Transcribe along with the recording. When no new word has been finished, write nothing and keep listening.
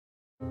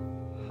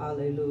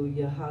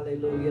Hallelujah,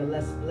 hallelujah.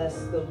 Let's bless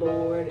the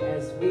Lord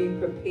as we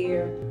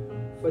prepare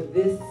for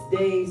this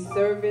day's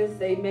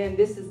service. Amen.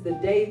 This is the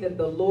day that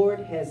the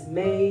Lord has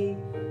made.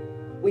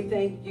 We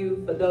thank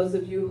you for those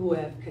of you who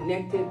have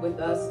connected with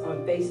us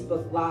on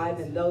Facebook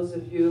Live and those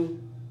of you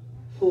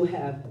who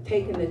have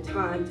taken the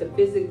time to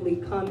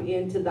physically come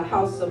into the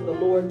house of the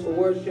Lord to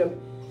worship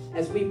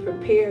as we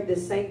prepare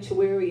this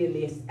sanctuary and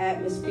this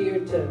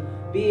atmosphere to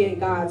be in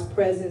God's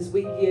presence.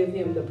 We give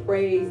him the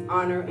praise,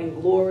 honor,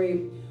 and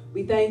glory.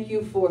 We thank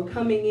you for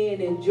coming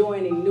in and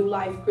joining New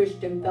Life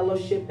Christian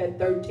Fellowship at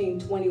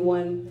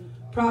 1321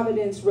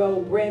 Providence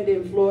Road,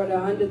 Brandon,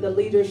 Florida, under the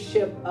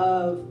leadership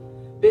of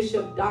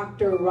Bishop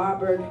Dr.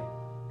 Robert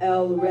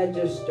L.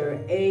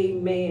 Register.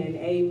 Amen.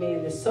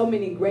 Amen. There's so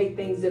many great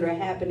things that are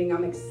happening.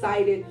 I'm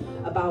excited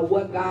about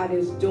what God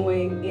is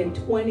doing in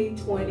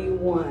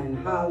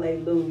 2021.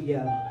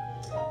 Hallelujah.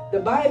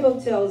 The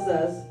Bible tells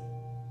us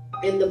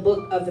in the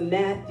book of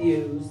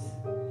Matthew,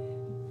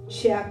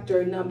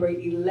 chapter number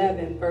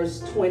 11, verse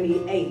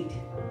 28,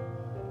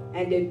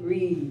 and it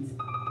reads,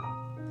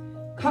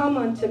 "Come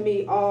unto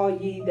me, all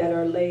ye that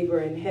are labor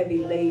and heavy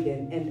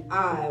laden, and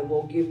I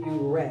will give you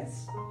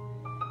rest.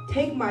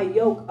 Take my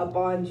yoke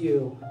upon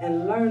you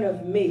and learn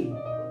of me,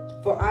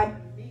 for I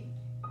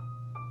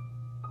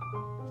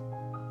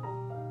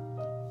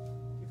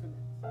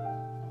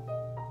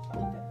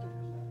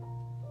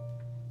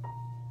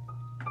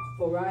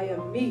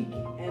am meek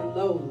and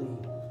lowly."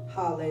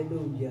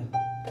 Hallelujah.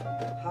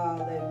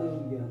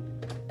 Hallelujah.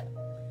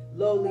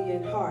 Lowly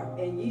in heart,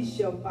 and ye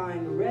shall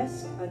find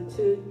rest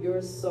unto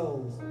your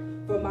souls.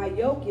 For my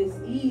yoke is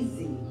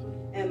easy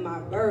and my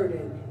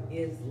burden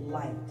is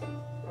light.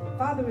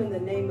 Father, in the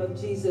name of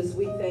Jesus,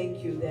 we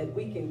thank you that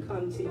we can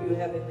come to you,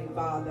 Heavenly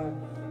Father.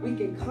 We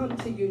can come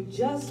to you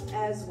just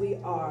as we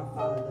are,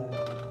 Father.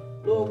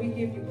 Lord, we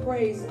give you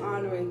praise,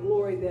 honor, and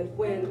glory that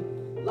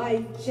when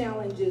life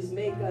challenges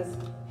make us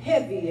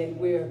heavy and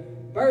we're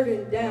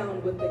burdened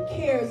down with the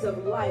cares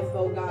of life,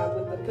 oh God,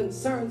 with the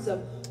concerns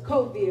of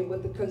COVID,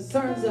 with the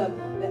concerns of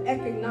the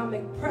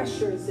economic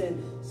pressures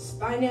and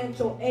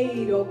financial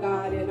aid, oh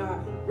God, and our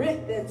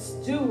rent that's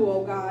due,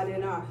 oh God,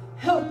 and our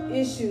health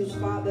issues,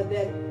 Father,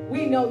 that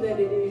we know that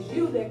it is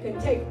you that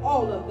can take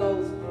all of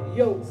those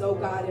yokes, oh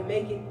God, and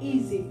make it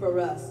easy for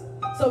us.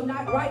 So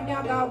right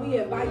now, God, we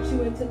invite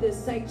you into this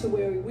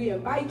sanctuary. We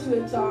invite you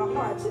into our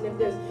hearts. And if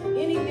there's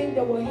anything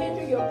that will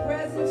hinder your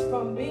presence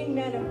from being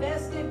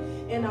manifested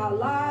in our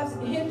lives,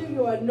 hinder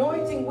your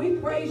anointing, we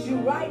praise you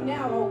right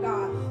now, oh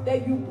God,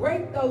 that you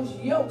break those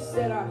yokes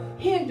that are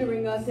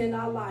hindering us in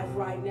our life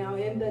right now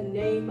in the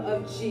name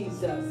of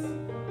Jesus.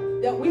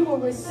 That we will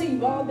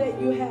receive all that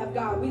you have,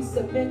 God. We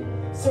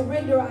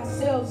surrender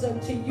ourselves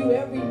unto you.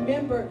 Every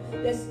member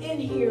that's in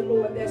here,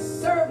 Lord, that's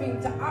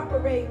serving to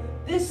operate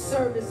this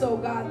service, oh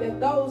God, that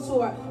those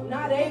who are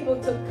not able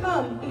to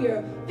come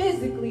here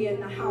physically in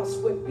the house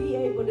would be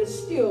able to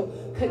still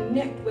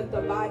connect with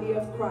the body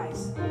of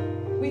Christ.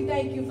 We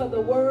thank you for the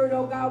word,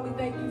 oh God. We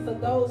thank you for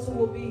those who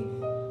will be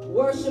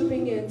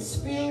worshiping in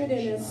spirit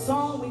and in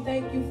song. We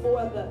thank you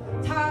for the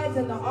tithes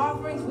and the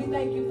offerings. We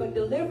thank you for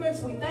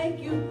deliverance. We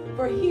thank you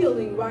for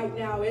healing right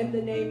now in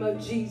the name of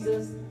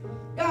Jesus.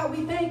 God,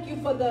 we thank you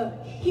for the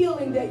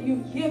healing that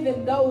you've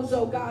given those,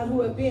 oh God,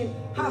 who have been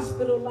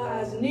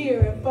hospitalized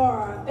near and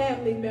far, our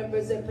family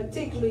members, and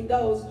particularly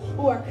those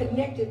who are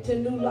connected to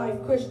New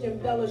Life Christian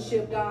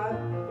Fellowship, God.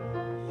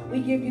 We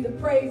give you the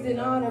praise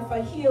and honor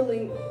for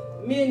healing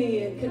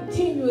many and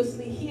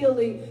continuously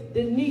healing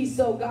Denise,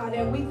 oh God.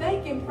 And we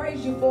thank and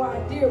praise you for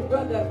our dear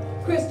brother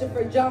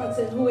Christopher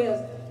Johnson, who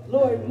has,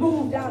 Lord,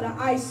 moved out of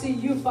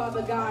ICU,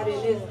 Father God,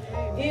 and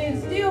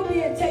is still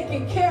being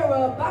taken care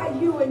of by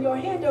you, and your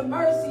hand of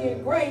mercy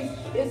and grace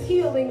is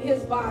healing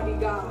his body,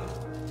 God.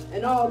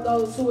 And all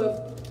those who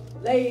have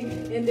laid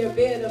in their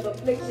bed of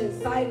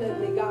affliction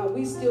silently, God,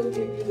 we still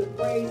give you the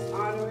praise,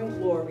 honor, and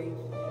glory.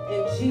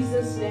 In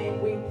Jesus' name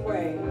we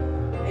pray.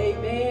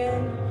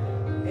 Amen,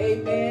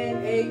 amen,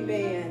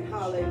 amen.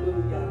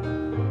 Hallelujah.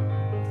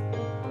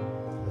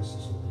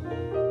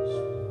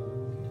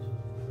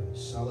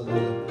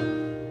 Hallelujah.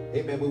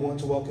 Amen. We want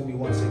to welcome you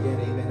once again.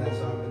 Amen. As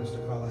our minister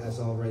Carla has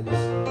already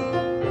said.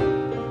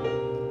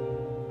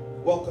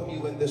 Welcome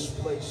you in this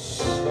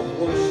place of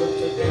worship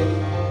today.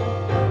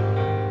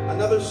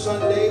 Another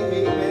Sunday,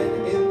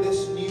 amen, in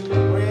this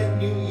brand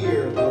new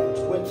year of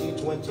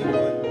 2021.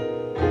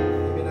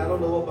 Amen. I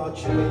don't know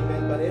about you,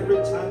 amen, but every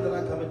time that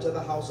I come into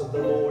the house of the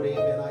Lord,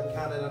 amen, I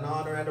count it an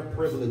honor and a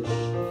privilege,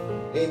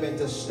 amen,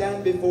 to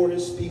stand before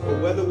his people,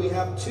 whether we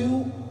have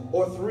 2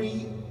 or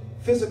 3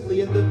 physically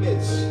in the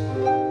midst.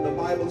 The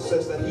Bible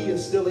says that he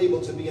is still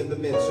able to be in the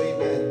midst.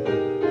 Amen.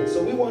 And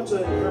so we want to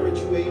encourage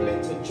you,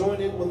 amen, to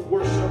join in with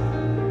worship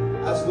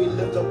as we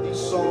lift up these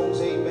songs.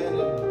 Amen.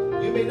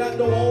 And you may not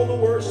know all the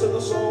words to the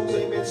songs.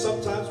 Amen.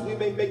 Sometimes we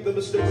may make the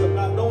mistakes of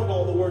not knowing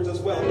all the words as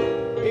well.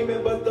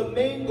 Amen. But the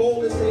main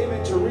goal is,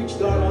 amen, to reach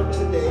God on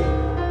today.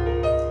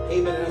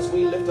 Amen. As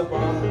we lift up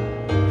our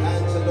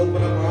hands and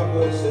open up our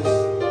voices,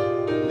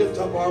 lift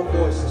up our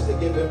voices to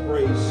give him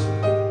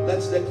praise.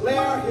 Let's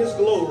declare his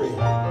glory.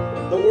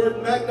 The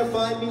word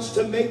magnify means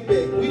to make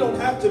big. We don't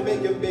have to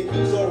make him big.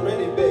 He's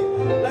already big.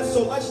 Let's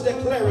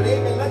declare it.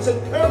 Amen. Let's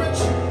encourage,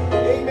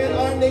 amen,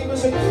 our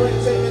neighbors and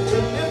friends, amen, to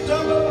lift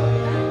up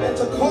and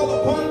to call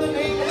upon the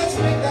name. Let's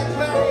make that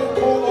clarion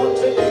call on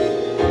today,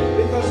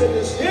 because it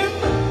is him.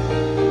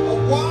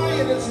 Why?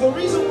 And it's the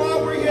reason why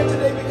we're here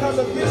today, because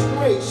of his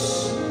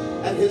grace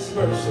and his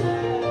mercy.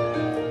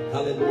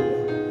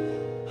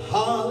 Hallelujah.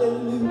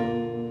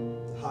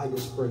 Hallelujah.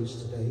 Highest praise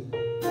today.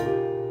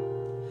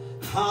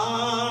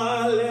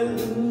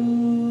 Hallelujah.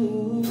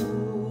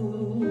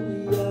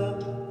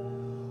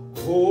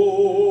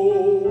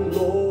 Oh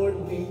Lord,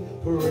 we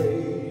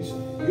praise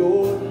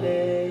your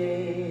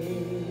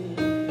name.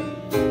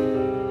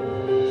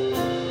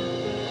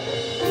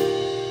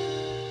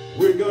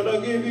 We're gonna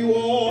give you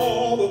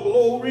all the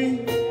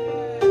glory,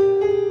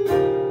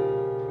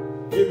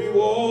 give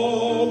you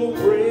all the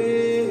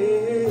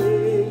praise.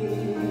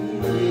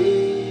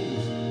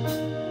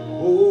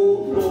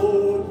 Oh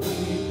Lord, we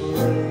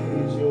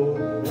praise your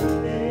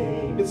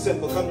name. It's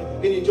simple. Come,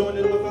 can you join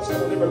in with us?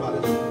 Come on,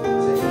 everybody.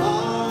 Say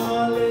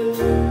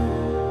hallelujah.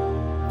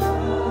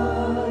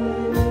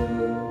 Hallelujah.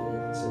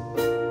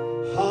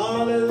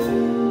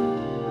 Hallelujah.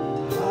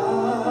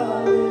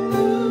 Hallelujah.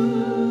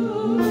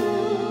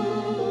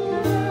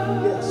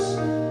 Yes.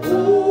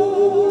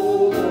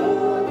 Oh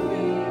Lord,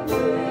 we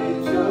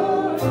praise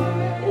your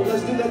name. Oh,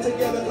 let's do that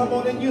together. Come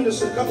on, in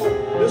unison. Come on.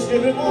 Let's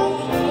give him all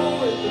the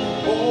glory.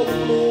 All the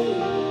glory.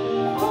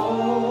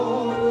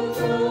 All the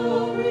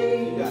glory.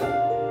 You got it.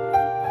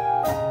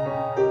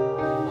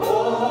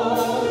 All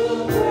the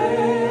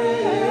praise.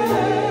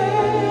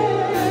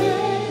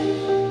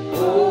 Oh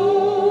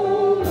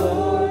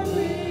Lord,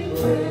 we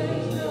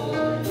praise your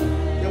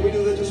name. Can we do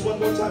that just one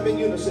more time in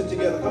unison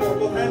together? Come on,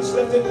 both hands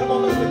lifted. Come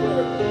on, let's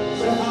declare it.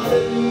 Say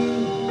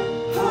hallelujah.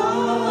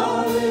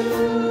 Hallelujah.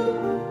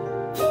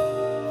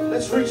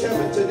 Let's reach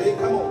heaven today.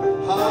 Come on.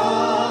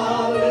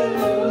 Hallelujah.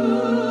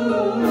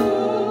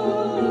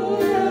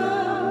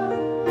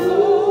 Oh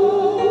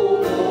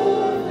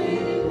Lord, we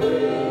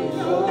praise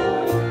your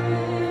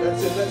name.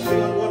 That's it. Let's be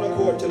on one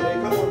accord today.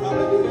 Come on.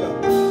 Hallelujah.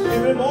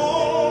 Give him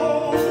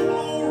all the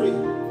glory.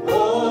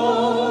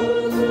 All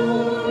the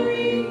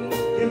glory.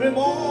 Give him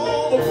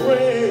all the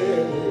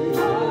praise.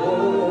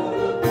 All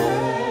the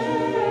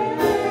praise.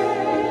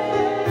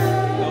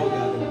 Y'all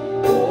got it.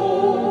 Oh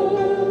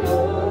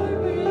Lord,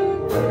 we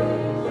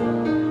praise your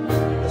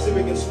name. Let's see if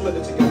we can split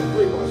it together.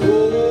 3 parts. Oh,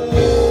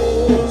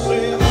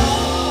 say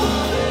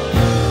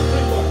hallelujah.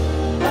 3 parts.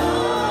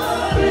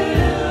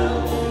 Hallelujah.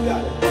 You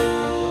got it.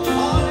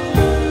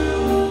 Hallelujah.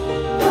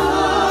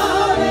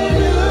 Hallelujah.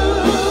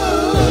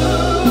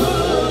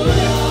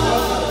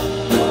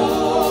 Oh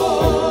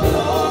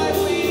Lord,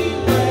 we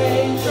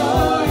praise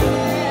your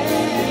name.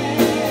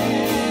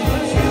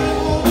 Let's give him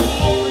all the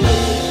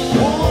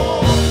glory.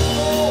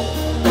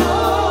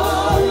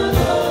 All the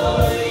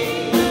glory.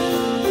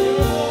 Give him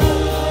all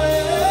the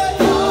praise.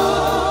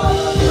 All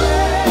the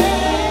praise.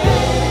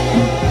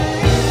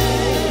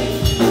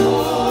 Oh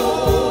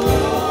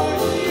Lord,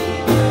 we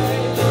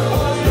praise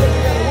your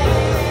name.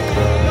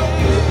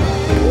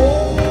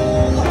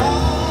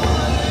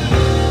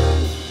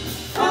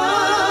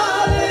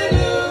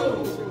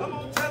 Come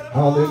on, tell him.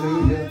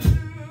 Hallelujah.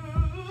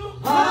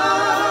 Hallelujah.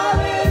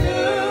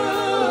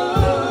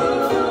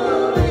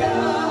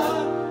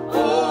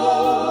 Oh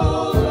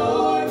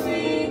Lord, we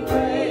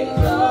praise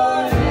your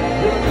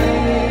name.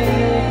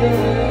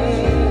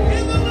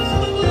 Give him all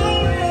the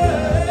glory.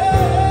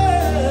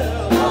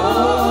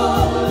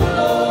 All the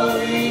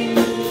glory.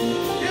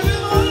 Give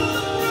him all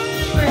the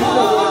praise.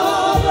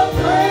 All the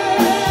praise.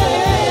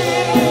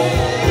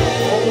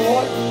 Oh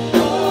Lord.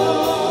 Oh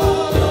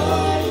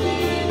Lord, we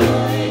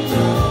praise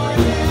your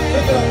name.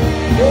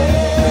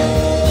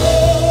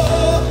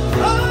 Oh,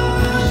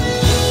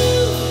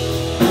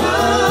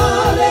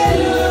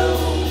 hallelujah.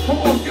 Come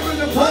on, give him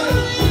the praise.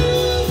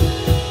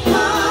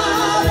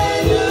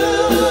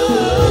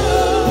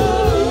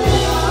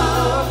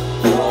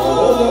 Oh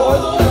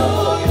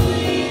Lord,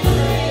 we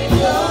praise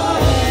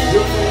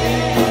your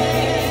name.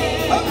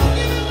 Come on,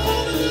 give him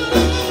all the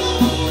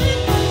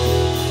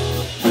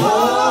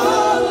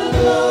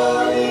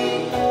glory.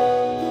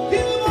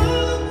 Give him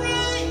all the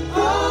praise.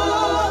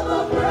 All the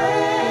praise.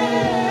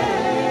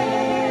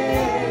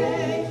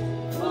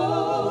 Oh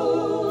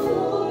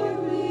Lord,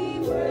 we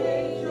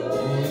praise your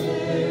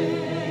name.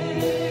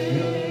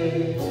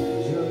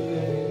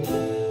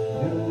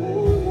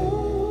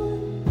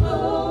 Oh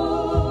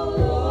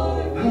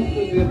Lord, How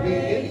could there be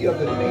any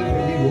other name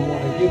that he would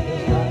want to give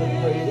this kind of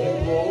praise and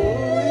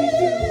glory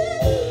to?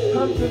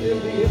 How could there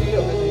be any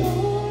other name?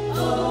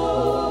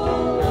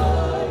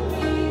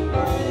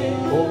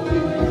 Only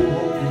you,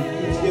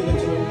 let's give it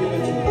to him, give it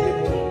to him, give it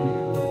to him.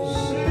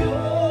 Say,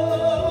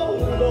 oh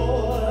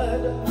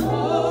Lord.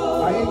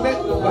 I ain't met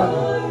nobody.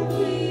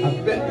 I've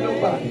met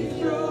nobody.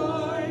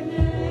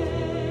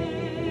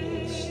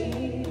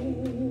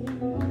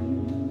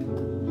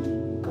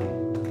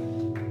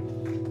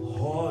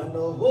 On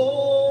the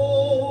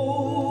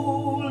holy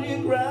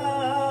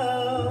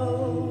ground,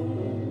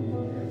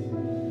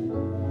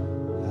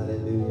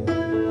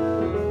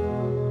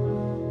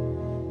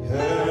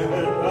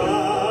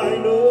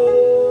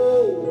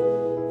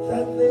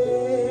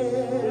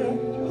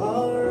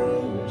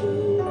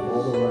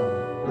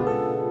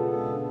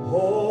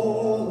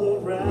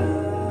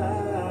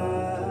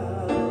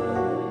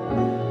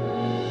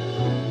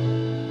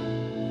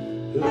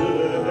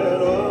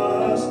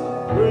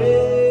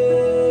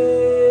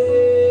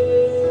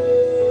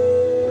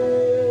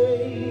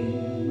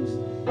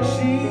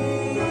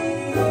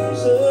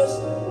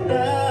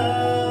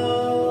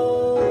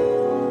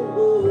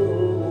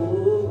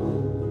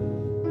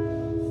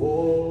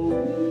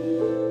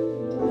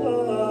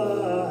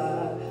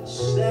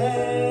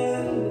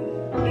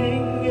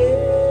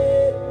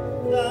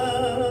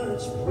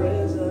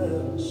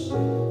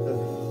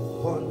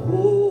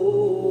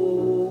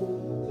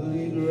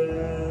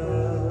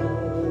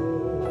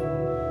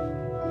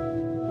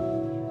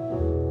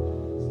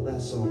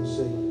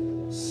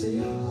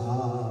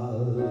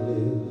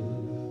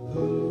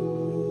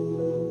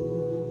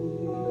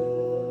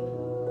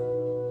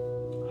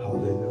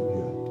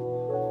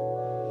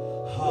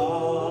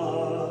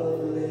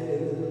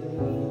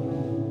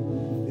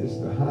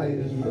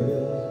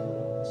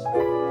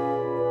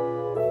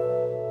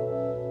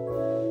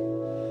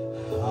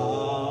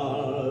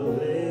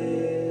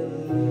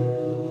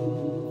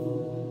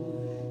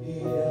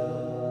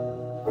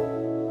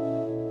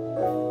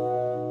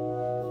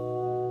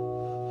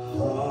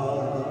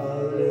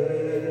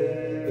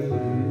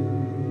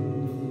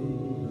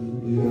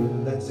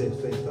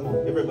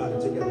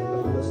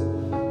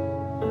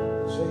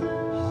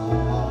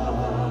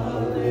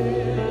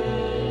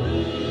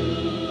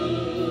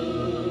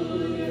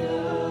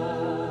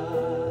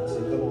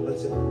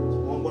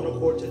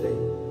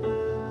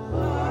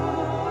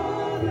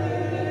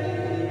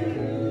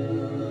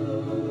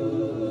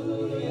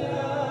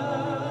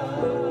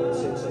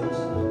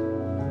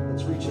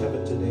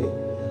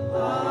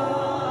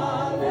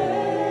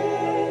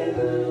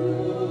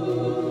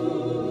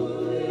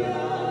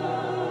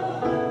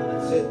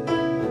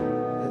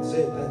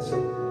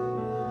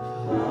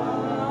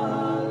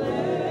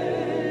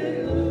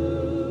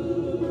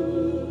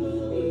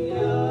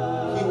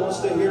 He wants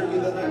to hear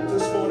you tonight,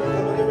 this morning.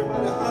 Come on,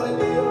 everybody.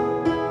 Hallelujah.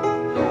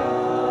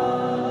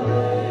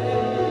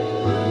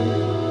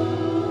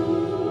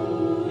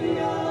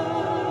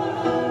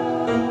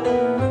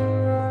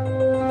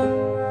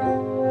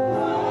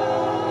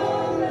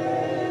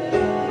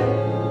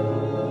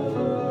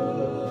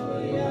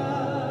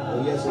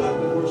 Oh, yes, God,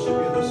 we worship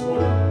you this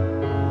morning.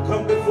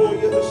 Come before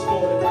you this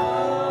morning.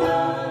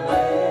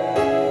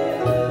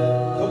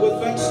 Come with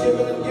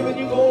thanksgiving and giving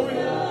you glory.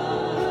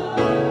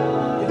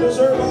 You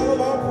deserve all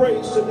of our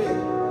praise today.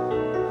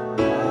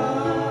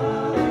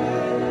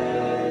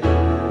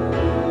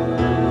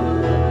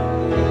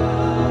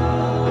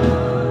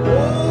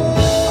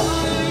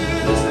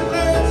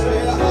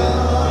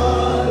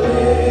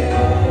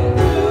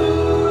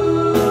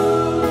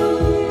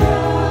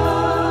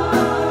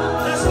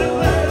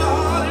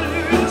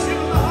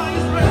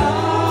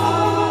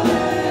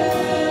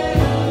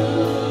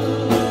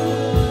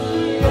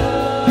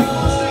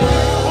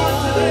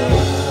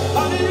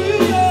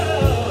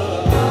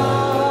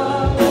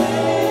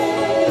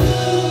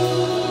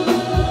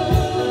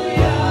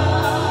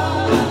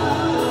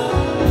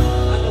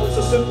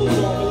 Simple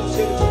song, but let's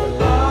get into it.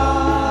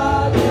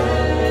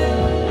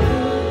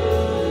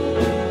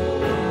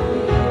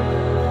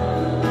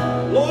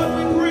 Lord,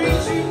 we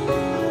praise you.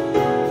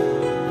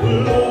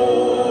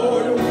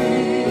 Lord, we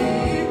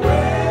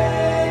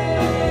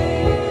praise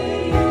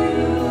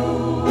you.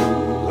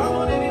 Come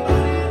on,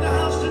 anybody in the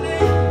house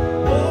today?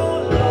 Oh,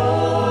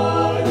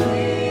 Lord,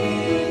 we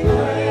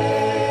praise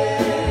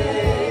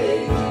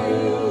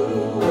you.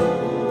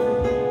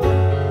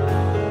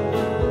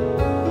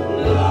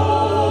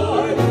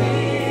 Lord, we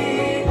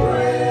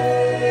praise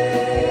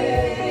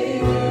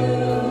you.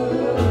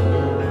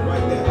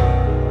 Right there.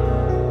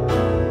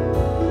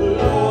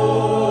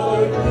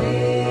 Lord, we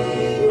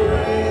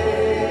praise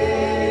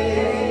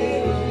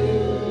you.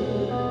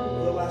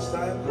 For the last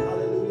time,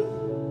 hallelujah.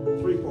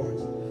 3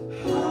 parts.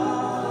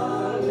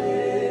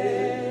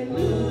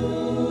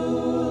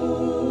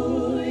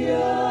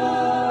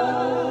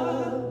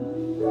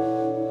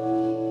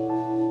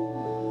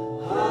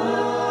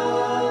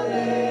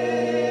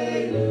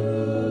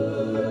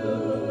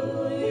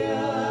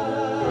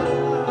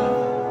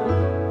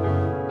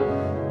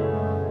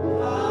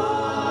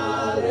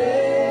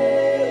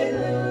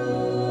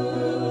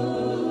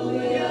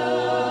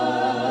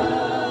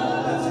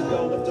 That's it,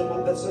 y'all. Lift them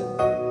up. That's it.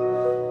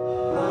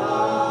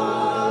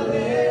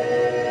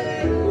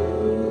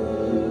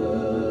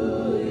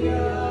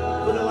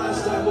 For the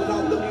last time,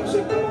 without the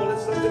music, come on,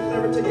 let's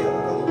declare it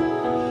together. Come on.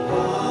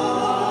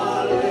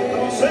 Come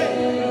on, sing.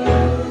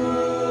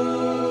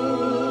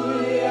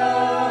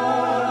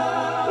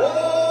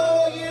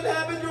 Oh, you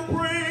inhabit your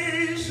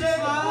praise. Say,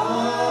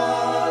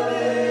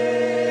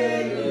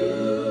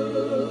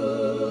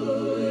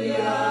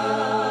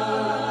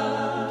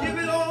 give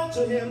it all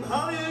to him.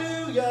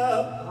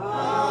 Hallelujah.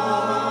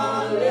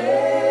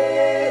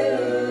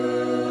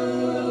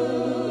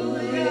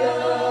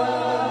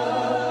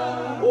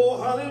 Oh,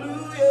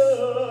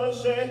 hallelujah.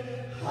 Say,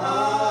 come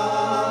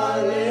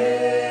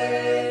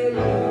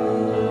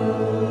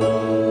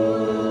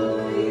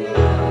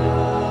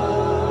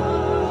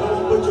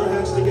on, put your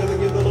hands together.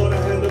 Give the Lord a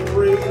hand of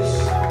praise.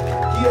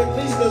 He at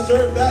least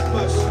deserved that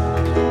much.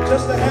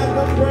 Just a hand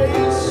of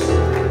praise.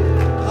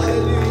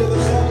 Hallelujah. The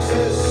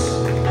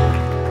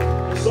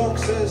song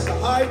says, the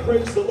high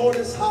praise, the Lord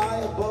is high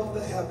above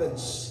the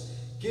heavens.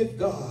 Give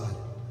God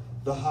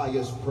the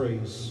highest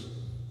praise.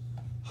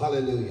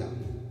 Hallelujah.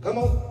 Come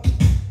on.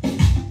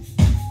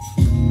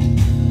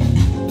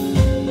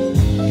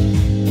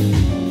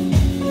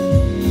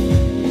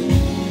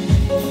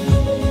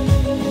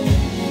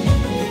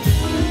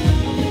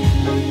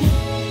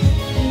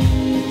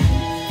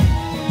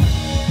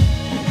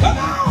 Come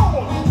on!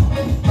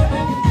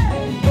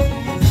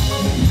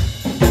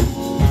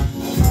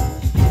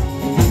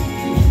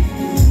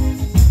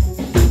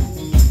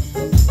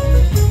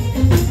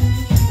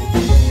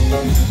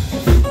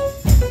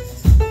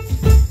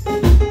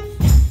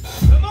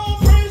 Come on,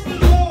 praise the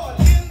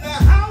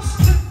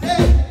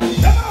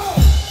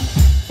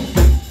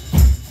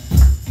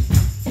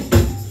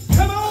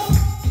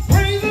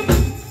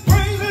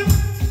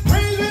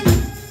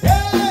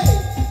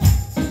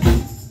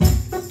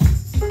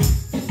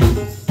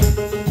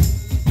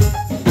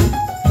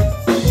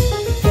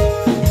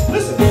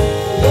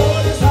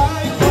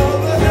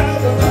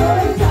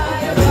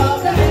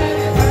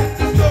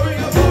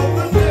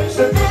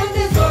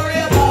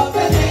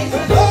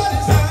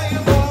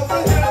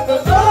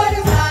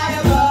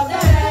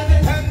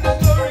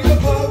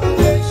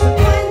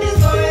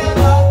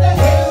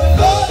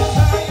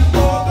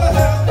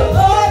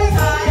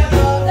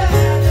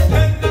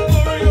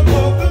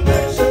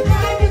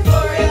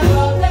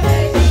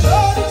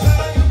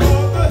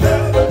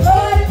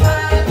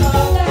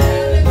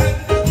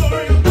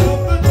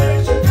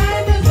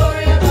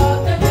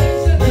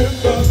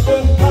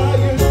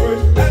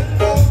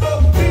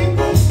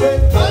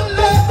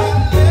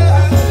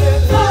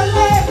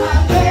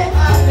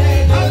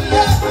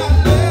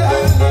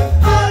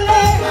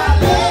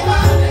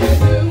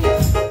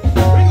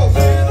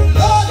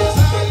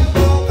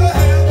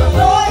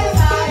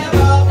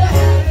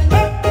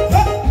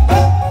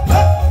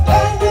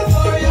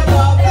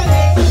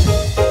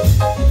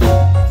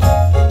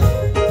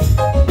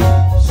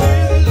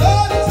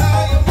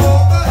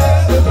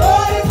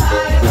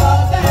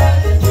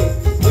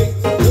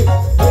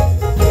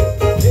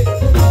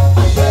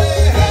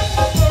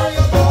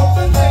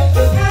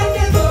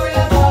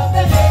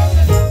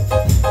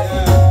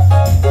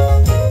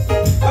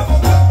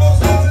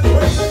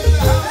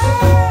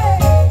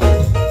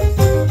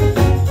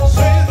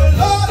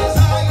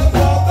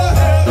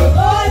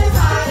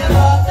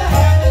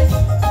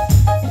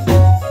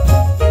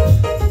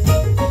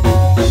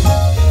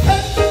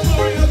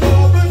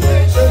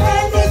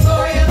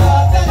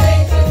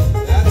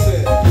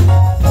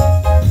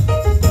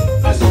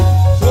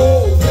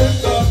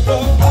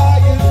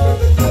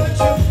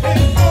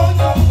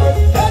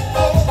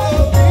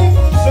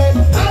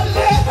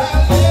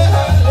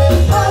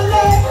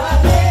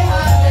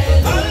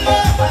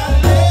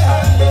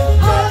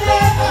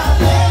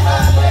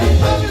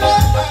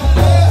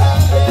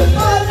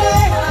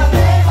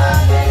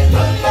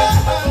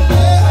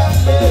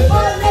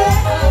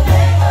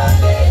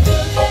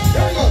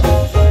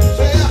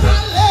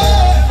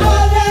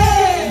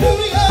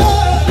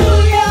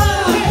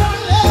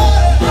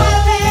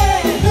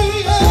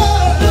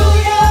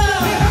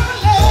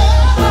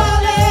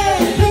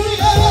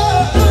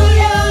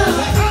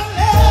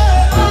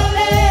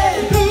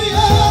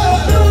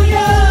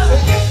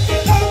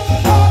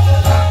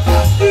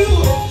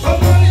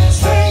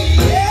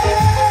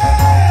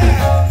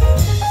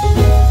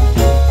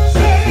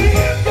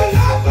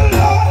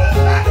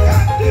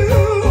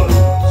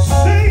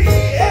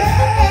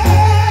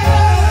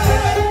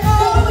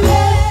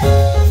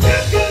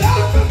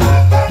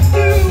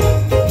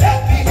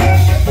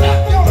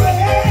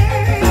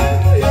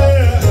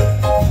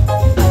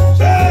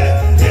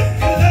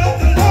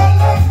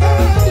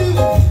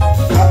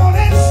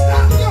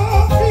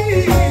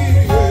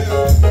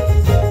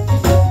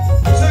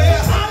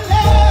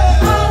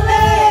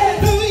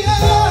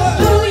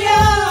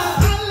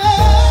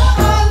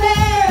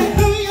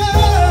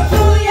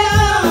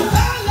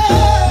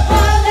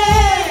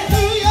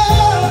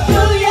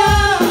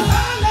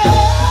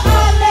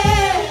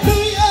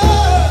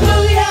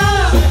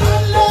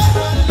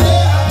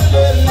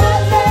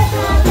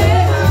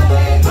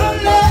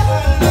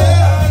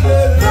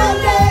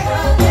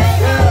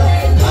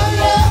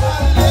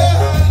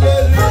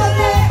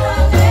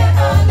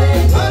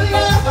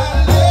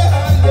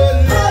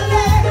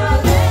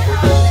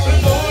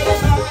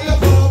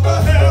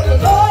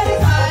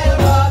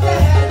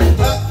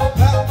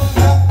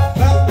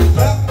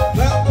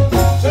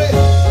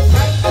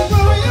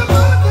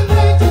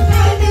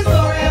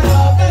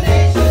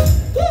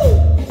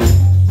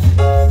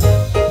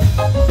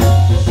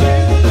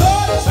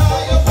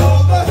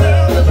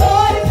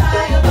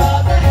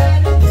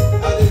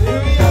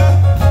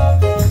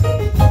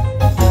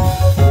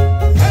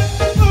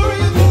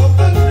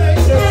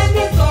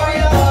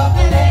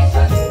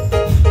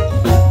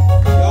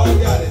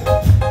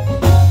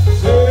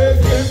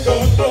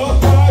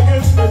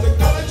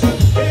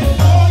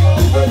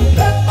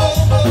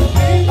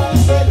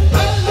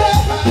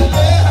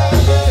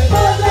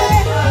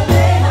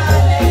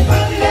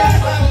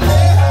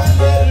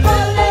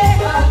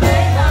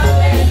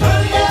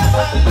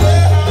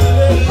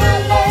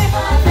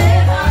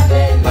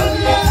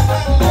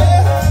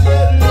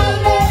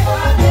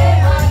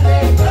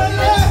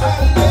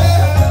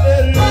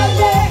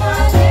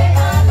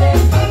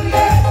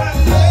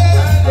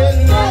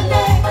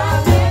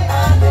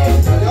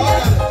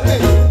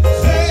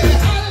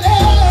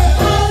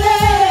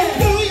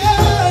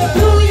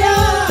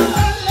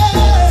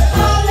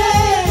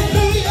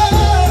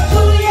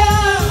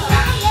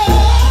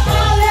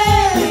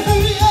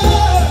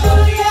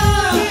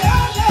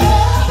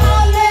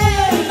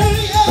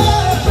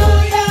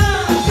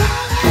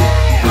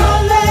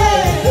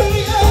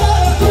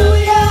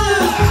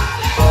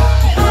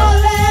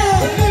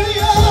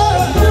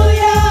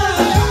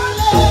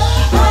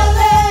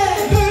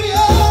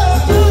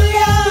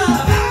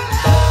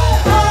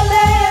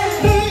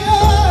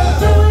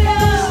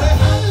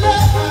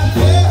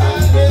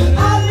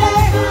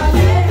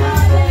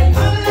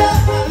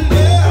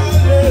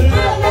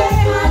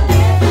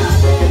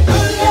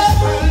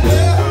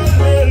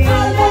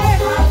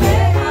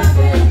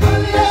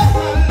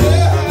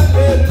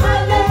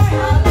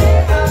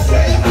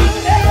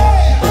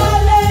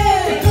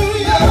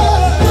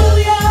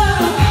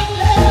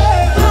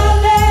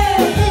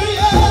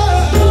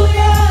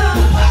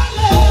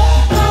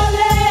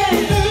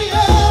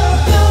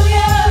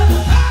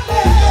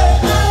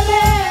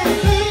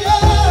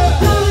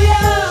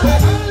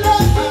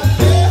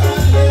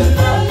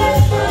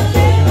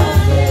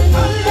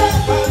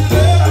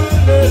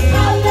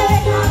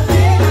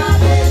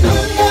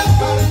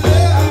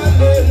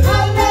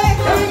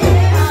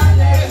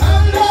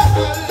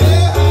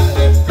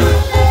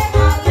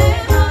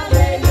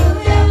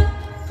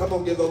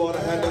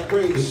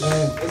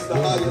gets the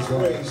highest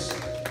praise.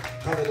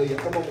 Hallelujah.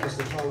 Come on,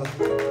 Mr. Carla.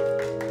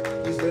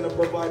 He's been a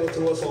provider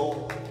to us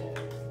all.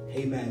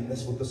 Amen.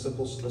 That's what the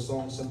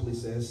song simply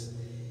says.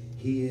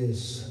 He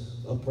is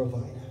a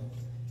provider.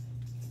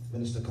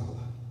 Minister Carla.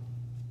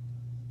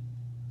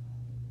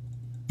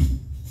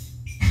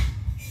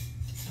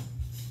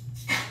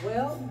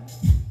 Well,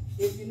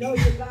 if you know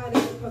your God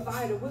is a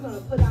provider, we're going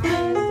to put our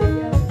hands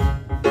together.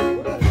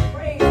 We're going to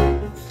pray.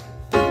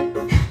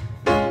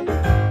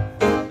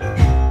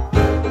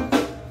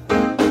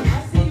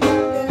 I see you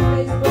out there,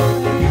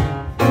 Facebook land.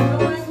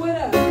 Join with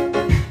us.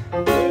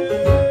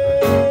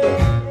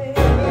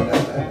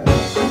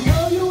 I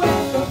know you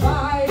as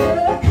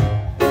provider.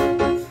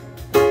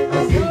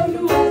 I know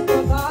you as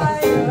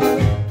provider.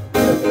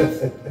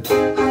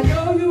 I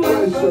know you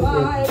as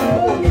provider.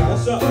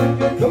 What's up?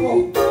 Come on.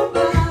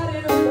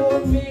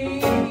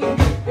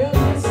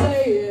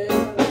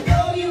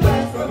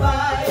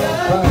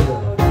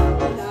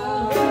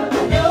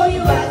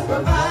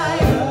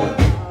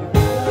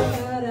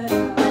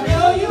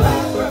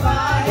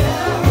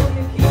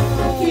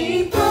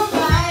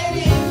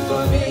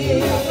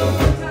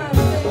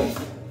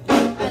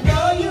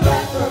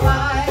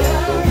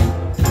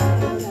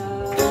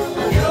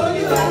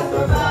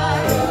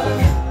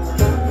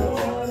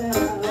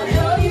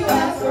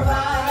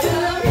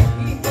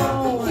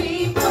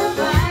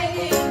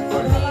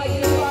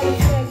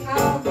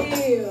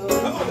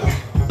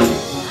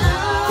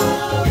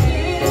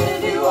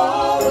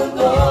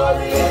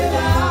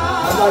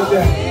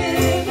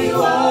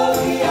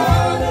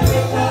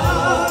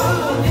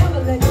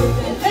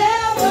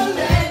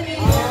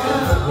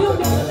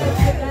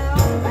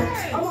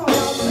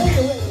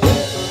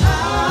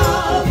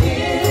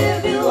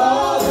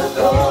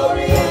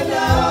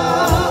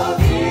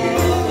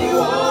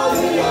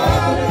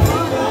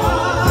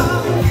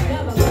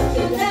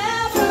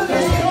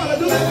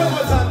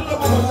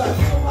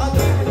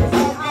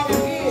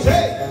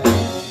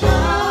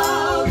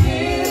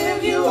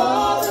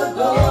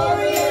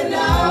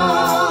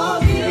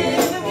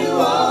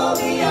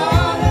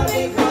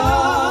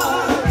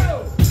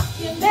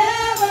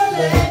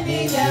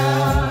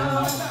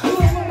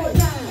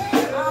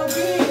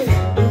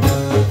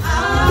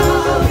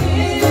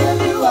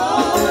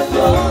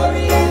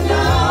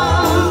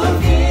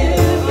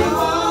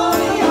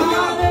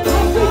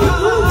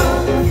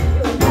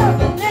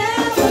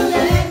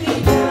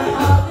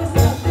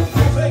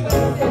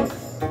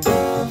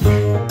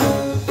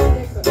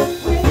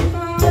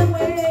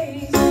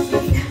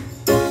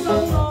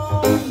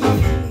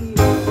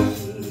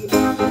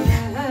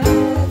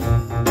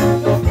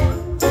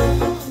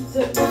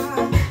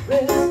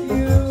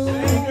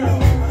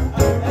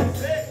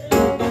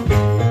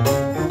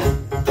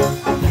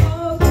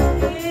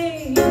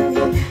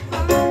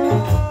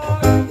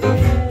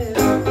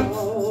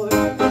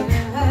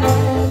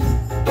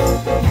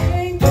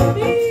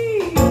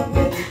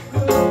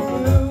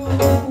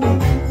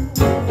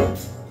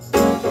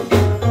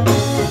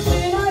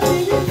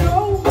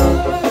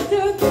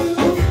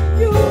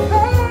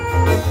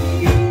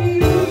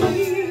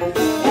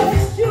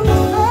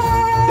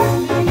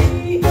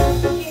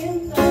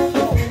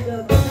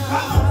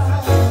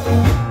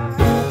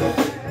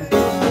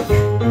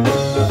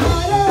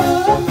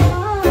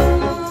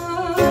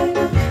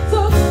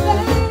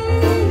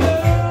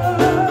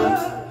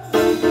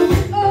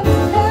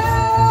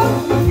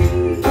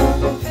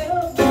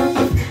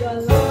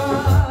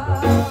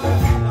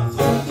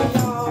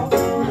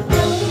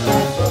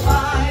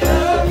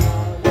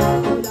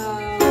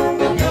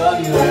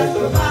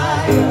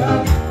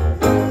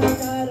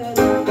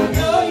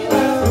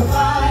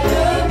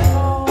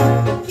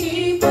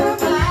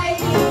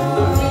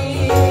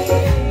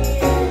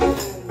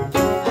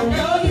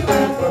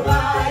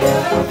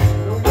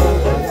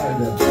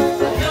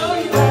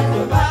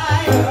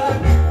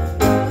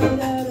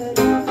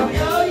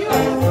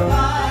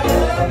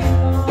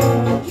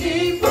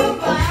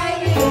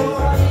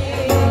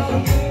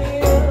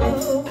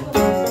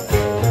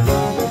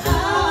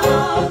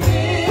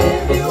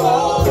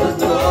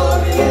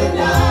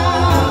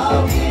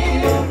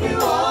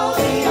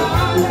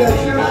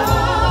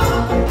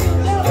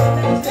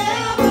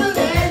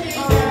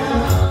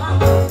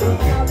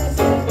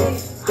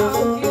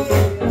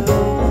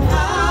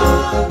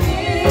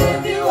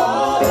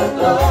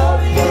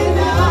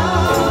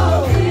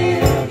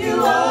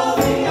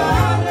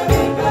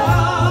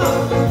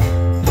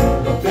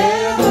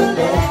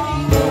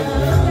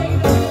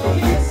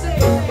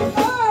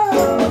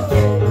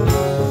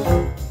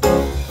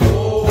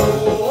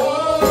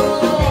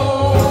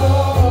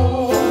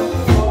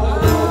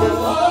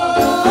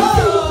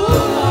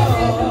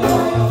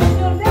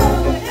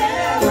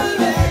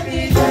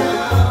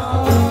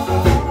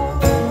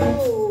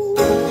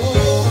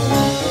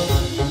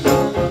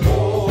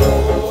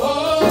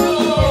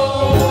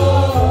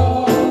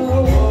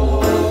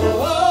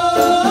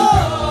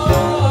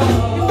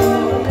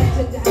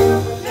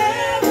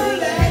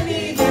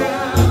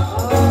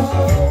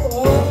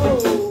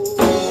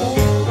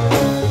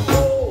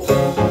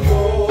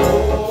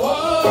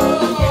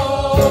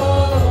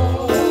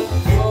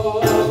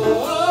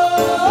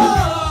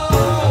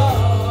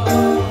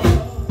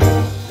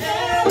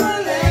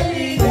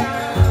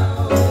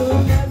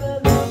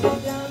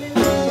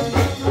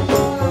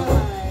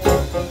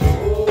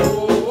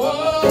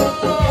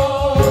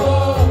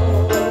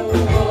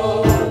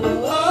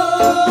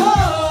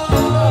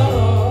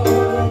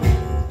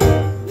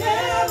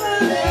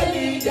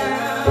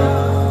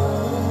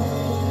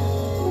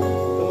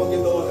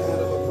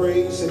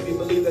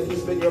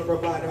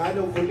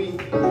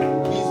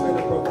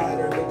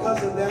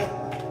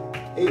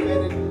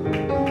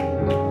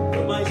 amen. It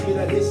reminds me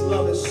that his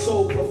love is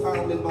so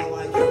profound in my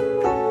life.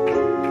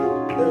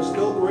 There's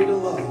no greater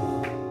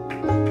love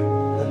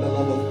than the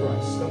love of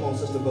Christ. Come on,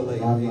 Sister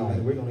Valet.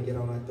 Amen. We're going to get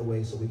on out the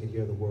way so we can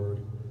hear the word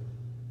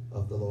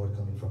of the Lord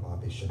coming from our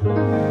bishop.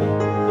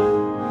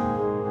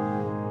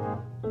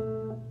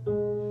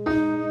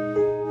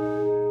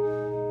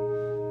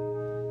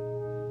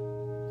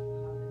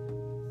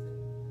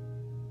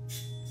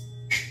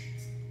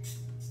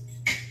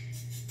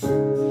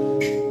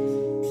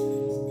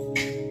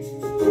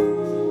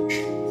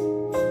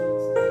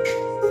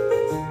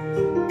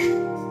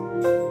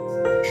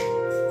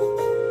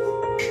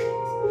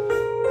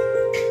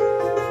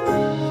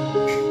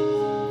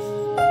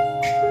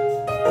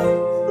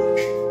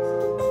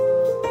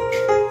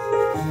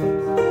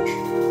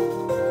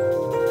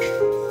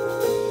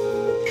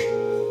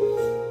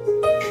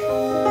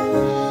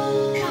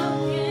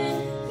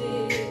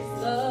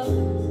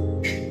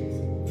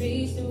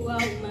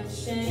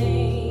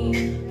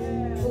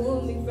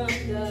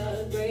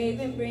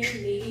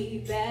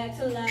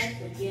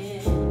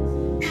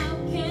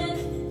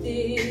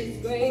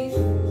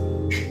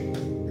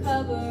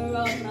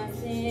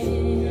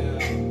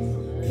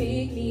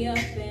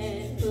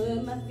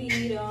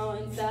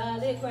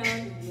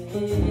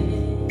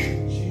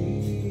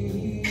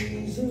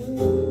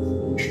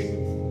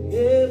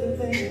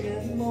 Everything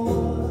and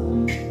more.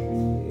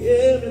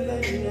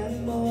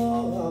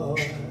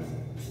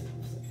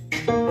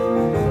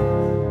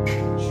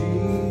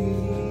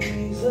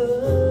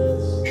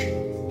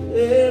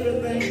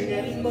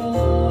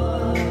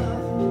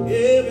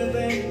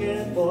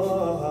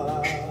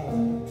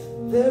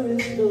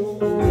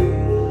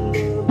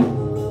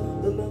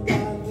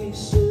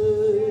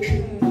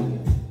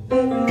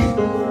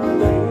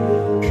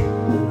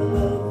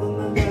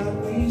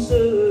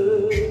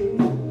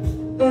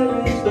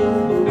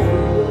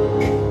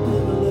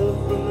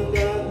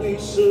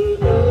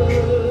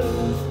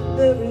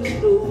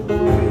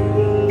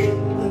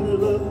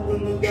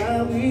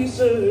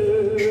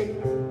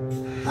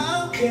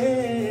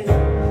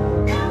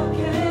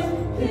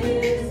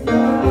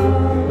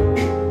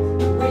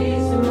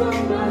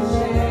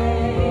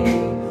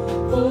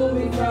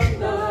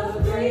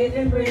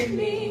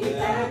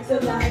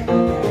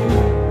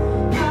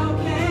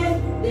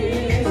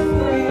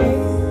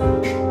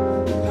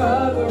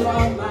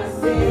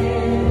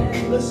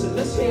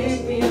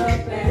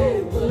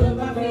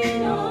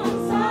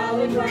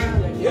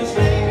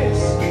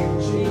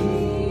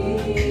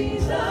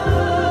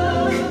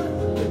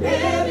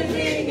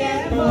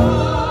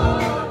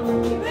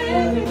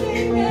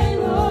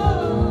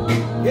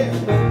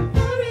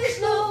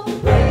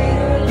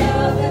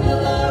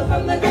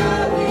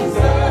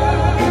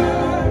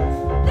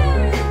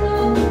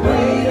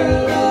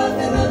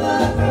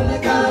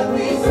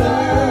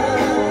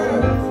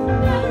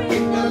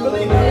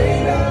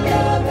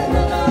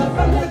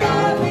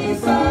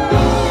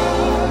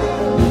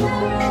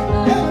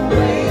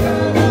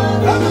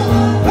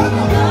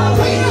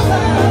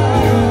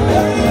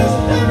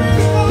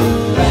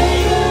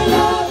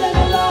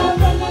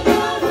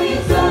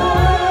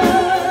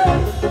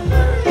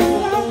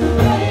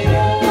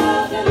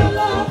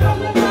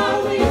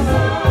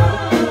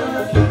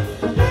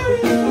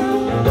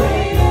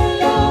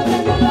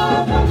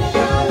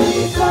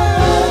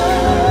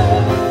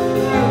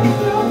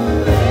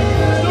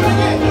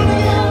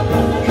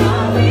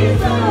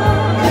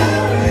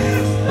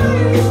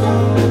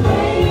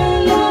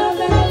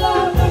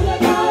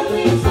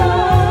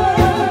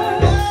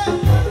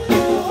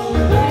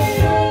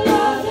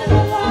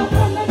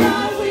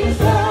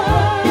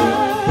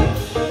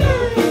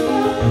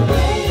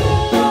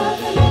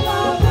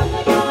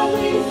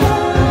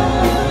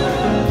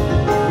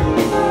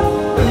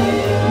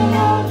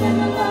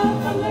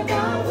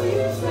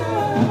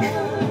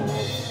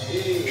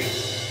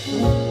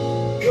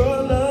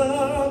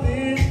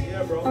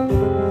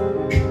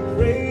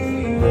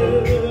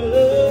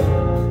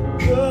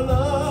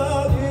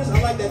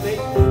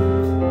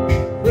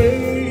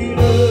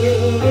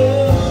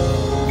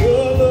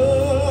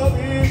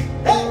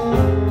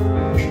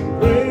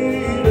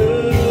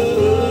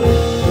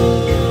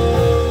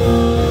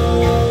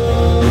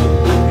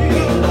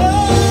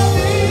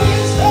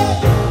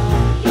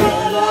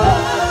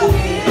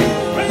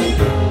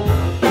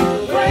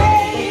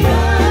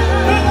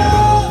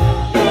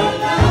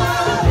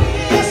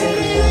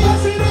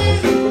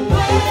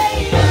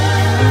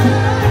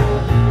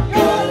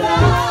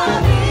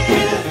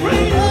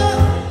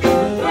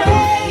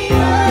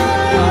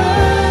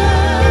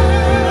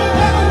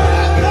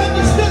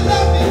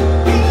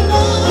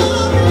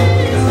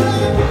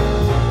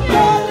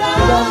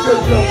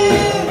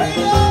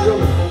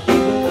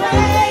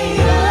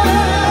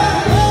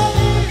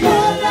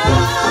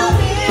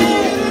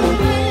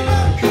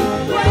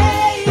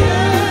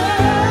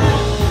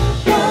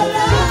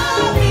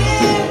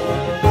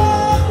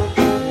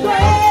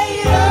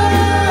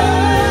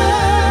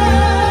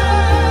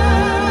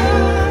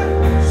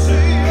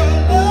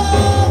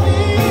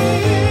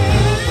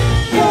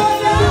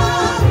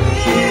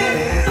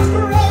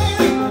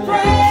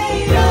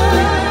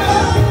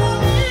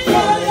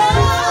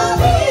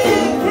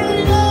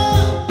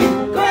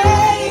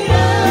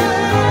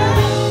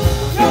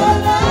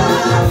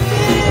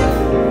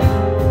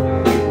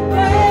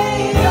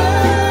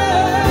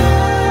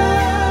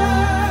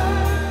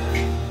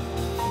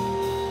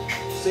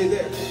 Say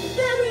there.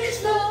 There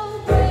is no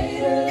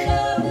greater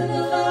love than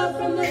the love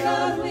from the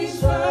God we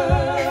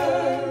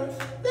serve.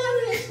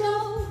 There is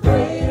no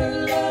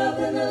greater love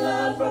than the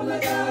love from the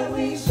God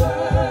we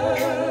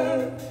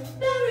serve.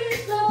 There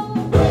is no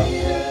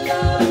greater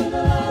love than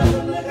the love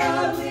from the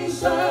God we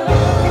serve.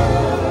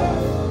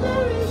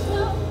 There is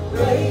no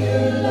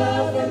greater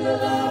love than the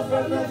love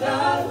from the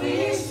God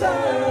we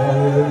serve.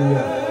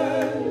 Hallelujah.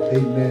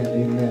 Amen.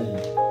 Amen.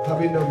 How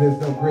many know there's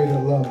no greater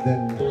love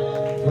than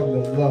from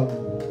the love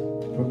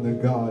from the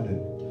God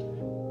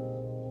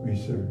we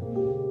serve?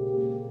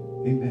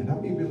 Amen. How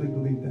many really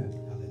believe that?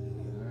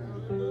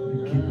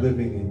 You keep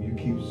living and you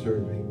keep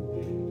serving.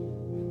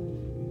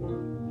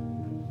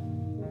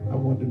 I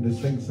want them to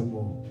sing some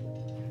more.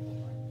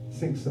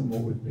 Sing some more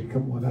with me.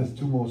 Come on, that's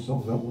 2 more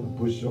songs I want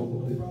to push over a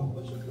little bit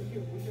more.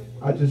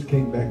 I just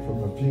came back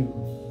from a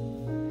funeral.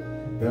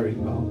 Buried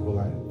my uncle.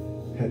 I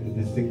had the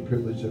distinct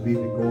privilege of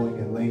even going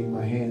and laying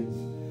my hands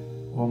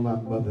on my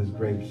mother's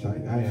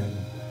gravesite. I had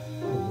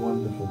a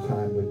wonderful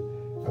time, but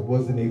I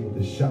wasn't able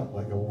to shout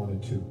like I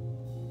wanted to.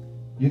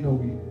 You know,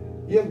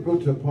 you ever go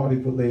to a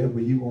party for Leah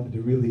where you wanted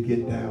to really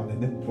get down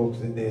and them folks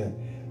in there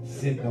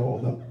sitting all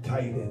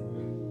uptight and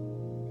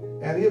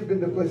you ever been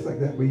to a place like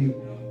that where you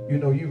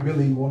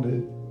really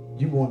wanted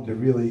to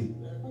really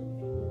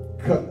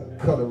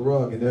cut a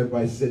rug and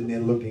everybody's sitting there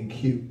looking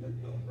cute.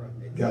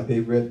 Got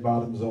their red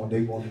bottoms on,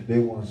 they want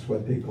to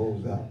sweat their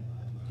clothes out.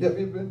 You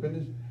ever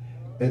been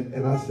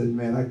and I said,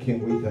 man, I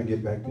can't wait till I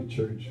get back to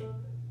church.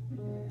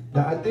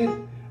 Now I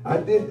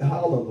did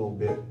holler a little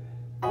bit,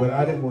 but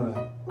I didn't want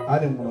to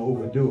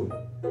overdo it.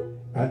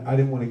 I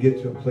didn't want to get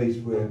to a place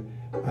where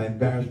I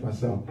embarrassed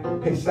myself.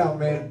 Hey, sound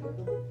man,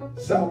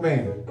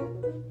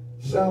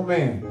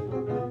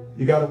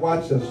 you got to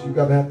watch us. You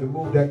got to have to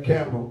move that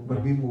camera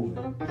when we move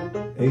it.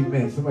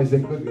 Amen. Somebody say,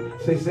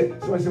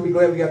 somebody say, we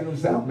glad we got a new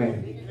sound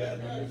man.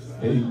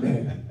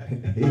 Amen.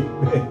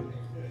 Amen.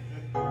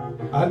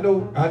 I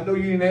know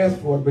you didn't ask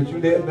for it, but you're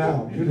there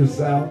now. You're the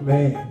sound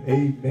man.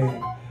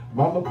 Amen.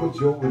 Mama put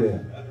you over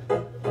there.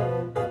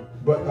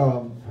 But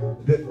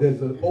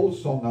there's an old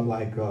song I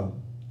like.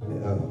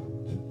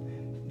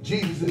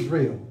 Jesus is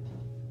real.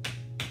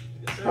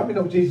 How many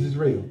know Jesus is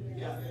real?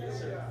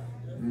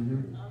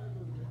 Mm-hmm.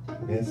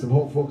 And some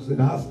whole folks in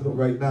the hospital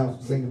right now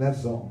singing that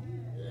song.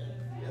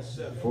 Yes,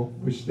 sir. Folk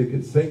wish they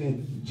could sing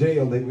in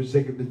jail. They wish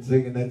they could have been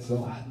singing that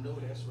song. I know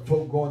that's right.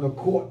 Folk going to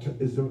court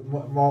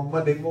on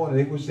Monday morning.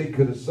 They wish they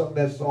could have sung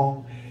that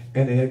song,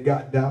 and it had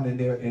got down in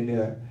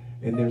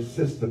their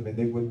system, and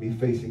they wouldn't be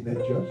facing that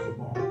judge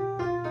tomorrow.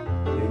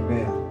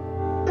 Amen.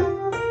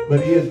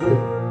 But he is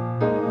real.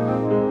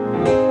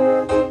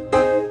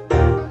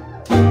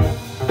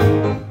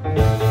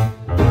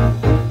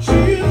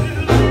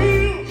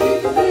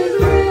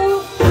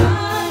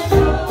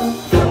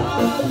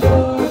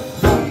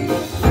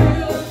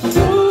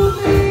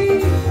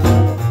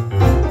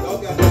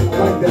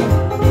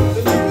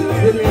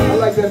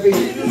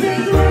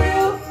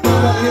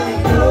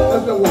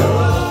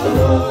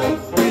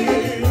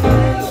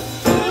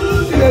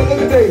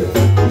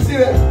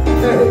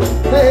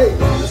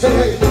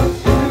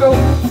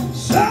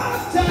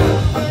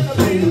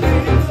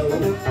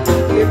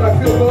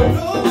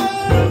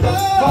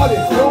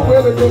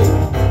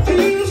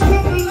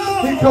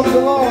 Comes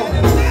along.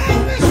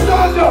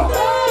 Stand up.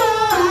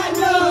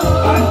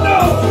 I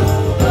know.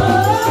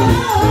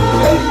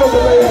 There you go,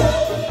 Maria.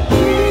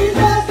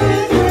 Jesus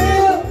is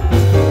real.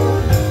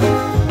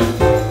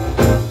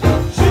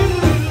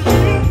 Jesus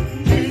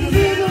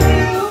is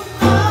real.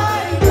 I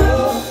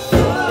know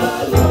the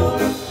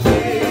Lord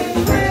is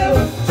real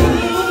to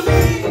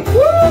me.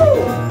 Woo!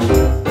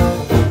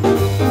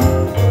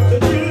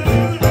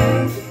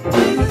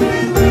 Jesus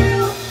is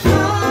real. I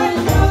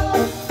know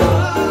the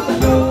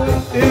Lord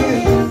is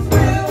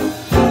real.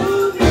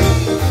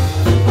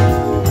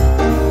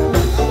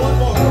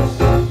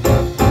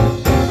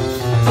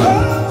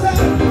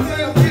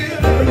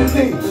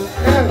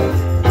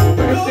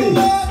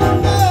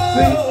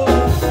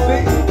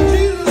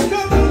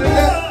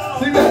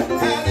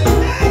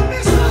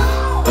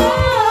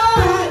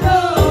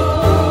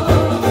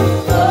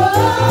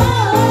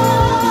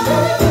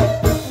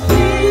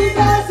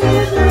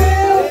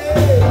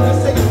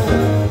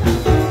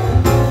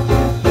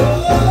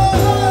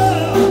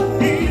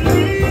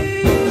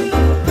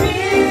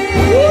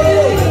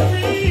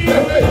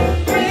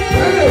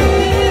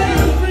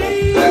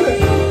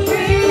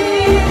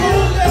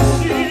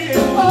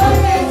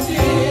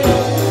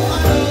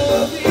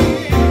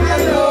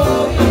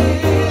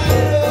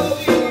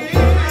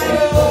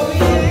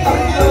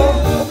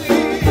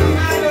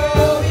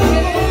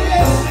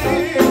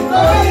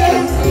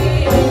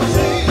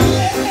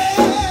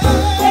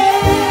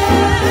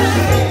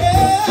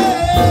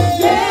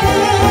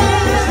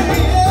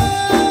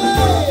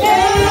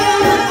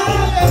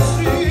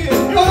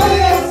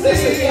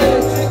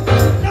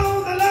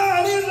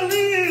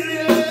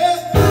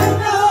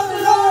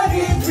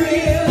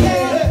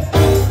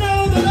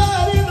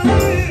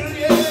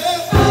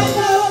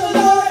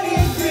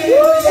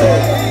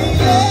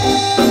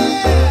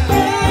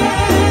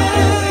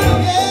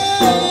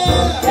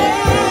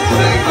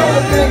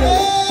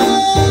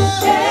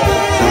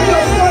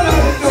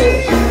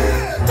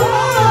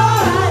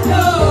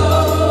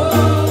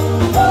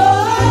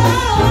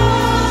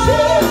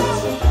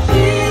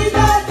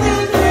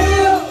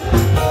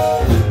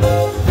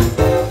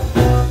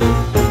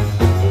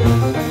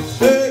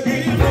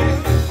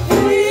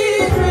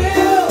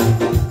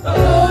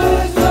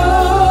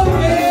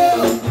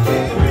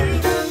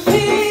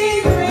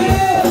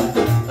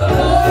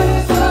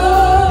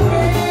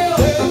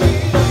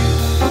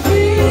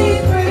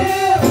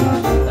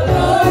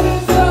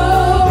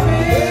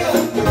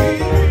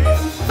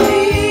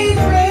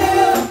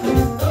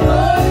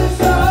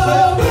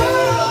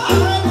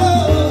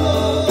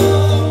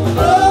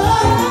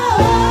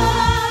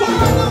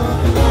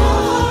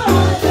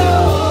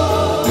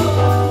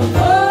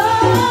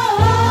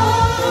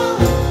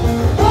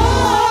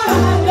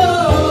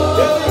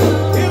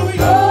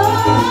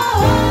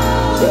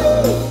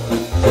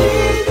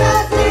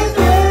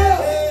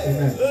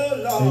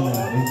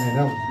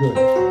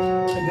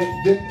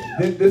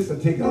 This will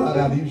take a lot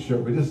out of you, sure,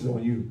 but this is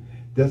on you.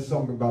 That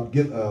song about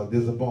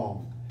there's a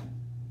bomb.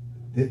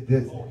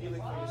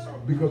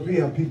 Because we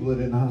have people that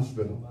are in the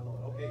hospital.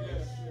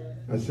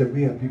 I said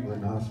we have people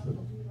in the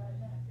hospital.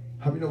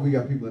 How many know we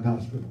got people in the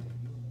hospital?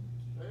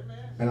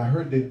 And I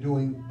heard they're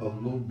doing a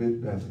little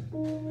bit better.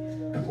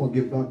 Come on,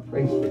 give God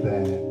praise for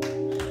that.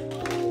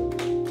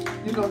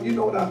 You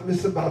know what I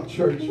miss about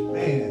church?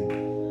 Man,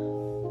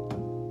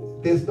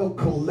 there's no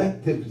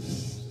collective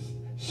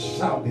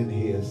shout in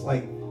here. It's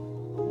like,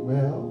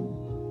 well,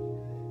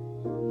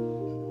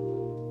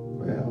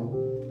 man,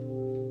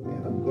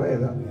 I'm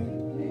glad I'm here.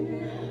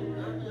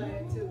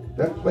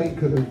 That plane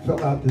could have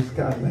fell out the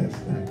sky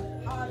last night.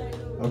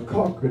 A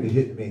car could have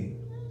hit me.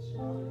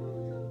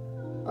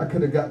 I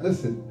could have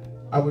listen,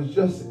 I was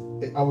just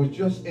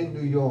in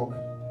New York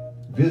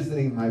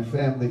visiting my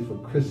family for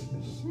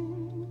Christmas.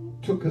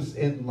 Took us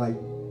in like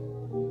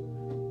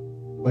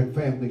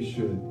family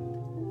should.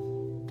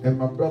 And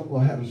my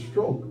brother-in-law had a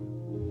stroke.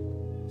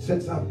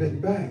 Since I've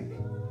been back,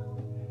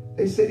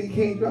 they said he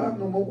can't drive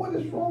no more. What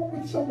is wrong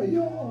with some of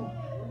y'all?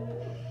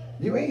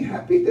 You ain't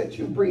happy that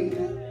you're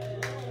breathing?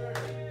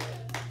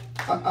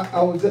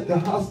 I was at the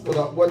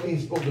hospital. I wasn't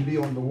even supposed to be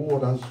on the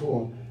ward. I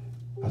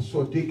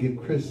saw Deacon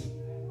Chris.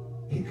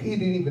 He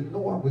didn't even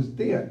know I was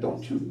there.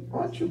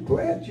 Aren't you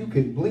glad you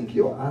can blink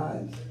your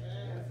eyes?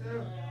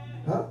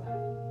 Huh?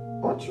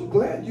 Aren't you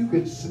glad you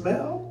can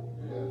smell?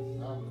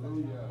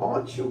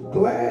 Aren't you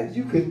glad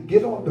you can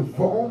get on the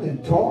phone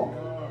and talk?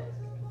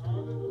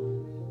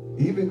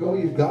 Even though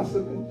you're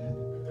gossiping?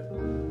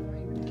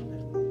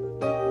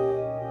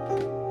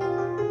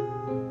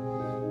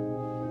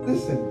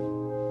 Listen.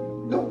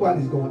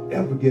 Nobody's going to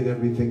ever get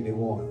everything they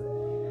want.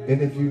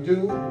 And if you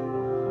do,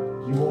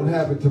 you won't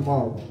have it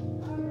tomorrow.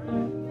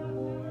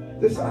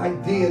 This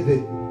idea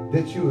that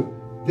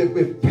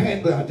with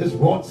Panda, I just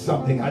want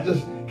something. I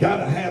just got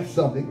to have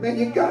something. Man,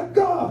 you got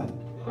God.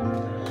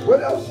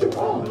 What else you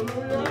want?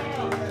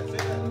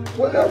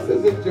 What else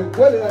is it?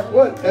 What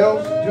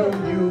else do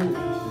you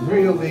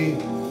really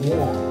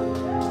want?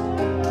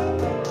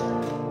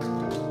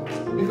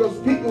 Because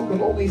people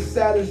can only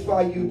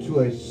satisfy you to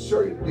a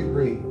certain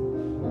degree.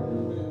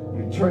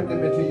 Turn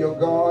them into your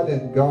God,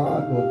 and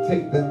God will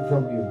take them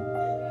from you.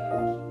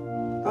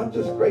 I'm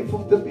just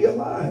grateful to be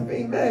alive.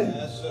 Amen.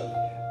 Yes,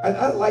 sir. And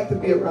I like to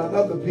be around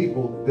other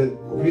people that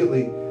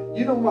really,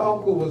 my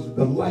uncle was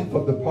the life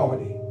of the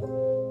party.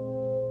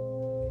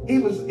 He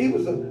was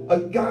a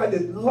guy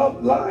that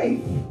loved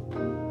life.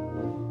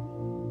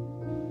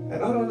 And I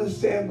don't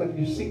understand when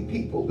you see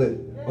people that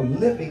are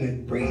living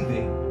and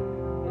breathing,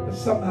 and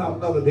somehow or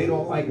another they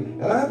don't like it.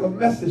 And I have a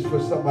message for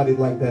somebody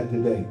like that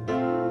today.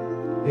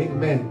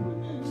 Amen.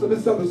 So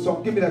this other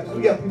song, give me that, because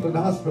we got people in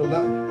the hospital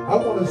now. I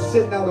want to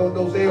send out on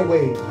those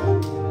airwaves.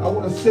 I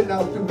want to send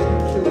out through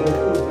YouTube or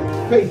through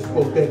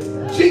Facebook that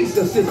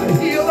Jesus is a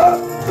healer.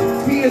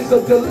 He is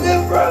a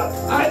deliverer.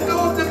 I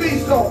know him to be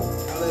so.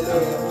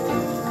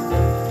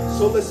 Hallelujah.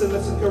 So listen,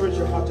 let's encourage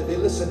your heart today.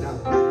 Listen now.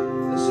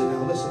 Listen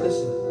now.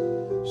 Listen.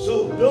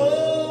 So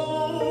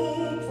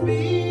don't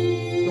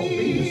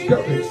be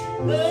discouraged.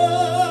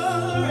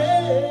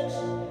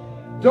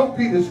 Don't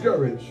be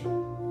discouraged.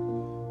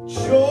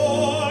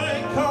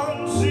 Joy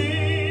comes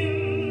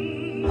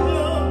in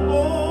the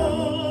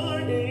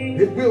morning.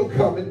 It will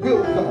come. It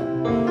will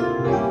come.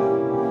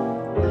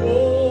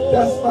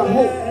 That's my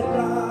hope.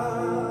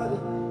 God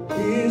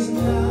is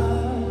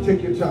nigh.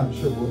 Take your time,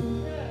 Sherwood.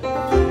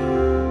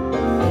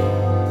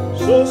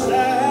 So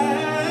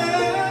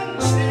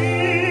stand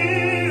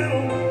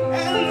still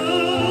and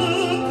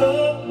look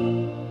up.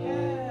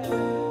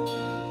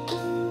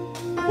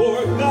 For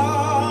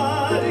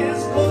God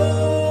is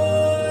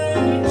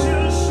going to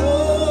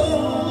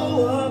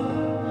show up.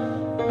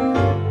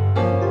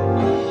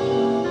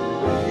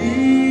 He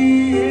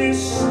is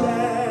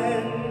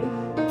standing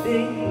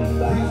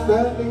by. He's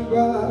standing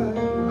by.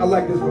 I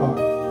like this part.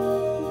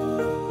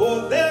 For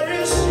there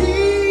is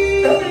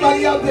healing.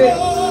 Everybody out there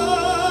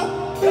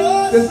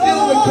that's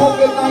dealing with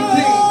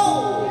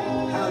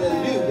COVID-19.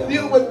 Hallelujah.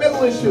 Dealing with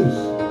mental issues.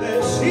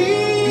 There's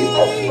healing.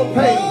 Emotional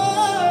pain.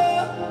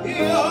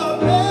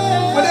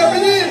 Whatever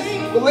it is.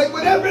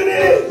 Whatever it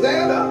is,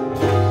 Anna.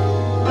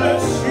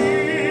 There's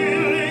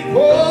healing.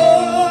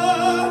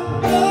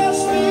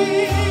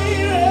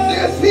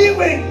 There's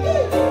healing.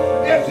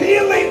 There's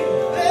healing.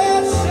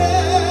 There's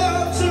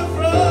shelter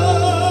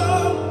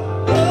from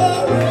the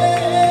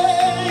rain.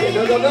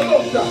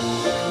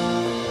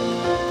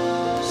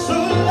 So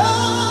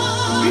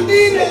Lord, we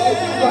need it.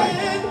 Right.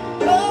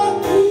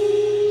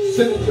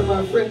 Send it to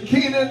my friend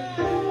Keenan.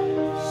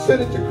 Send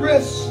it to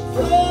Chris.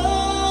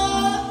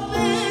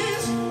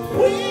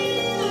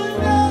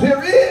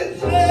 There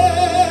is.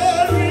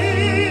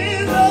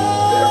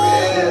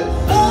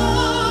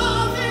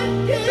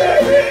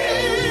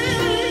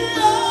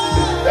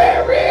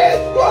 There is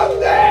one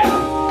there.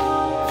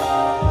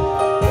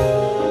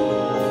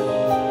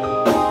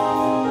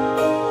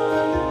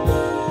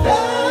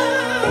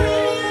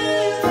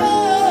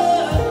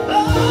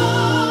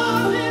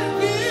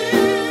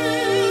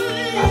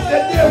 I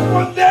said there's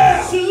one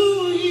there. To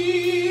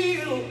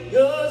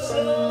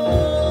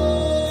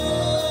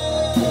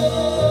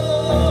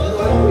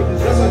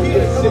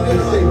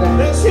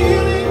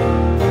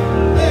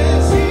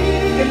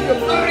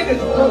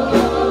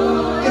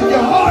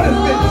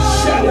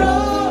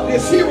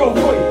There's hero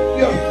for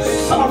your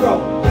sorrow.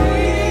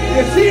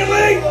 There's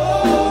healing.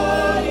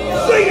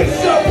 Sing it,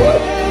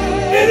 someone.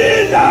 It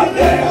is out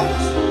there.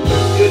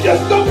 You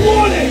just don't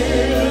want it.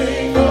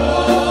 You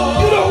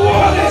don't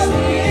want it.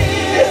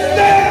 It's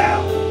there.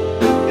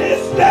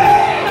 It's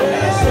there.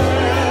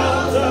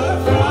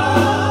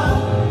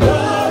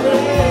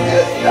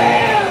 It's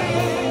there.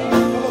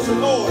 Come on, say,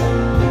 Lord.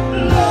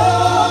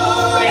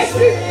 Thank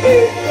you,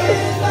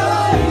 Jesus.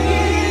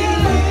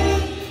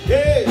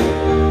 Yeah.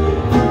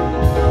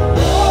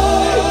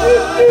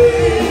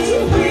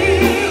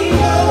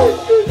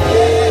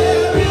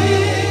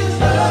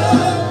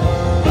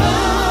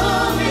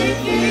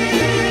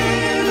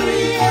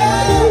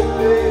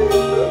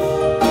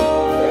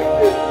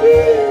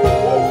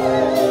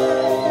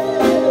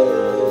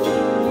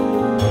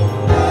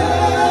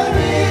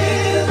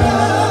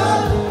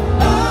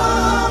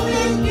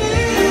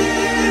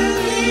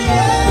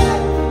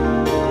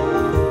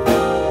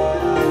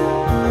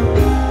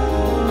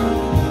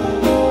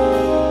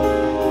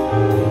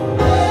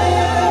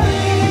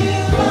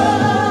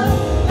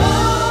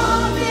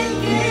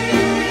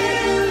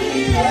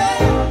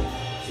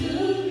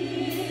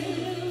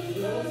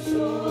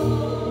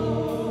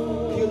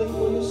 Healing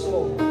for your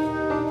soul.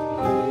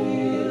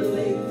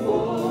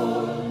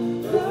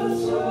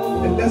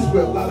 And that's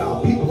where a lot of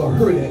our people are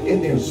hurting,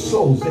 in their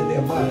souls, in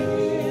their minds,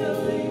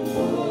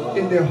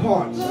 in their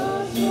hearts.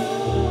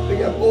 They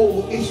got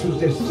old issues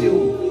they're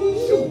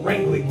still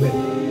wrangling with.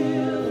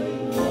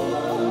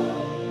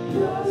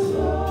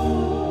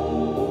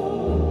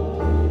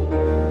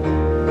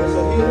 There's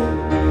a healing.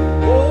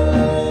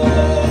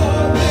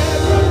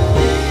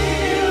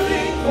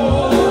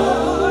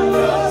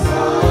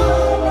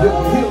 There's a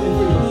healing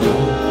for your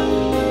soul.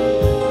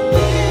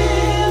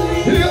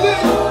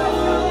 Healing.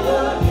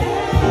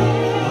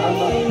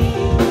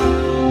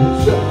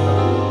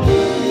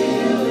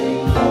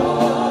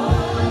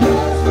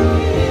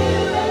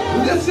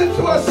 Listen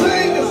to us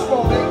sing this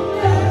morning.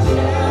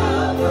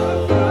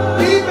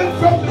 Even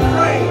from the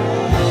grave.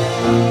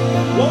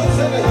 Lord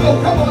said that. Oh,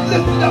 come on,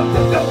 lift it up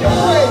your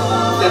praise.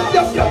 Lift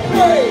up your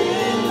praise.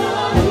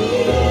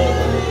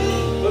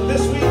 But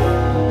this week,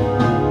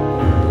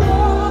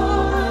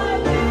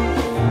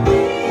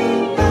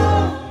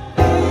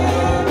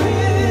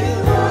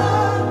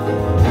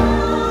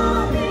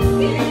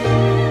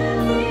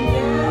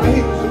 I hear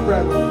you, some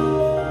brethren.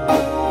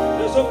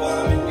 there's a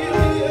woman in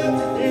Gilead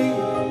today.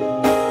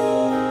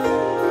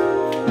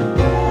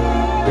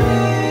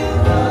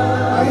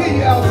 I hear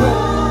you, Alvin.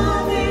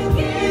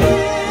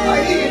 I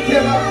hear you,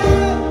 Taylor.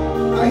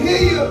 I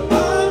hear you. I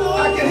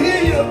can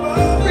hear you.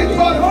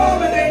 Three-part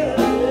harmony.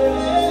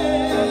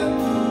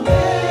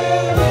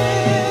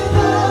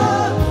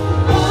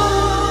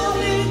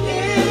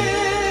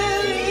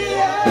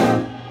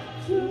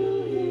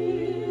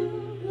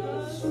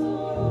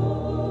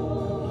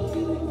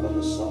 Healing for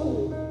the soul.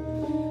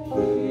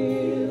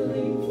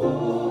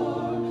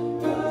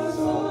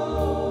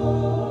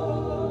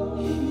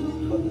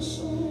 Healing for the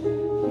soul.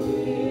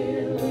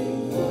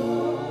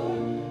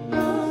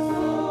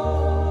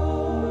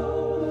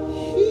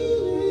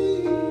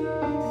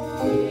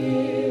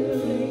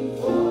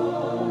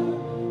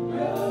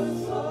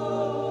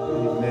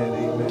 Amen,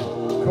 amen.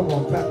 Come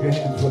on, clap your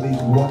hands for these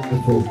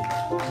wonderful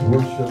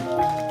worship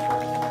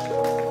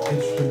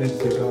instruments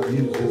that God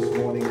used this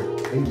morning.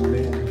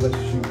 Amen.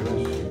 Bless you,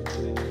 bless you.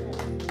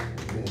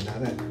 Amen. Now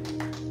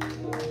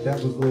that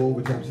was a little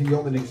overtime. See,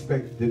 y'all didn't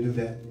expect to do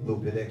that a little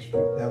bit extra.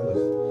 That was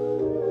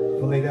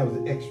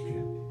extra.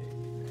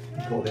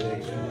 You call that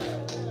extra.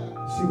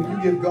 See, when you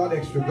give God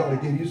extra, God will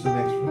give you some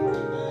extra.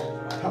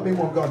 How many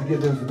want God to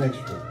give them some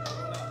extra?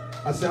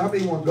 I said, how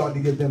many want God to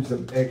give them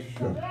some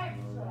extra?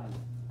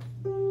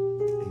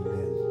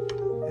 Amen.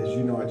 As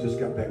you know, I just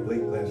got back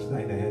late last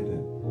night. I had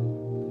to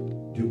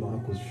do my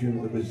uncle's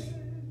funeral.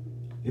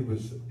 It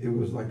was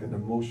like an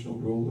emotional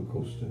roller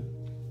coaster.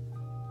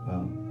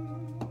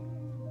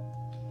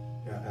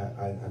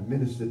 I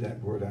ministered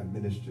that word. I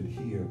ministered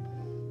here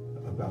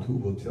about who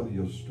will tell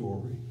your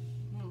story.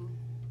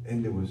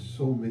 And there were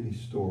so many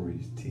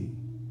stories, T,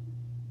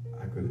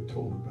 I could have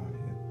told about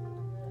him.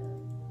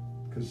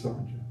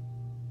 Cassandra.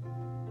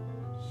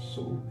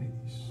 So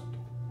many stories.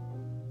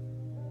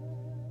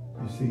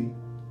 You see,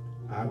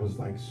 I was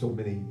like so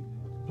many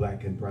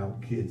black and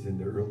brown kids in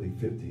the early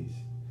 50s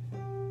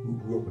who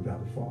grew up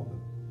without a father.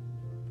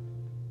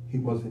 He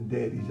wasn't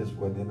dead, he just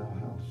wasn't in our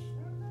house.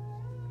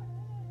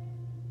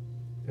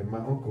 And my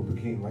uncle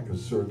became like a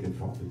surrogate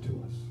father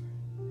to us.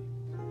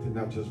 To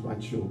not just my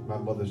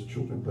mother's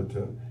children, but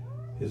to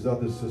his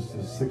other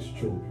sister's 6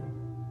 children.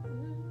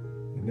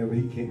 And whenever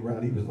he came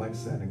around, he was like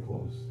Santa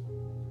Claus.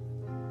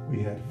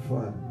 We had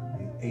fun,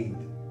 we ate,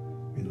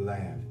 we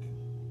laughed.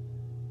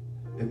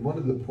 And one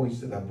of the points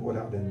that I brought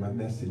out in my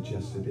message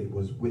yesterday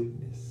was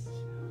witness.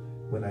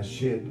 When I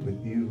shared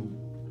with you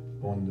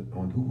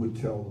on who would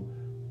tell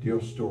your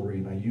story,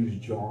 and I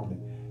used John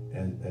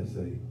as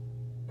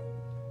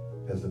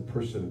a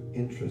person of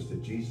interest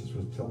that Jesus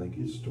was telling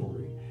his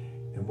story.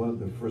 And one of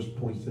the first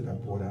points that I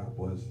brought out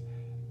was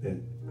that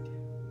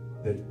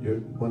that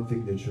one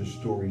thing that your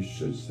story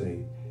should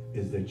say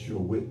is that you're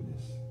a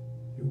witness.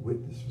 You're a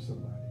witness for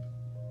somebody.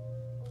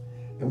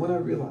 And what I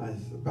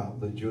realized about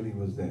LeJuni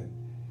was that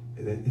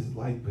his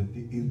life, but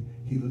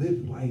he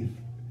lived life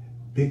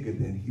bigger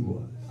than he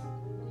was.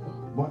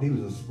 Marty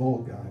was a small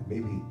guy,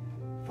 maybe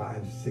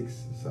 5'6" or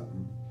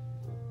something.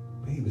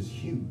 But he was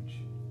huge.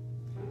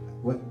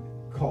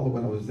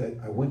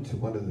 I went to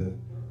one of the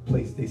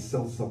places, they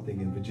sell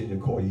something in Virginia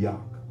called Yak.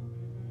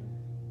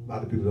 A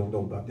lot of people don't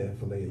know about that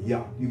filet of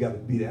Yak. You got to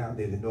be down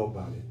there to know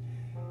about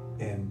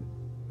it. And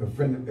a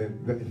friend,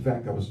 in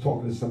fact, I was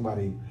talking to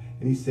somebody,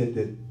 and he said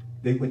that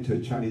they went to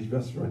a Chinese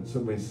restaurant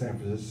somewhere in San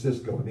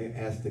Francisco, and they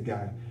asked the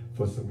guy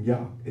for some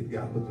yak. And the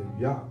guy looked at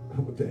yak.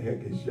 What the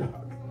heck is yak?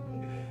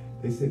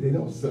 They said they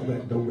don't sell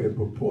that nowhere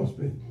but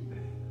Portsmouth.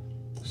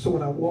 So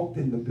when I walked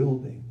in the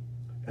building,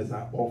 as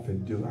I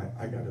often do,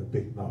 I got a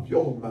big mouth.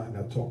 Y'all don't mind,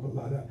 I talk a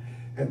lot.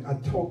 And I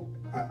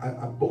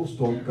boast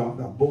on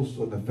God. I boast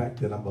on the fact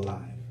that I'm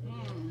alive.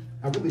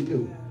 I really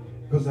do.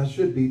 Because I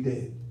should be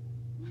dead.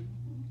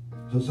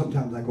 So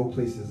sometimes I go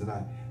places and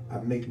I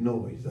make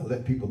noise. I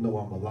let people know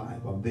I'm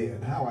alive. I'm there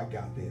and how I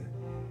got there.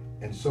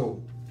 And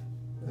so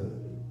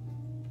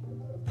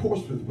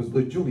Portsmouth was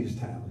LeJuni's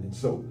town. And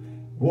so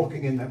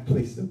walking in that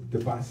place to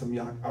buy some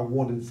yak, I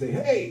wanted to say,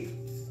 hey,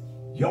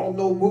 y'all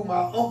know who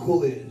my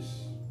uncle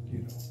is, you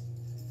know.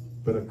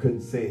 But I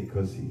couldn't say it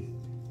because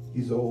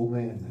he's an old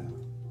man now.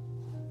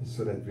 And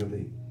so that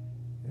really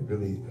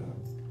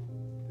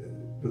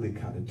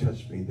kind of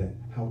touched me, that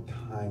how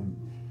time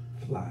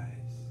flies.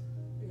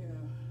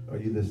 Are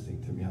you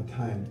listening to me? How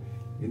time,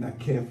 you're not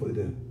careful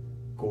to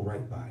go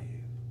right by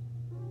you.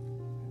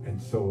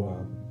 And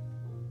so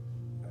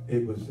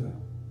it was a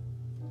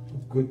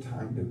good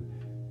time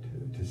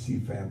to see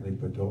family,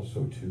 but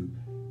also to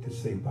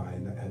say bye.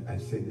 And I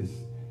say this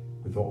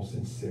with all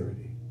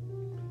sincerity.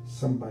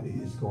 Somebody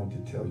is going to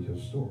tell your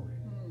story.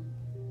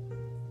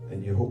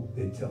 And you hope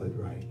they tell it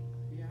right.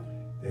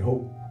 They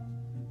hope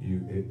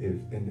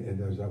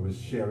and as I was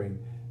sharing,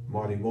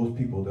 Marty, most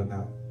people they're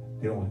not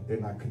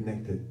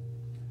connected,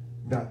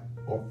 not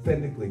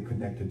authentically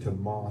connected to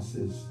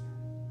mosques,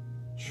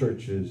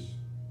 churches,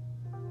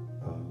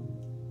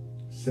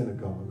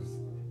 synagogues.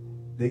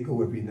 They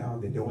go every now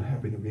and then. They don't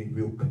have any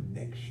real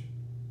connection.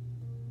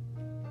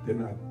 They're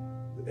not,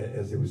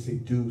 as they would say,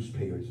 dues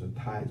payers or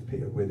tithes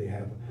payers, where they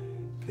have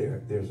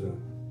there's a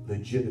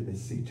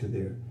legitimacy to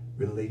their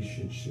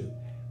relationship.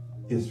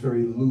 It's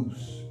very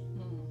loose.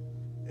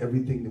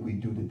 Everything that we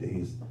do today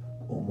is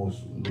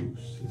almost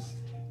loose.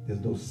 There's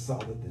no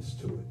solidness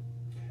to it.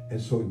 And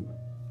so,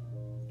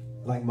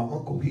 like my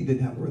uncle, he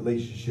didn't have a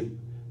relationship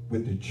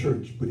with the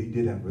church, but he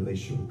did have a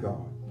relationship with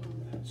God.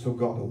 So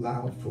God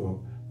allowed for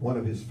one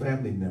of his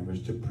family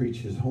members to preach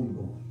his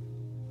homegoing.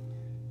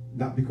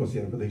 Not because he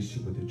had a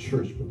relationship with the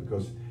church, but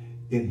because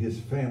in his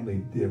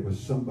family there was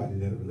somebody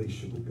that had a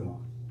relationship with God.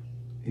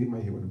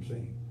 Anybody hear what I'm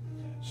saying?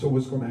 So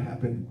what's going to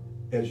happen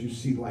as you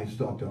see life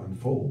start to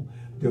unfold,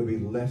 there'll be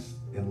less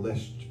and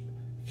less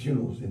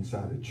funerals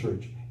inside the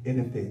church. And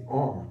if they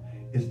are,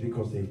 it's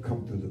because they've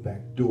come through the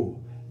back door,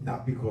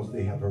 not because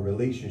they have a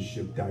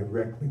relationship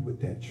directly with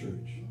that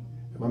church.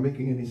 Am I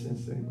making any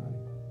sense to anybody?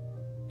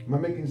 Am I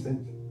making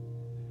sense?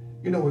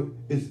 You know,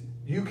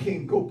 you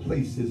can't go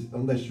places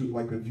unless you,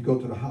 like if you go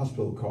to the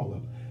hospital,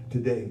 Carla,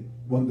 today,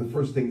 one of the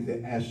first things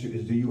they ask you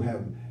is, do you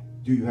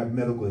have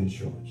medical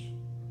insurance?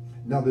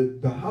 Now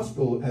the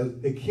hospital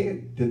they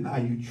can't deny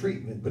you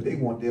treatment, but they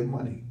want their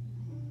money.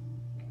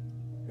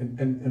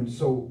 And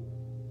so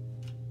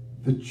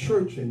the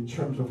church, in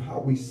terms of how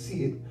we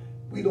see it,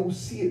 we don't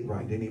see it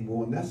right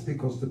anymore. And that's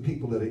because the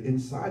people that are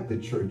inside the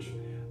church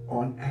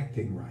aren't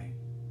acting right.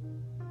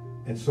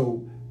 And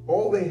so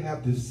all they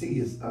have to see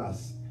is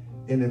us.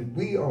 And if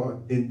we are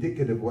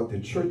indicative of what the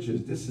church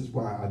is, this is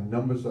why our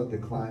numbers are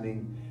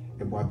declining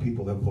and why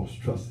people have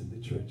lost trust in the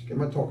church.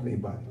 Am I talking to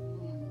anybody?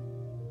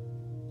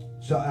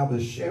 So I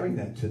was sharing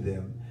that to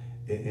them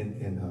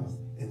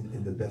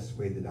in the best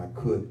way that I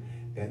could.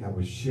 And I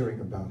was sharing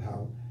about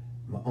how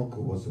my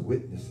uncle was a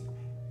witness.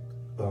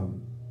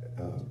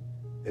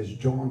 As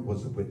John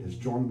was a witness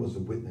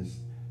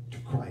to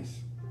Christ.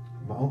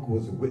 My uncle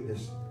was a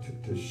witness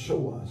to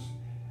show us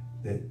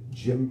that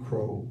Jim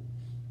Crow,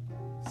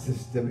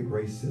 systemic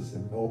racism,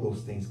 and all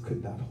those things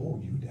could not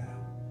hold you down.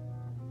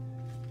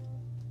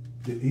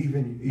 That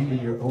even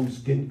your own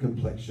skin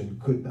complexion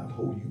could not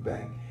hold you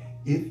back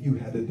if you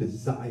had a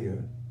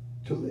desire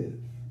to live.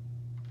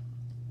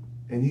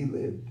 And he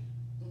lived.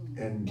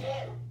 And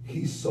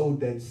he sowed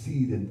that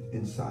seed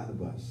inside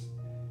of us.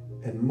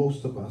 And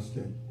most of us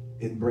that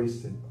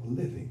embraced it are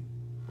living.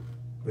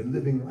 We're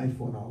living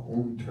life on our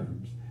own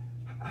terms.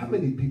 How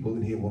many people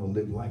in here want to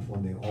live life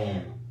on their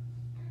own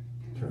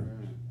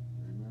terms?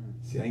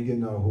 See, I ain't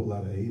getting a whole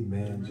lot of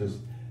amen, just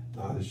a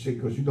lot of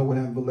shit. Because you know what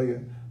happened,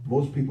 Valleja?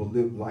 Most people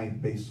live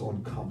life based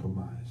on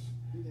compromise,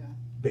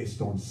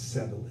 based on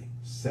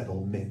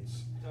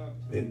settlements.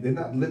 They're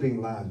not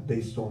living lives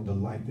based on the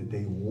life that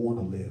they want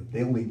to live.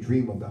 They only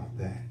dream about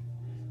that.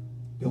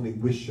 They only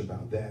wish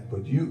about that.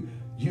 But you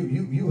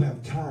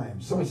have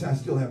time. Somebody say, I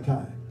still have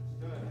time.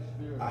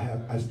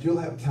 I still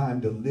have time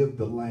to live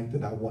the life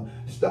that I want.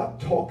 Stop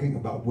talking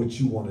about what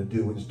you want to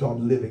do and start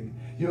living.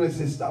 You know, it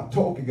says stop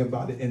talking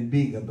about it and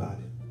being about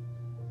it.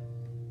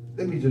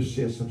 Let me just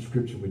share some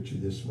scripture with you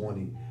this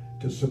morning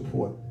to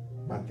support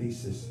my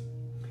thesis.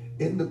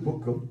 In the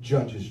book of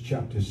Judges,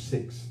 chapter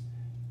 6,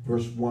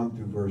 verse 1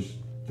 through verse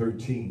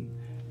 13,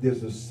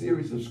 there's a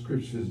series of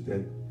scriptures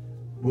that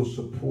will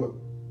support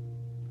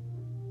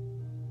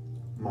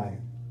my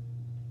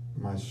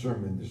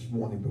sermon this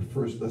morning. But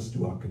first, let's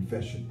do our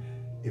confession.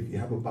 If you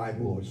have a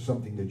Bible or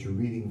something that you're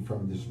reading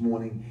from this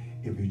morning,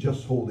 if you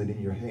just hold it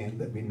in your hand,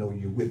 let me know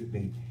you're with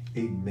me.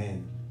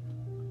 Amen.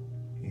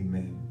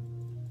 Amen.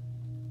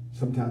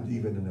 Sometimes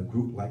even in a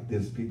group like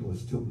this, people are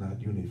still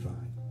not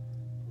unified,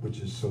 which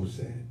is so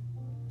sad.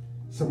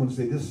 Someone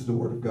say, this is the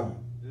word of God.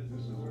 This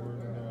is the word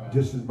of God.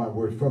 This is my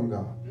word from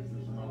God. This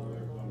is my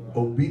word from God.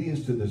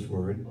 Obedience to this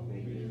word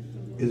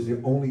is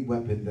the only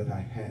weapon that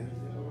I have.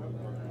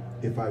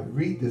 If I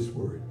read this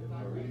word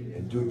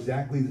and do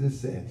exactly as it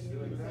says,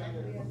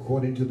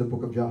 according to the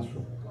book of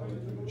Joshua,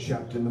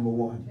 chapter number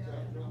 1,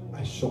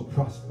 I shall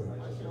prosper.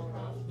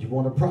 You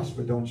want to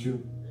prosper, don't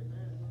you?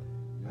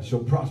 I shall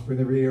prosper in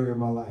every area of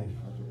my life.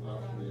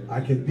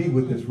 I can be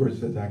what this word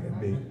says I can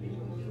be.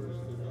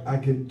 I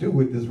can do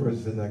what this word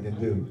says I can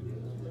do.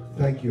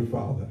 Thank you,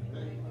 Father,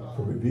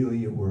 for revealing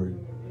your word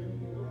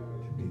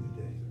to me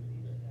today.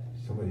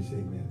 Somebody say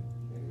amen.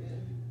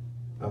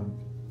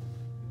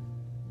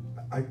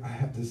 I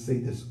have to say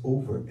this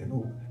over and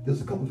over.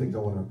 There's a couple of things I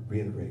want to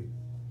reiterate.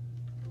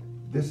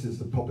 This is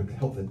a public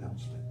health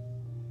announcement.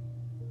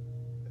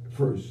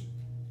 First,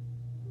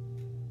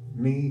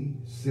 me,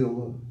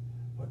 Scylla,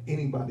 or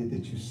anybody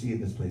that you see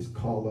in this place,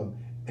 Carla,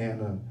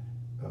 Anna,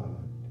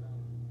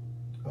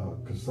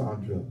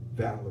 Cassandra,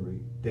 Valerie,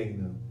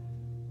 Dana,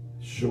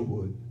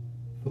 Sherwood,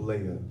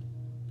 Valea,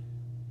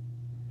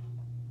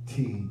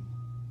 T,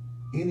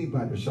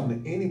 anybody,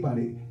 Shauna,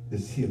 anybody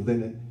that's here,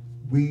 Leonard,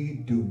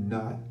 we do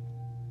not,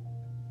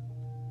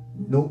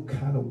 no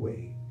kind of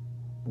way,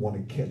 want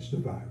to catch the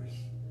virus.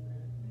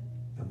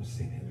 I'm going to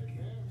say that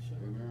again.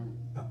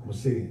 I'm going to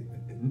say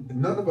it.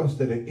 None of us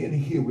that are in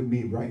here with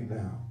me right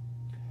now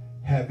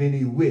have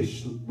any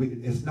wish.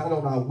 It's not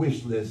on our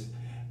wish list,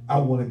 I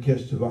want to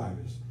catch the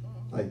virus.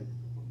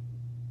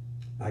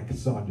 Like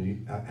Cassandra,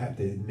 I have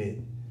to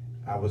admit,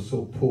 I was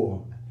so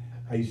poor.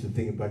 I used to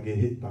think if I get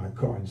hit by a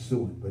car and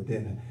suing, but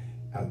then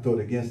I thought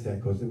against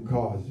that because them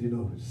cars, you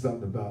know,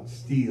 something about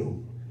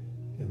steel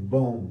and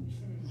bones.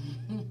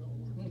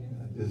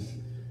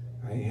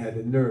 I ain't had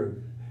the nerve.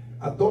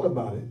 I thought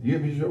about it. You hear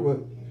me,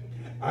 Sherwood?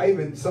 I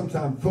even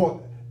sometimes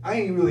thought, I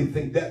ain't really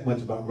think that much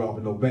about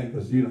robbing no bank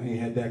because, you know, I ain't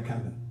had that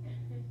kind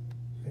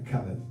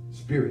of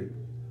spirit.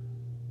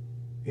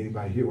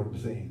 Anybody hear what I'm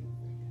saying?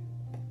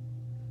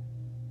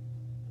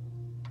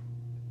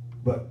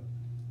 But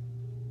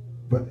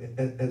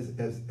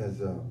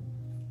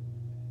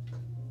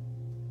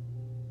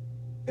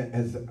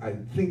as I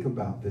think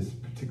about this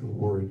particular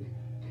word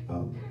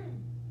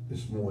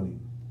this morning,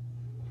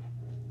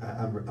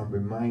 I'm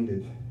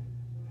reminded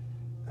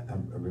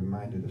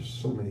of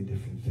so many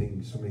different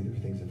things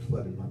that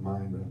flooded my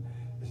mind,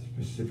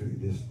 specifically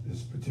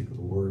this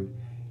particular word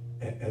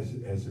as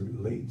it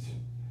relates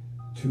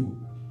to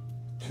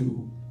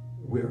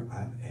where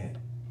I'm at.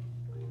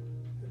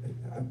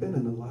 I've been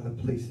in a lot of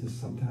places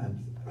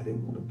sometimes I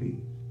didn't want to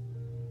be.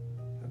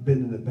 I've been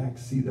in the back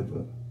seat of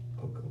a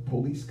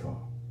police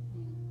car.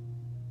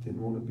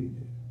 Didn't want to be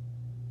there.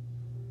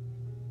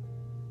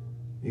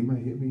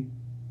 Anybody hear me?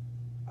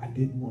 I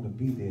didn't want to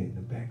be there in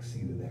the back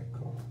seat of that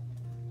car.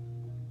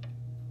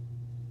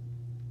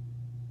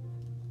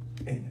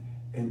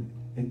 And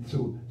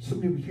so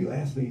many people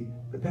ask me,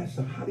 but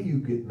Pastor, how do you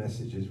get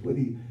messages? Where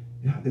do you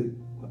get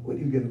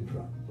them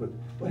from?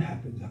 What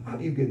happens? How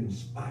do you get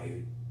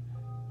inspired?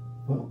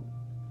 Well,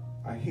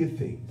 I hear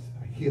things,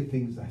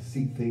 I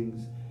see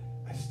things,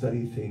 I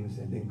study things,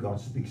 and then God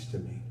speaks to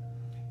me.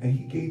 And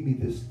he gave me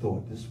this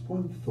thought, this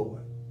one thought.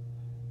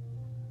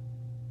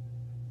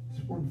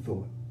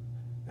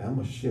 And I'm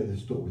going to share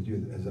this thought with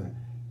you as I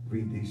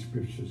read these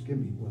scriptures. Give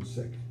me 1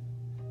 second.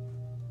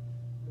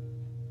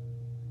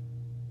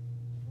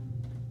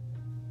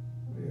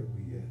 Where are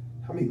we at?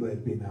 How many glad to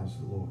be in the house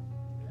of the Lord?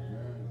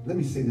 Let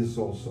me say this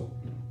also.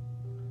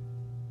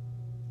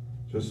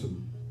 Just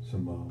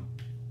some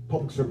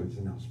public service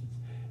announcements.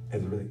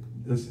 As it relates,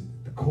 listen,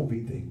 the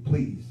COVID thing,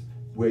 please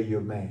wear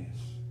your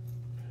mask.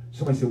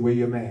 Somebody say, wear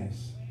your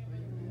mask.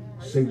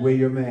 Say, wear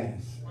your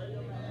mask.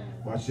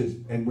 Watch this.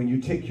 And when you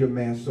take your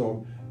mask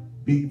off,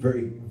 be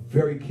very,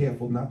 very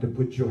careful not to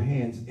put your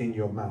hands in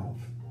your mouth.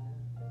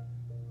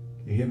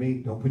 You hear me?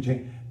 Don't put your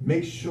hand.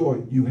 Make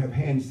sure you have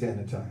hand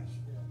sanitizer.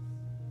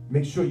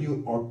 Make sure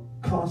you are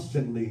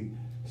constantly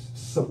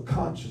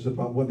subconscious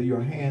about whether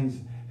your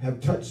hands have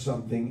touched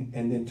something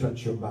and then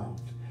touch your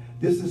mouth.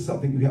 This is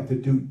something you have to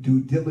do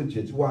due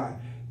diligence. Why?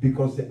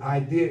 Because the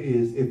idea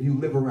is if you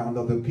live around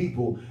other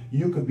people,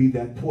 you could be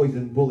that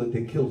poison bullet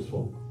that kills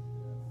folk.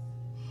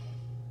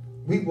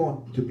 We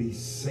want to be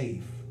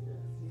safe.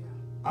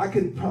 I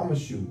can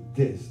promise you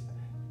this.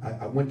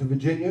 I went to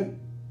Virginia.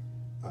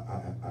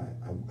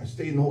 I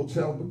stayed in the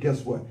hotel, but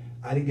guess what?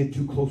 I didn't get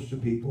too close to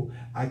people.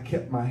 I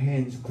kept my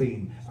hands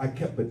clean. I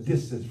kept a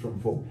distance from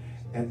folk.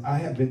 And I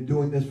have been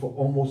doing this for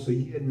almost a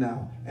year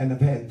now. And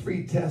I've had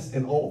 3 tests,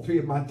 and all 3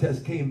 of my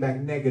tests came back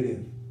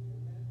negative.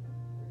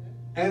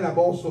 And I've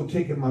also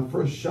taken my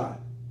first shot.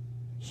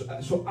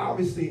 So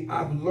obviously,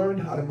 I've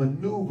learned how to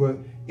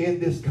maneuver in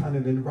this kind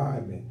of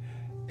environment.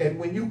 And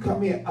when you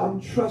come here,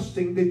 I'm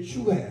trusting that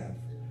you have.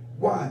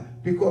 Why?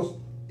 Because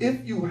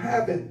if you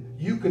haven't,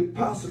 you could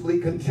possibly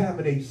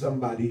contaminate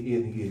somebody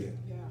in here.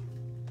 Yeah.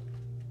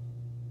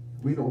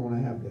 We don't want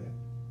to have that.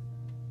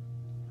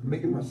 I'm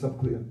making myself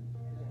clear.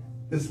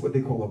 This is what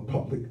they call a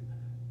public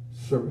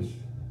service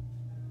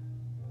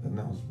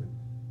announcement.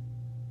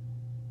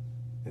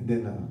 And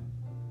then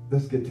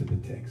let's get to the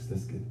text.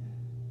 Let's get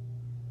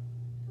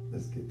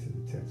to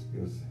the text,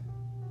 because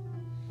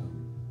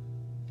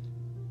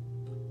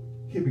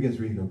here begins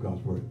reading of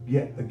God's word.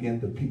 Yet again,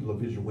 the people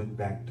of Israel went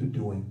back to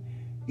doing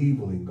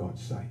evil in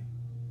God's sight.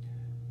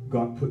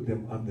 God put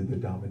them under the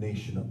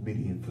domination of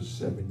Midian for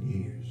 7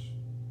 years.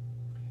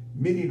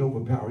 Midian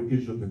overpowered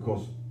Israel.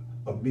 Because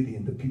of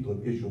Midian, the people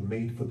of Israel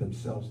made for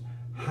themselves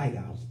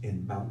hideouts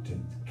in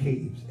mountains,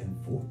 caves, and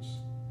forts.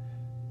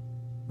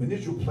 When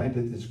Israel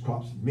planted its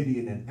crops,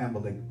 Midian and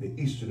Amalek, the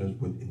Easterners,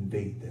 would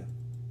invade them,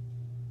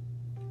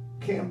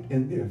 camped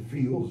in their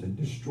fields, and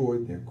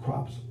destroyed their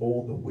crops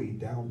all the way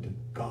down to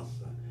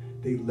Gaza.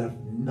 They left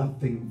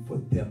nothing for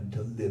them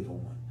to live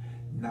on,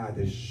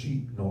 neither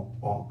sheep nor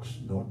ox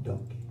nor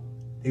donkey.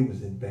 It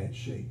was in bad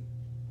shape.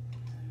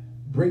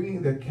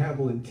 Bringing their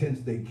cattle in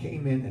tents, they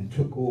came in and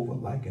took over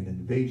like an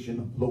invasion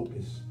of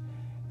locusts,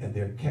 and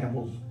their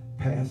camels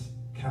past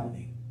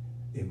counting.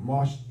 They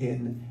marched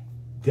in,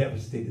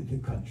 devastated the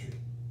country.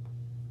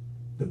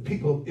 The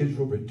people of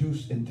Israel,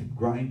 reduced into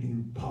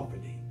grinding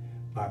poverty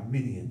by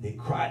Midian, they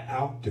cried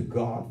out to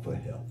God for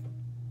help.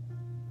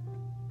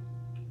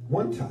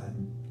 One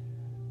time,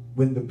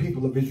 when the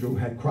people of Israel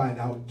had cried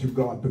out to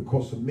God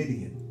because of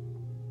Midian,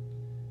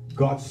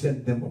 God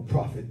sent them a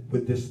prophet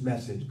with this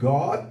message.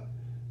 God,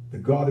 the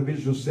God of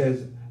Israel,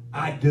 says,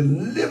 I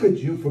delivered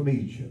you from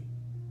Egypt.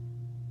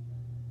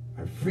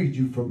 I freed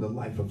you from the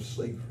life of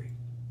slavery.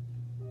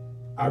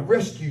 I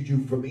rescued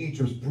you from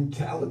Egypt's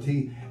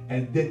brutality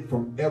and then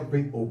from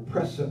every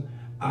oppressor.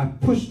 I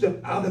pushed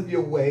them out of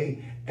your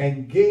way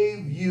and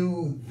gave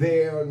you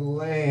their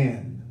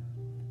land.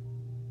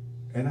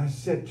 And I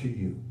said to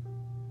you,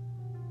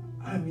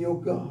 I'm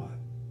your God.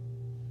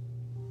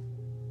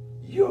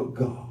 Your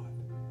God.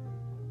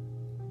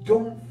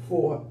 Don't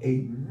for a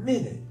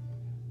minute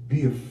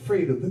be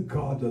afraid of the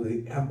gods of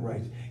the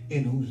Amorites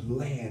in whose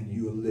land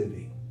you are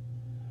living.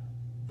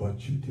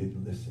 But you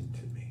didn't listen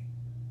to me.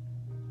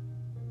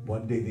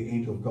 One day the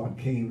angel of God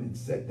came and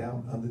sat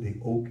down under the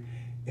oak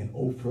in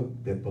Ophrah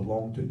that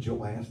belonged to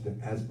Joash the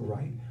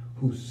Asbarite,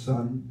 whose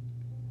son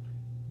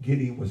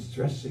Gideon was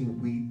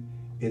threshing wheat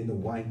in the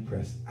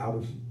winepress out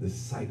of the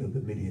sight of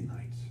the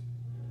Midianites.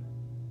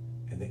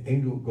 And the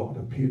angel of God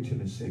appeared to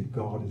him and said,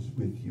 God is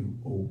with you,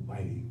 O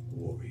mighty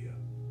warrior.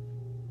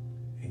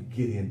 And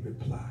Gideon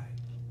replied,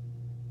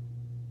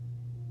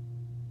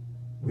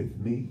 with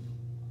me?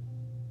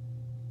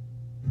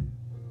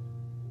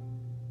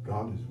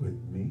 God is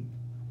with me?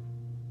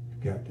 You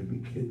got to be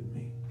kidding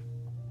me.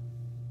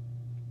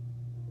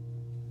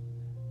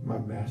 My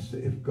master,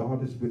 if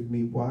God is with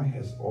me, why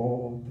has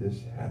all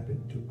this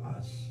happened to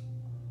us?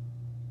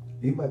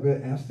 You might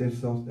better ask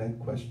themselves that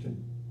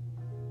question.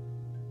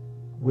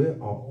 Where are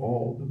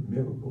all the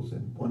miracles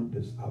and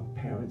wonders our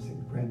parents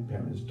and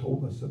grandparents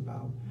told us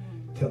about,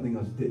 telling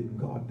us, didn't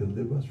God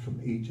deliver us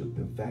from Egypt?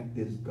 The fact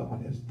is,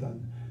 God has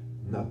done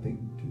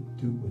nothing to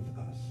do with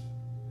us.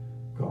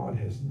 God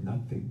has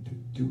nothing to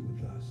do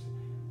with us.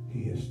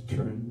 He has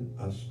turned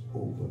us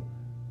over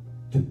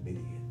to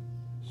Midian.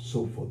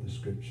 So for the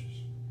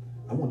scriptures.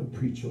 I want to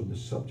preach on the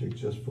subject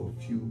just for a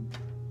few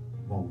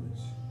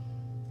moments.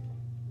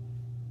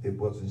 It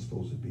wasn't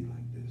supposed to be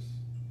like this.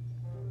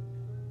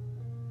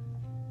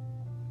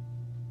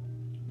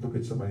 Look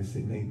at somebody and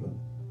say, neighbor,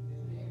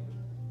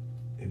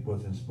 it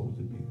wasn't supposed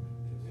to be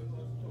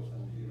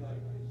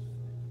like this.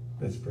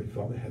 Let's pray.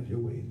 Father, have your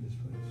way in this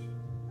place.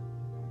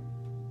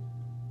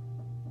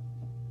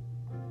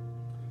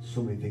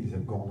 So many things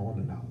have gone on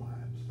in our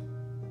lives.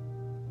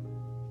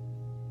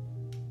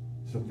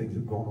 Some things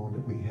have gone on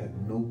that we had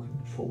no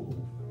control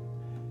over.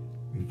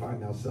 We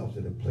find ourselves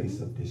in a place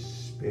of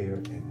despair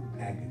and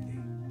agony.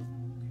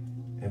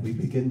 And we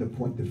begin to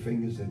point the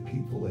fingers at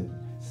people and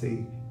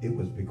say it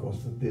was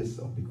because of this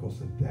or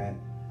because of that.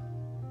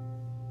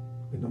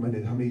 But no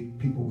matter how many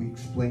people we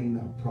explain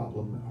our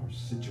problem, our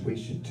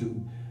situation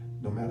to,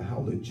 no matter how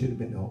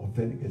legitimate or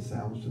authentic it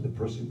sounds to the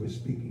person we're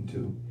speaking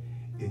to,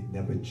 it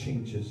never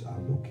changes our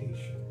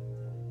location.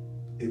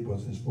 It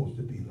wasn't supposed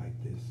to be like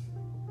this.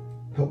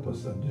 Help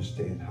us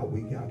understand how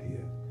we got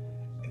here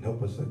and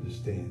help us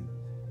understand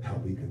how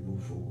we can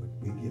move forward.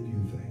 We give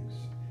you thanks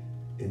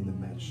in the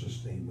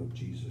matchless name of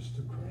Jesus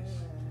the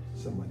Christ.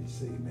 Somebody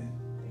say amen.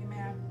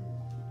 Amen.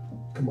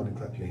 Come on and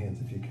clap your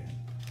hands if you can.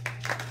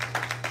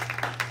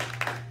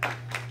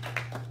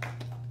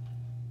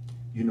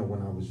 You know,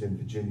 when I was in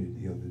Virginia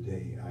the other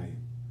day,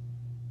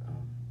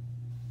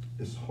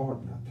 it's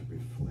hard not to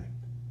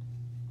reflect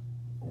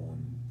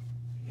on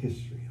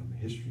history. I'm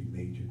a history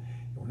major.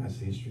 And when I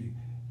say history,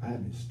 I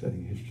have been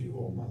studying history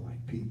all my life,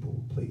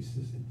 people,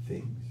 places, and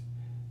things.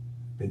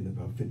 Been to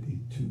about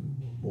 52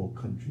 more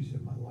countries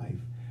in my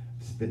life.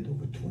 Spent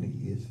over 20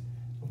 years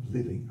of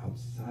living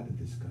outside of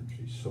this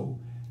country. So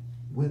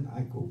when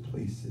I go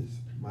places,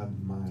 my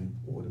mind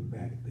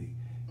automatically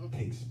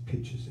takes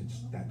pictures and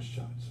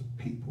snapshots of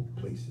people,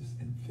 places,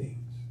 and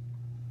things.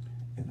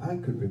 And I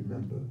could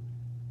remember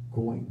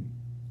going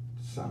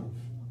south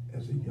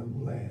as a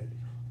young lad,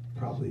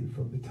 probably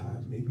from the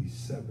time maybe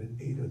 7,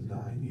 8, or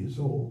 9 years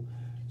old.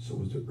 So it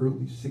was the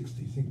early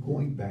 60s. And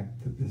going back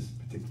to this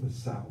particular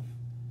South,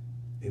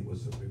 it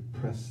was a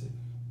repressive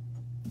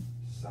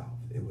South.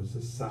 It was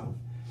a South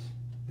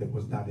that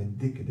was not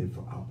indicative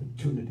for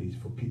opportunities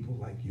for people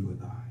like you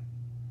and I.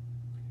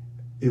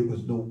 It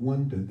was no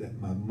wonder that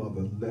my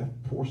mother left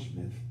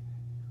Portsmouth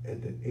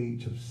at the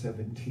age of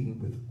 17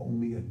 with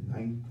only a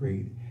 9th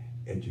grade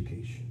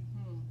education.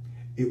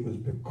 It was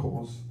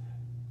because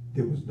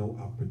there was no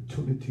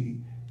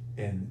opportunity,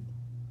 and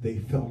they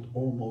felt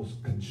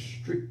almost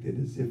constricted,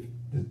 as if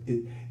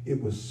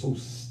it was so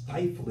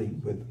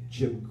stifling with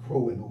Jim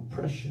Crow and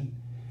oppression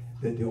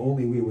that the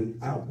only way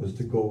out was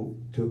to go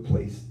to a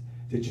place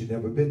that you'd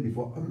never been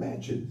before.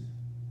 Imagine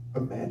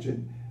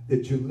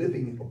that you're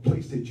living in a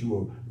place that you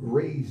were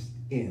raised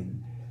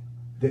in,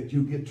 that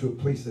you get to a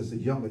place as a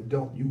young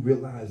adult, you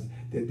realize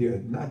that there are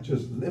not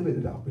just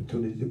limited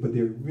opportunities, but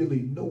there are really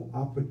no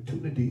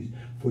opportunities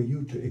for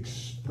you to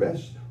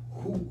express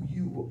who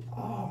you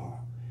are.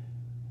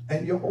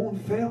 And your own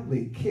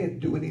family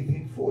can't do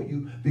anything for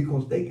you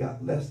because they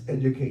got less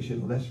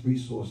education, less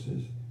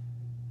resources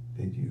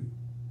than you.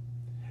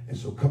 And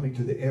so coming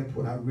to the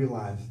airport, I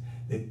realized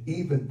that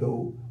even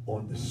though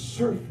on the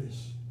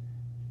surface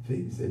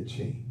things had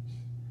changed,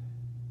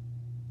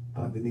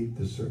 underneath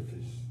the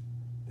surface,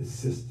 the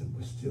system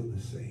was still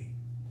the same.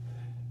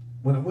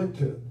 When I went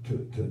to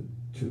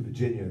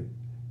Virginia,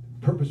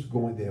 the purpose of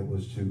going there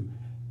was to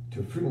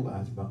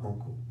funeralize my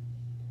uncle.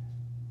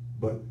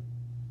 But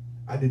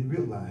I didn't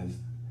realize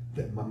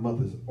that my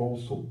mother's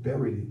also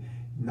buried,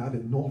 not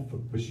in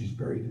Norfolk, but she's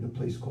buried in a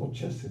place called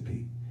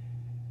Chesapeake.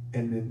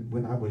 And then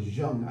when I was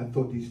young, I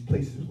thought these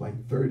places were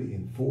like 30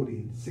 and 40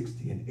 and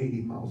 60 and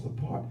 80 miles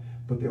apart,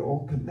 but they're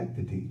all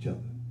connected to each other.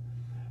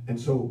 And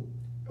so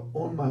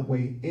on my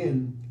way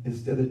in,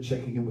 instead of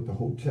checking in with the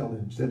hotel,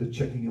 and instead of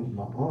checking in with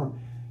my aunt,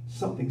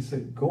 something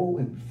said, go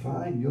and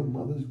find your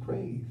mother's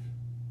grave.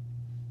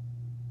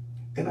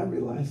 And I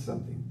realized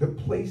something. The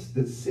place,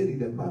 the city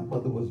that my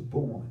mother was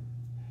born,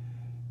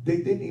 they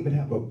didn't even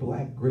have a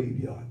black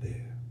graveyard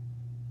there.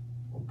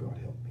 Oh, God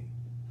help me.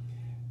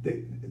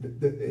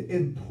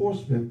 In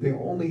Portsmouth, they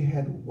only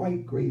had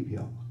white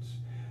graveyards.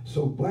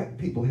 So black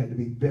people had to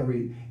be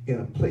buried in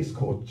a place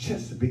called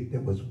Chesapeake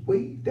that was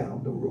way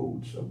down the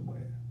road somewhere.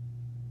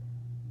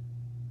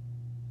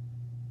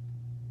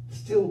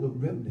 Still the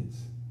remnants.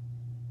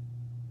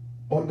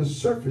 On the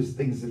surface,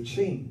 things have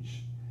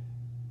changed,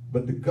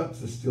 but the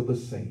guts are still the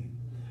same.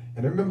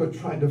 And I remember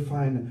trying to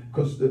find,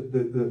 because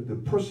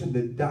the person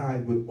that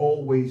died would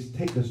always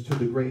take us to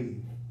the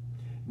grave.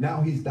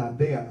 Now he's not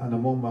there, and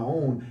I'm on my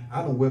own.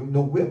 I don't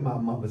know where my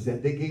mama's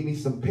at. They gave me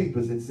some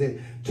papers that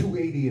said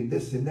 280 and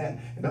this and that,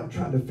 and I'm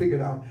trying to figure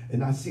it out.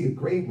 And I see a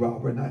grave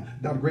robber, and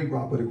not a grave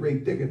robber, but a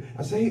grave digger.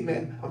 I say, hey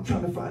man, I'm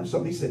trying to find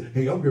something. He said,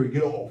 hey, I'm going to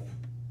get off.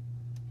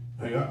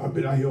 Hey, I've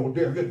been out here all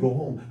day. I got to go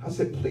home. I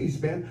said,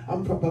 please, man,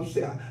 I'm from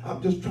upstairs.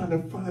 I'm just trying to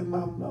find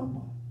my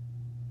mama.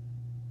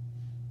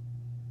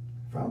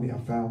 Finally, I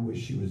found where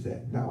she was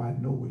at. Now I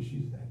know where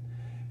she's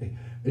at.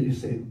 And you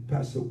say,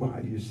 Pastor, why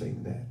are you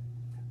saying that?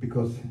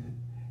 Because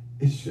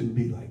it shouldn't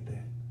be like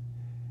that.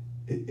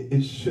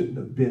 It shouldn't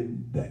have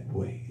been that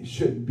way. It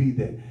shouldn't be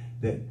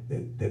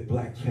that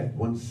blacks had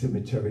one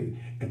cemetery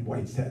and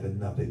whites had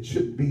another. It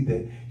shouldn't be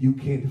that you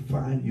can't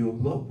find your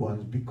loved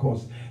ones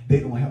because they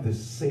don't have the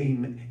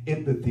same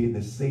empathy and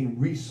the same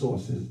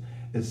resources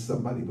as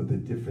somebody with a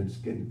different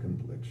skin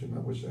complexion. I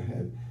wish I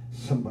had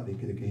somebody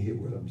that could hear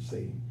what I'm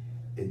saying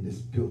in this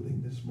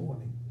building this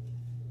morning.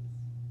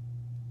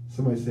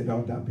 Somebody said,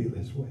 "I'll not be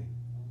this way."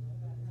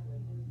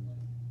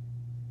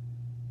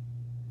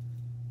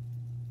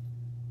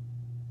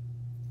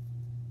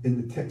 In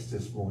the text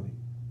this morning.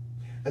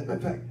 As a matter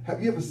of fact,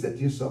 have you ever said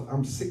to yourself,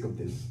 I'm sick of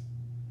this?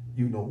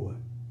 You know what?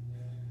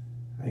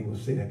 I ain't going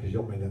to say that because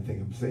y'all may not think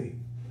I'm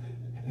saying.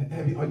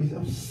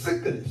 I'm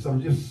sick of this.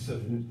 I'm just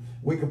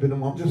wake up in the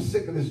morning. I'm just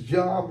sick of this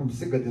job. I'm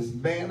sick of this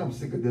man. I'm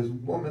sick of this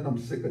woman. I'm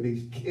sick of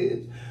these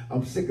kids.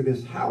 I'm sick of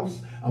this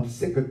house. I'm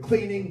sick of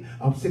cleaning.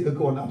 I'm sick of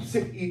going. I'm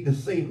sick of eating the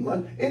same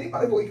lunch.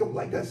 Anybody wake up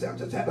like that say, I've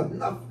just had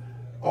enough?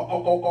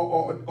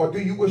 Or do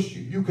you wish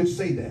you could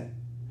say that?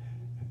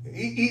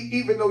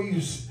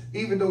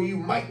 Even though you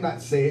might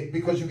not say it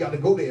because you got to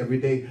go there every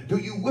day, do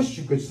you wish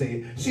you could say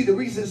it? See, the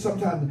reason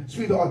sometimes,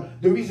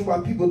 sweetheart, the reason why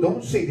people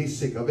don't say they're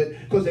sick of it,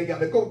 because they got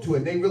to go to it.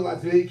 And they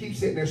realize if they keep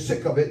saying they're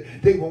sick of it,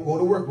 they won't go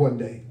to work one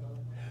day.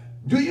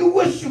 Do you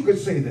wish you could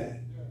say that?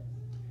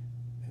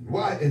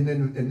 Why? And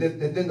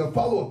then the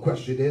follow-up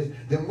question is,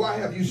 then why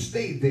have you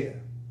stayed there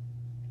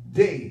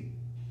day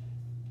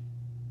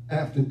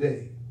after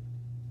day?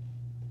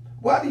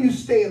 Why do you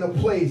stay in a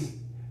place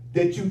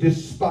that you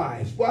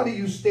despise? Why do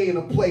you stay in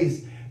a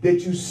place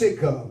that you're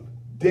sick of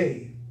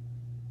day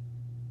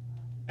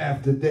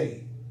after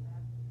day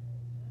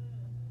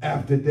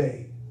after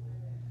day?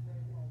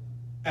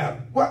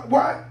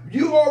 Why?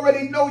 You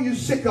already know you're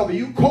sick of it.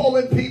 You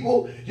calling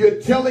people,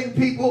 you're telling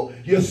people,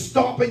 you're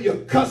stomping,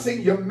 you're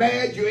cussing, you're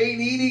mad, you ain't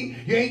eating,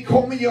 you ain't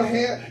combing your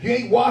hair, you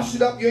ain't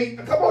washing up, you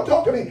ain't, come on,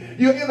 talk to me.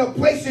 You're in a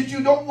place that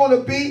you don't want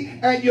to be,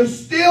 and you're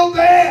still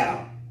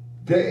there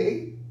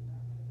day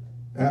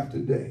after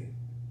day,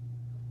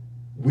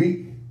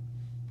 week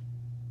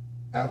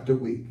after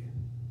week,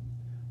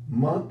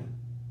 month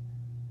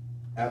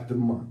after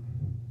month.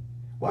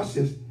 Watch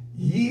this.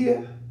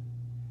 Year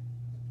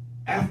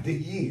after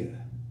year,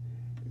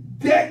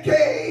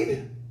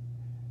 decade.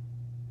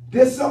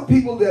 There's some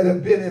people that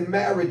have been in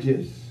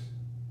marriages.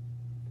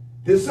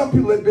 There's some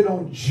people that have been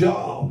on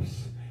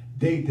jobs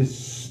they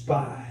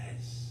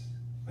despise.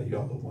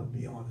 Y'all don't want to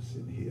be honest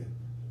in here.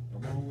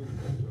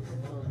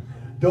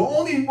 The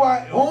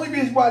only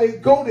reason why they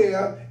go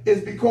there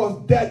is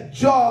because that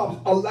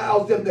job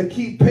allows them to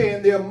keep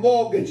paying their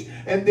mortgage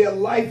and their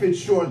life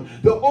insurance.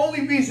 The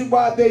only reason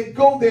why they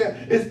go there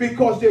is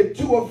because they're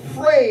too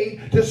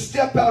afraid to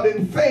step out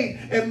in faith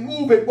and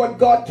move in what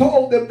God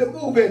told them to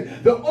move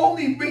in. The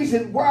only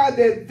reason why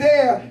they're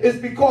there is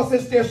because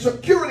it's their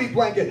security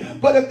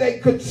blanket. But if they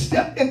could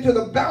step into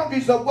the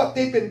boundaries of what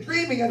they've been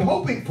dreaming and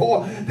hoping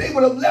for, they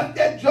would have left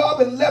that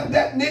job and left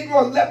that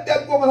Negro and left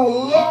that woman a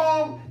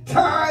long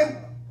time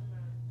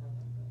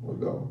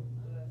ago.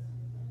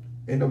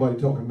 Ain't nobody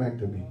talking back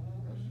to me.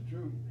 That's the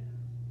truth.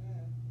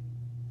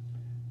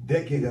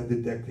 Decade after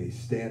decade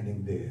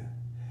standing there.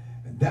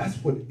 And that's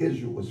what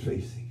Israel was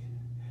facing.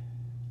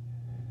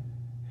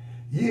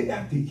 Year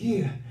after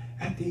year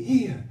after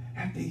year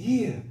after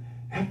year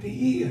after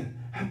year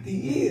after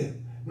year.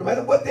 No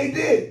matter what they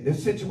did, their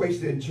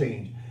situation didn't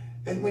change.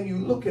 And when you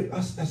look at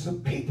us as a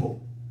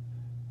people,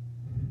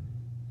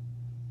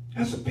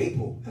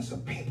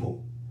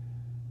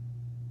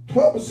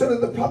 12%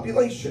 of the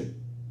population.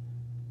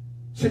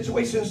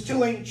 Situation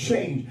still ain't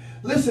changed.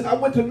 Listen, I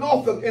went to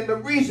Norfolk, and the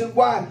reason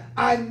why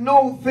I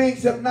know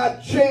things have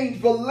not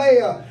changed for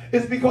Leah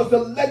is because the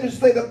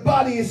legislative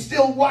body is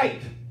still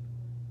white.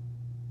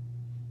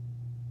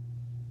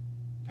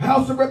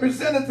 House of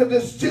Representatives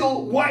is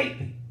still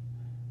white.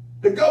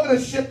 The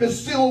governorship is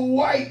still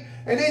white,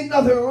 and ain't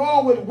nothing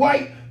wrong with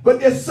white, but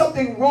there's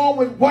something wrong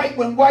with white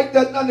when white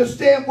doesn't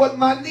understand what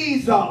my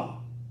needs are.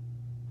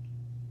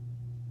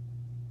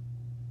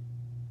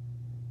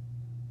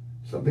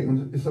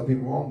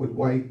 Something wrong with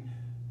white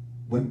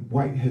when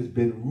white has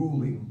been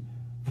ruling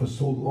for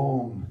so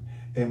long,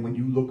 and when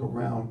you look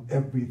around,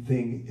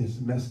 everything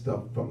is messed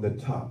up from the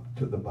top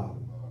to the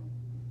bottom.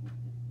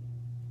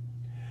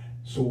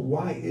 So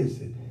why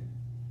is it,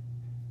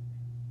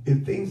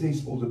 if things ain't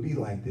supposed to be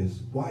like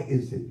this, why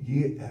is it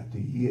year after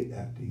year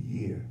after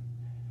year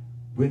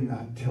we're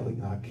not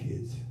telling our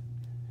kids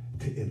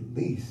to at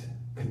least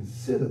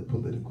consider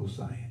political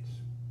science?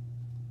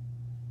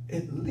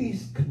 At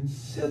least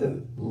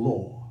consider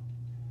law.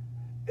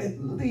 At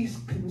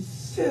least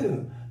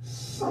consider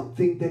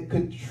something that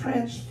could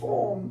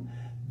transform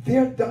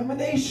their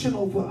domination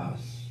over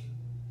us.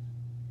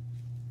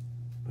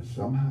 But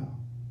somehow,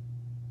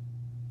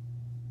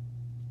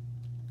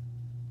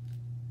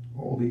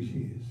 all these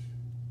years,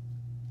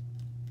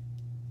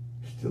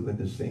 still in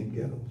the same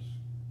ghettos.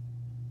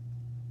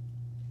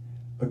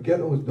 A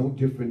ghetto is no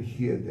different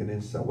here than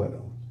in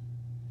Soweto.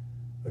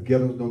 A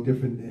ghetto is no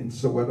different in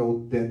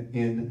Soweto than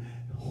in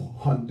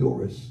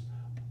Honduras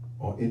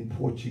or in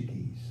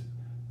Portuguese.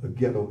 A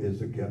ghetto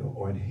is a ghetto.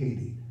 Or in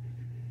Haiti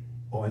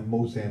or in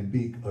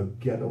Mozambique, a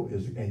ghetto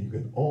is, and you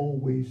can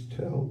always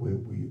tell where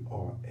we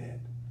are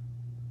at.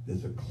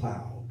 There's a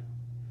cloud.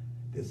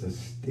 There's a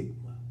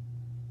stigma.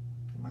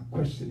 My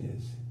question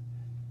is,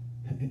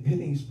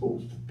 it ain't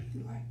supposed to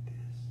be like this.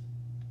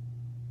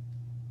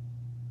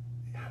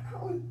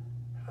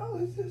 How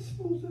is this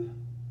supposed to?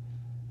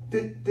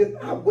 Did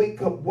I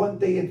wake up one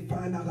day and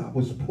find out I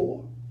was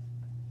poor?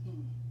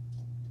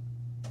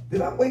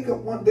 Did I wake up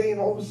one day and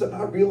all of a sudden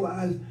I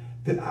realized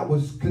that I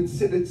was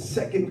considered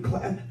second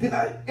class? Did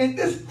I, in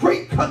this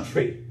great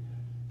country,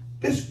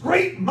 this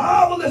great,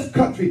 marvelous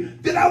country,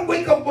 did I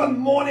wake up one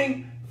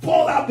morning,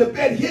 fall out the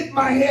bed, hit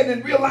my head,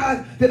 and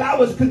realize that I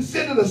was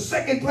considered a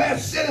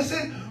second-class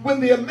citizen when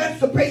the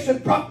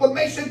Emancipation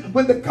Proclamation,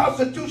 when the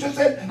Constitution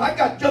said I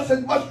got just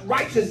as much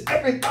rights as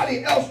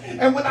everybody else?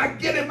 And when I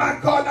get in my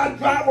car and I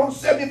drive on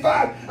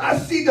 75, I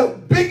see the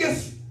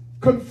biggest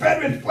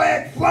Confederate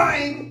flag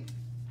flying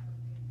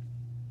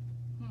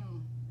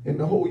in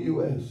the whole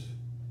U.S.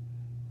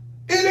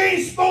 It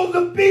ain't supposed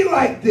to be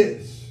like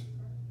this,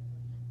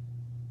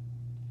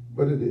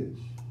 but it is.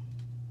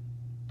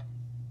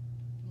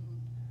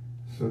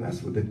 So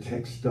that's where the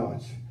text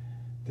starts.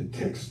 The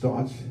text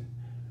starts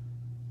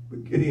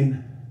with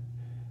Gideon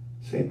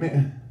saying,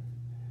 man,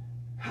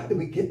 how did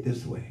we get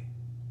this way?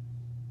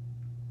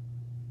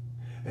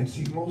 And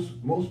see,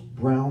 most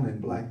brown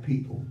and black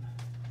people,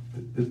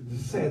 the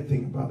sad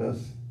thing about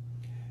us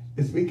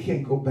is we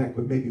can't go back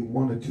but maybe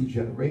 1 or 2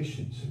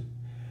 generations.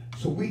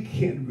 So we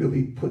can't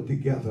really put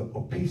together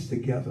or piece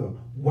together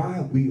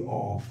why we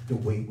are the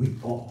way we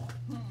are.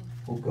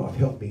 Oh, God,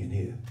 help me in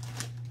here.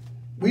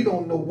 We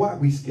don't know why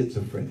we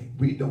schizophrenic.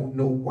 We don't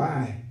know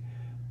why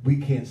we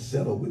can't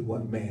settle with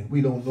one man.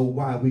 We don't know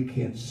why we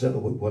can't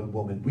settle with one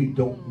woman. We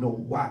don't know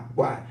why.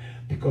 Why?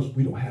 Because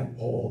we don't have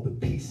all the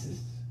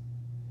pieces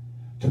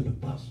to the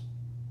puzzle.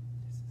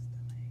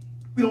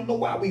 We don't know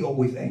why we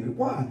always angry.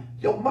 Why?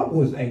 Your mother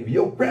was angry.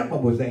 Your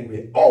grandmother was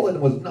angry. All of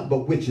them was nothing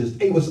but witches.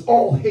 It was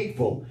all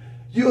hateful.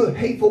 You're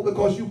hateful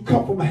because you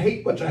come from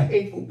a bunch of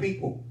hateful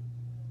people.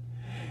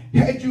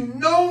 Had you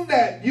known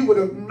that, you would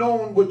have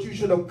known what you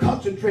should have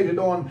concentrated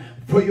on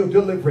for your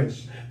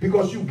deliverance.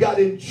 Because you got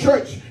in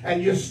church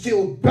and you're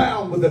still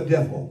bound with the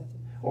devil.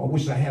 Oh, I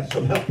wish I had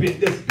some help in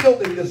this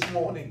building this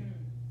morning.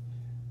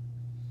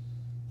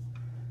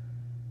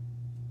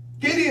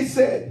 Gideon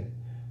said,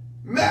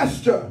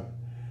 Master,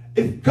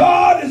 if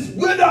God is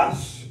with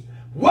us,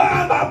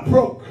 why am I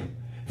broke?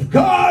 If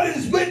God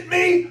is with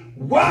me,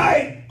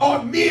 why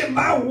are me and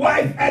my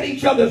wife at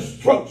each other's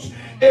throats?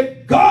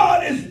 If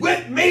God is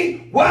with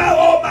me, why are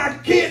all my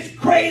kids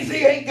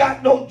crazy, ain't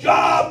got no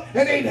job,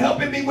 and ain't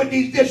helping me with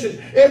these dishes?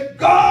 If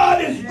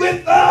God is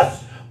with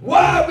us,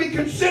 why are we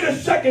considered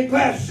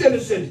second-class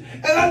citizens?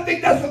 And I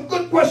think that's a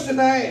good question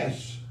to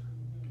ask.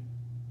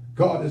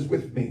 God is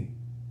with me.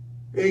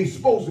 It ain't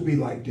supposed to be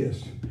like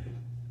this.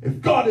 If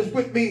God is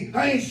with me,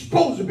 I ain't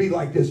supposed to be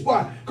like this.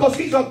 Why? Because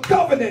he's a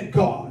covenant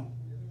God.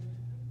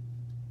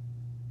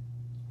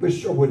 We're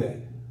sure with that.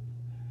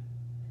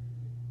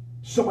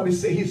 Somebody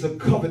say he's a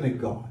covenant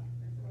God.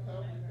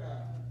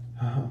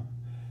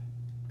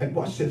 And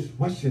watch this,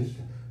 watch this,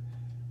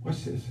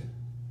 watch this.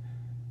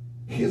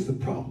 Here's the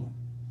problem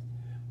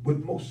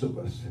with most of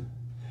us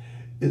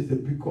is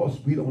that because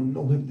we don't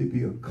know him to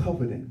be a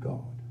covenant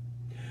God,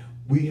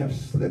 we have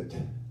slipped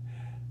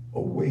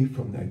away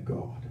from that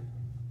God.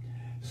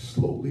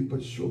 Slowly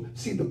but sure.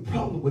 See, the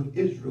problem with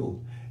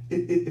Israel,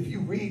 if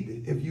you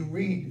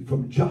read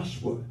from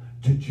Joshua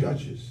to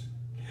Judges,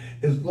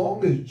 as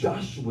long as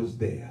Joshua was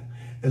there,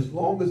 as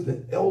long as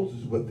the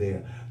elders were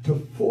there to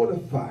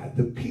fortify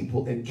the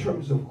people in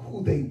terms of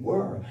who they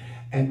were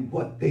and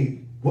what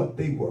they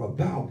were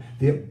about,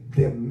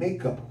 their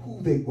makeup, who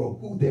they were,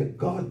 who their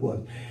God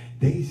was,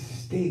 they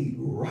stayed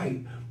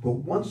right. But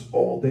once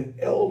all the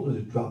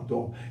elders dropped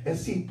off, and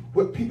see,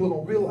 what people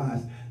don't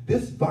realize,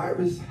 this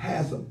virus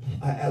has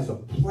a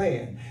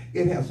plan.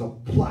 It has a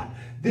plot.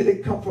 Did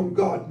it come from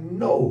God?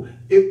 No.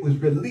 It was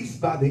released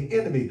by the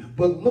enemy.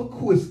 But look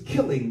who is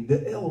killing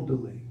the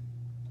elderly.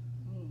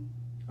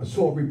 I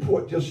saw a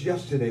report just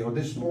yesterday or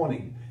this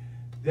morning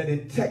that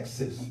in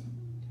Texas,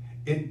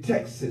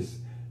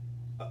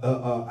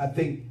 I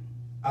think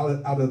out of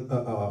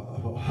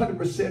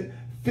 100%,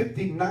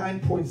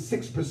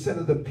 59.6%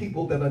 of the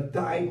people that are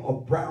dying are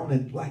brown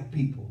and black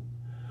people,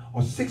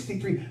 or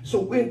 63.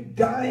 So we're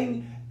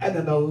dying at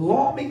an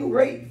alarming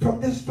rate from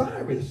this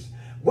virus.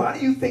 Why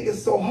do you think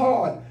it's so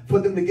hard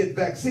for them to get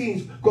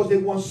vaccines? Because they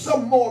want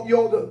some more of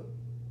your...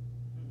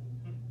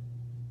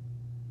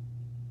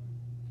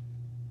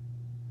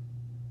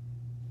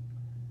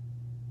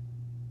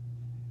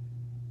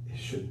 It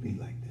shouldn't be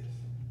like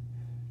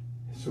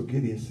this. So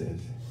Gideon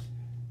says,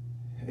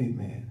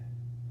 amen.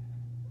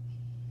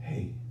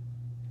 Hey,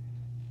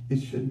 it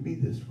shouldn't be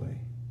this way.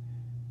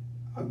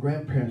 Our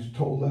grandparents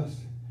told us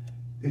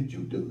that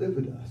you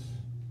delivered us.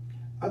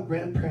 Our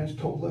grandparents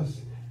told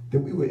us that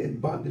we were in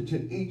bondage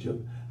in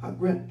Egypt.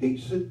 They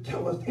used to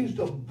tell us, they used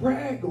to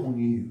brag on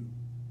you.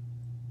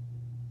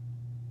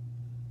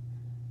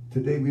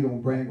 Today we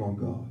don't brag on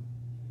God.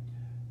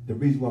 The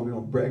reason why we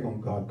don't brag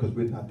on God, because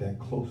we're not that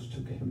close to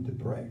him to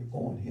brag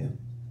on him.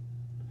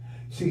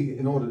 See,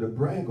 in order to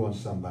brag on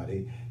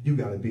somebody, you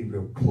got to be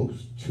real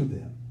close to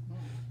them.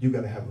 You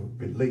got to have a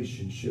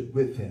relationship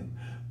with him.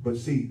 But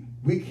see,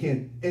 we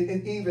can't,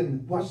 and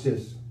even, watch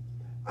this,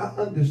 I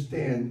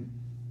understand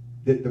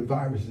that the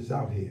virus is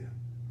out here.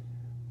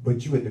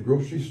 But you in the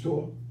grocery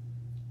store,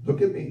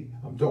 look at me,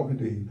 I'm talking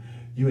to you.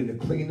 You in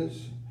the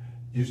cleaners,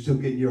 you still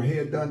getting your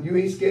hair done. You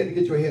ain't scared to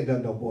get your hair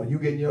done no more. You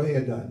getting your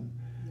hair done.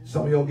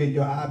 Some of y'all getting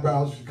your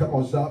eyebrows, come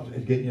on, stop,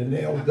 and getting your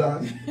nails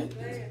done.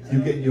 You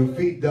getting your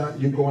feet done.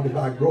 You're going to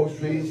buy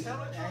groceries.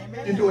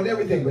 You're doing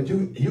everything, but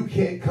you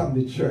can't come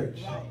to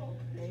church.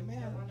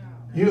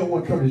 You don't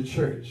want to come to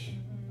church.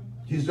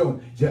 You just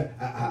don't,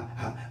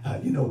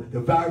 you know, the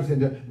virus in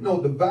there. No,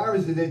 the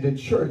virus is in the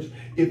church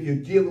if you're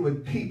dealing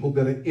with people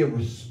that are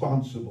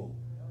irresponsible.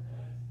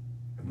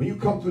 When you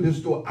come through this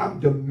door, I'm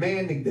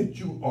demanding that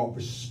you are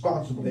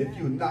responsible. If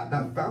you're not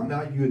found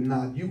out, you're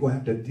not, you're going to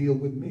have to deal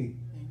with me.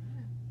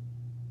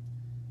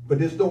 But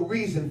there's no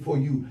reason for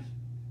you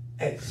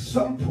at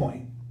some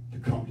point to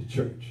come to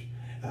church.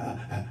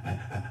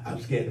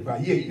 I'm scared of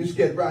virus. Yeah, you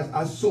scared of virus.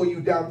 I saw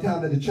you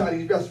downtown at the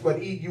Chinese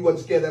restaurant eating. You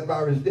wasn't scared that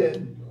virus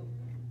then.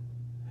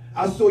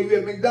 I saw you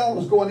at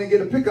McDonald's going and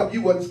get a pickup.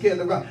 You wasn't scared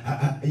of virus.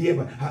 Yeah,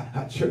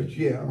 but church.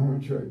 Yeah, I'm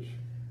in church.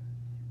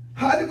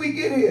 How did we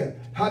get here?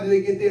 How did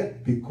they get there?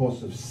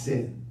 Because of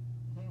sin.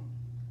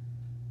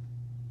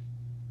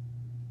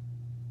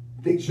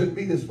 Things shouldn't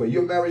be this way.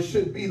 Your marriage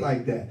shouldn't be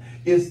like that.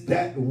 It's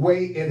that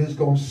way, and it's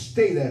going to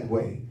stay that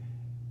way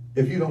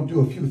if you don't do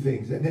a few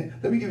things. And then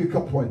let me give you a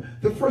couple points.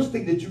 The first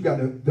point that you got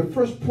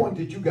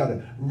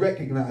to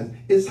recognize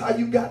is how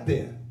you got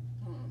there.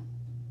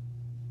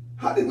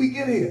 How did we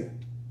get here?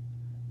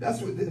 That's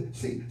what. It's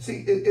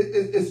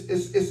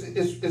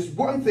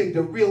one thing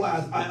to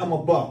realize I am a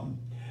bum.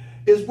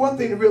 It's one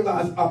thing to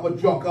realize I'm a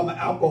drunk, I'm an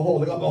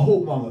alcoholic, I'm a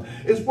homemonger.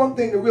 It's one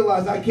thing to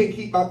realize I can't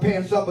keep my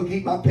pants up or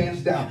keep my pants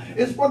down.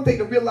 It's one thing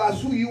to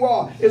realize who you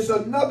are. It's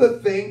another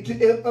thing to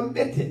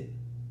admit it.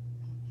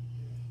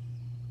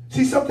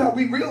 See, sometimes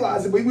we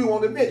realize it, but we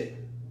won't admit it.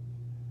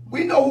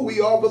 We know who we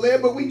are,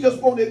 but we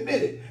just won't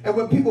admit it. And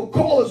when people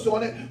call us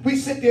on it, we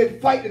sit there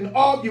and fight and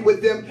argue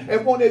with them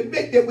and won't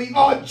admit that we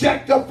are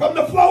jacked up from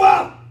the floor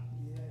up.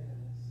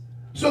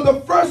 So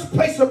the first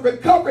place of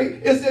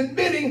recovery is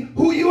admitting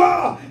who you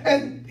are.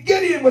 And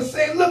Gideon was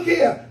saying, look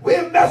here,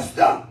 we're messed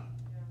up.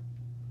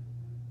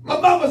 My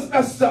mama's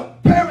messed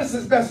up. Parents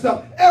is messed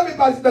up.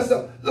 Everybody's messed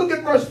up. Look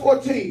at verse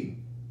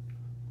 14.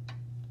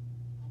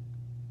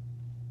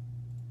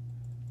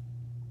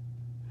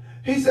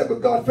 He said,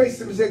 but God faced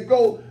him and said,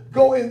 go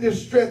in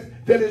this strength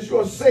that is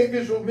yours. Save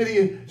Israel,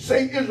 Midian.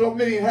 Save Israel,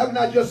 Midian. Have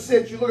not just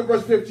sent you. Look at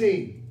verse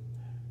 15.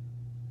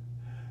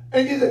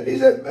 And he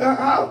said,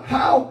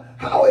 how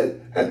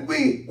and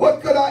we,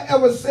 what could I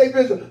ever save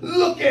Israel?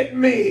 Look at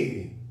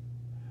me.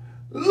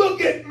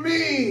 Look at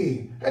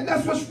me. And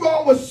that's what's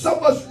wrong with some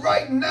of us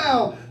right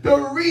now. The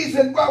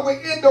reason why we're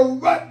in the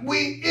rut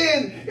we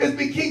in is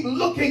we keep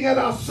looking at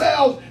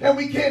ourselves and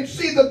we can't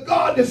see the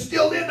God that's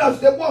still in us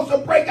that wants to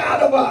break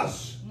out of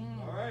us.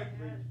 All right.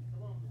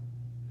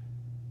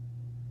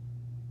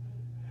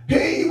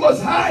 He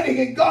was hiding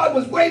and God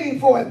was waiting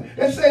for him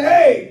and said,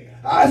 hey,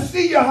 I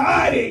see you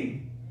hiding.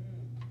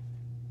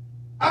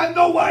 I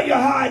know why you're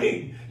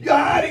hiding. You're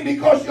hiding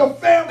because your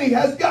family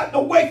has gotten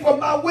away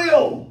from my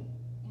will.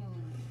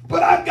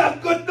 But I've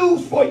got good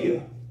news for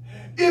you.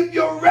 If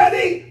you're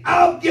ready,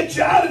 I'll get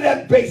you out of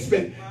that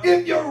basement.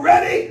 If you're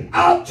ready,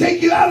 I'll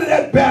take you out of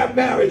that bad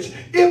marriage.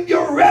 If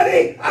you're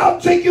ready,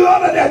 I'll take you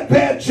out of that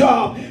bad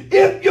job.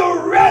 If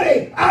you're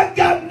ready, I've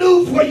got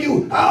news for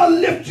you. I'll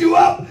lift you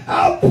up.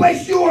 I'll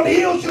place you on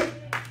heels.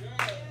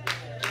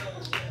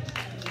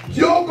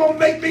 You're going to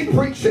make me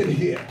preach in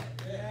here.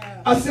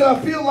 I said, I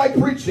feel like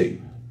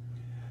preaching.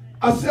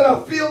 I said, I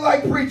feel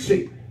like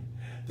preaching.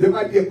 There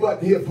might be a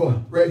button here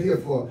right here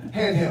for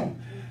handheld.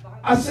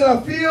 I said, I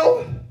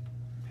feel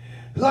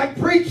like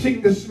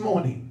preaching this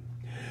morning.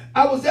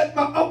 I was at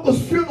my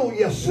uncle's funeral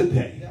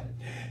yesterday,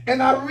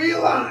 and I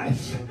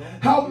realized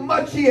how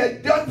much he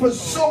had done for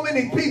so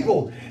many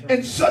people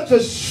in such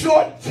a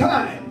short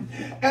time.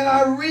 And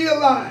I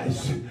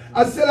realized,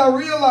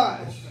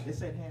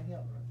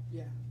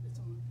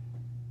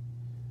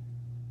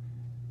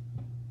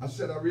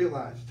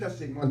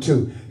 testing 1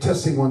 2,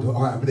 testing 1 2.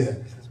 All right, I'm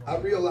there. I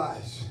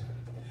realized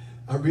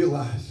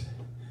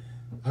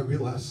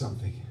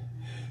something.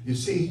 You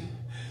see,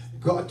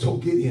 God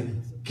told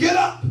Gideon, get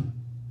up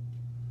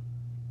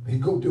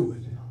and go do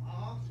it.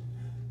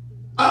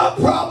 Our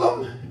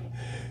problem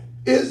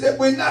is that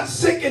we're not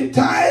sick and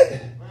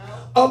tired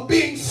of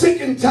being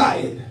sick and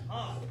tired.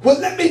 Well,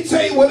 let me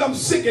tell you what I'm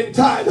sick and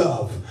tired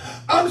of.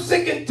 I'm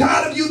sick and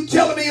tired of you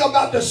telling me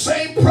about the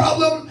same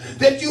problem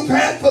that you've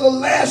had for the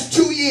last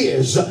 2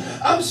 years.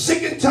 I'm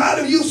sick and tired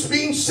of you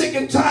being sick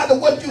and tired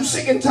of what you're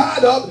sick and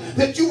tired of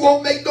that you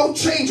won't make no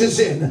changes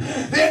in.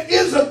 There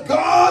is a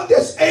God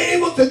that's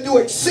able to do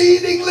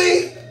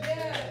exceedingly.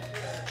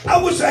 I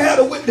wish I had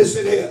a witness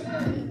in here.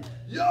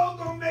 Y'all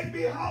gonna make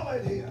me holler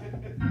in here.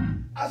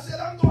 I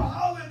said I'm gonna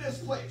holler in this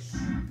place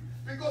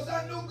because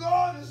I knew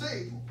God is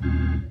able.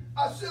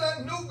 I said I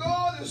knew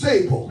God is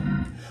able.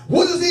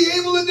 What is he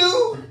able to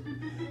do?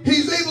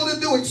 He's able to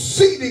do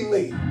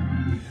exceedingly.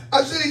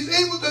 I said he's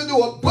able to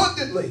do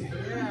abundantly.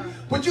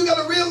 But you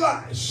got to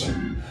realize,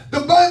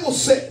 the Bible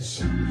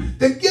says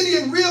that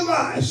Gideon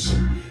realized,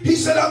 he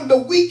said, I'm the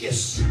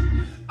weakest.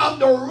 I'm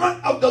the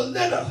runt of the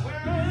litter.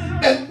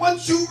 And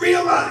once you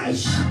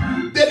realize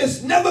that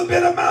it's never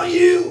been about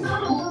you,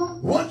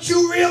 once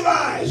you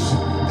realize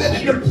that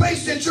in the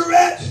place that you're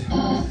at,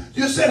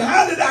 you said,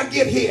 how did I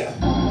get here?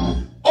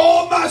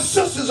 All my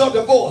sisters are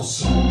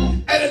divorced,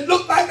 and it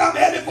looked like I'm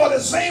headed for the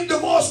same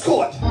divorce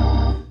court.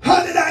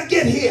 How did I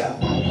get here?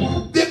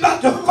 They're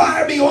about to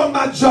fire me on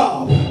my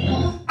job.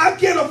 I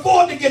can't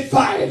afford to get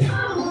fired.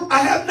 I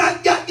have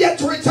not got yet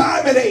to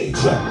retirement age.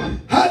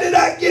 How did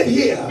I get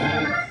here?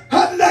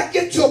 How did I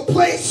get to a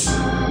place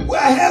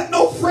where I have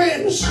no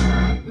friends,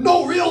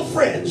 no real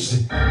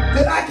friends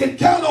that I can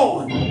count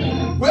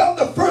on? Well,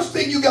 the first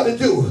thing you got to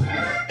do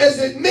is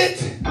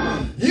admit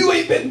you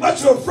ain't been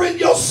much of a friend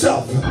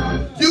yourself.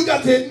 You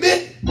got to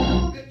admit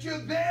that you're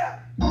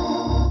there.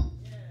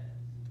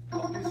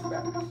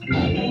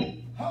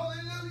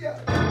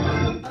 Hallelujah.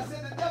 I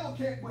said the devil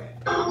can't win.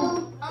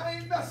 I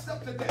ain't messed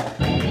up today.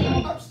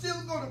 I'm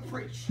still going to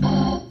preach.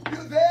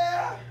 You're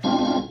there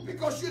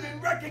because you didn't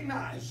recognize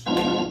recognize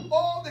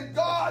all that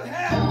God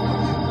had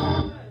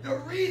for you. The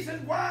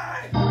reason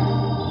why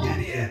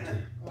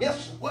Gideon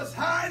was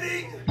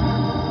hiding,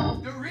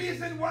 the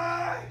reason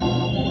why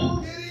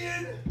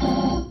Gideon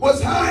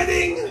was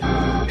hiding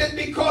is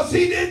because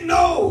he didn't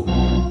know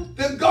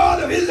the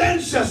God of his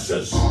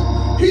ancestors.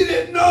 He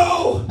didn't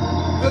know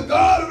the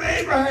God of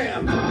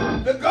Abraham,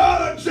 the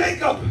God of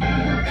Jacob,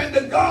 and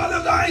the God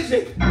of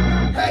Isaac.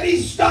 Had he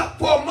stopped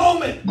for a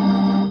moment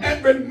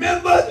and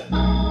remembered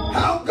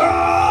how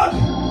God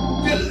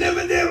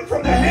delivered them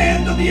from the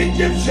hands of the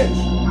Egyptians,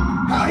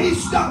 how he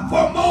stopped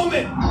for a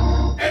moment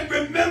and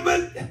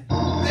remembered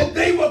that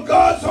they were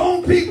God's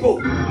own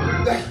people,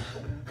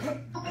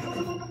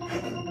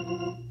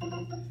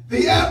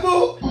 the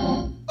apple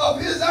of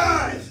his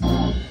eyes,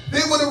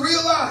 they would have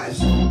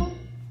realized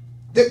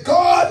that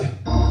God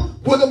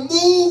would have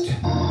moved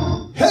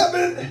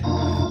heaven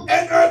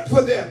and earth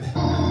for them.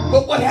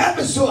 But what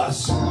happens to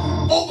us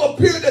over a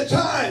period of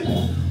time,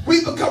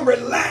 we become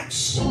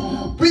relaxed,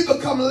 we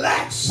become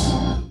lax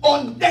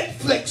on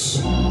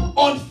Netflix,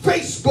 on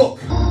Facebook,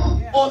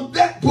 on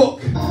that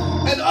book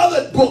and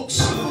other books,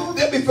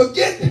 that we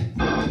forget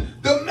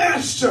the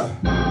master.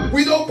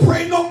 We don't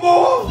pray no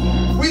more,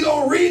 we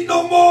don't read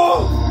no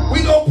more,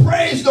 we don't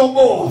praise no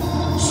more.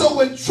 So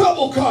when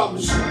trouble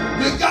comes,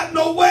 you got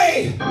no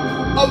way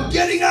of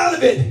getting out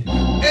of it.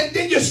 And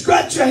then you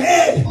scratch your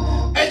head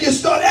and you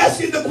start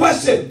asking the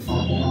question,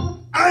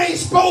 I ain't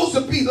supposed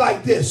to be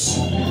like this.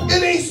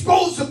 It ain't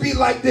supposed to be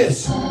like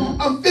this.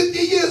 I'm 50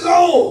 years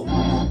old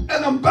and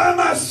I'm by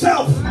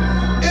myself.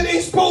 It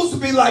ain't supposed to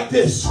be like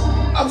this.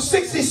 I'm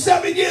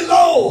 67 years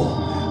old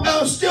and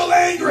I'm still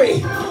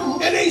angry.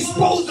 It ain't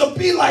supposed to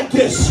be like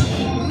this.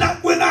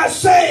 Not when I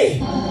say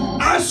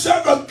I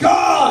serve a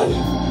God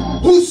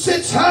who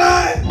sits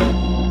high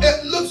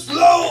and looks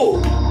low,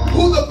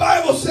 who the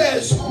Bible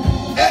says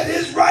at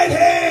his right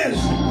hand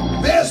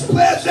there's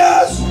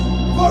pleasures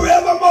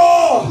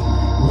forevermore.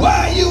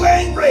 Why are you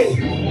angry?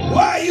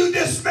 Why are you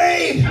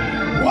dismayed?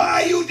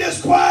 Why are you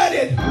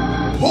disquieted?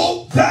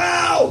 Hope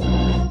thou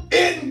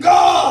in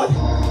God.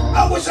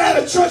 I wish I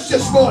had a church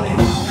this morning.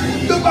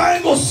 The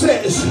Bible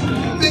says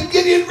that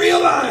Gideon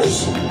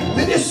realized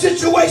that his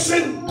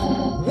situation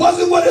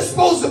wasn't what it's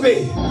supposed to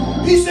be.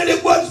 He said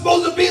it wasn't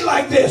supposed to be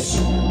like this.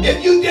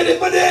 If you did it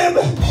for them,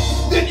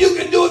 then you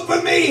can do it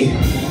for me.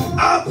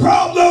 Our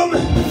problem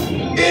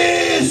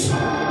is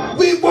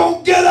we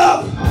won't get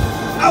up.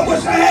 I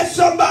wish I had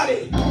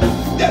somebody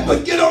that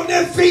would get on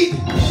their feet,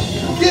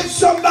 give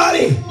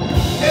somebody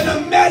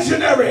an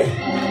imaginary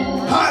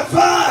high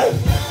five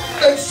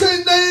and say,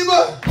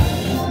 neighbor,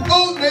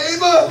 oh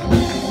neighbor,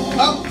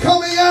 I'm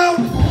coming out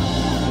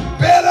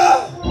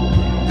better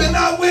than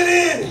I went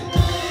in.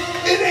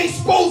 It ain't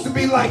supposed to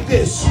be like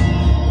this.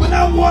 When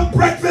I want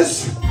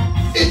breakfast,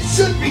 it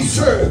should be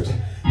served.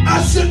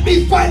 I shouldn't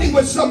be fighting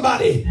with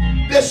somebody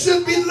that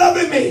should be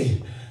loving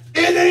me.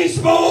 It ain't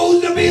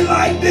supposed to be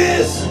like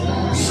this.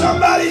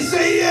 Somebody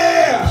say,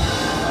 yeah.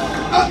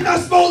 I'm not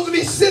supposed to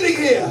be sitting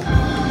here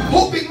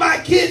hoping my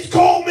kids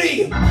call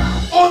me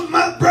on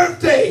my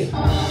birthday.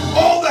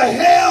 All the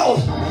hell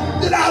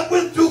that I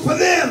went through for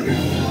them.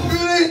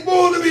 It ain't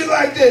supposed to be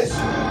like this.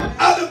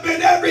 I'd have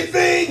been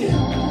everything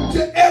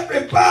to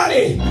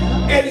everybody,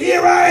 and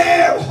here I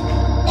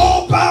am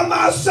all by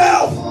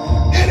myself.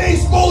 It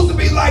ain't supposed to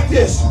be like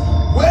this.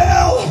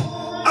 Well,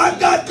 I've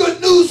got good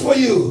news for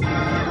you.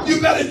 You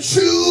better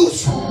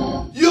choose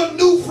your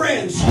new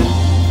friends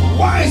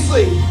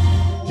wisely.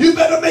 You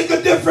better make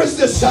a difference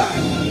this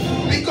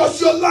time,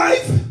 because your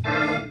life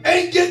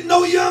ain't getting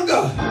no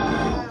younger.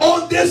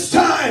 On this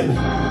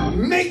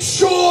time, make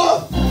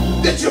sure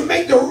that you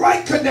make the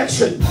right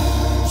connection,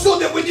 so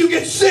that when you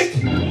get sick,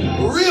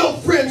 real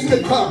friends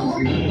can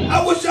come.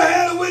 I wish I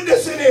had a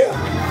witness in here.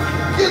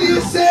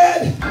 Gideon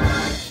said,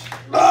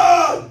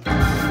 Lord,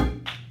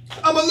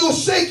 I'm a little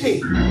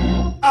shaky.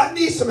 I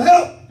need some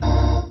help.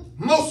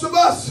 Most of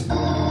us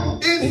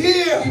in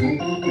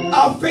here,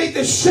 our faith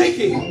is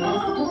shaky.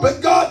 But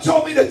God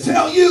told me to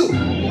tell you,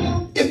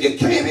 if you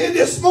came here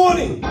this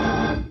morning,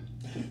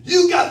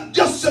 you got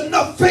just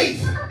enough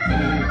faith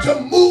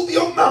to move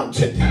your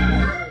mountain.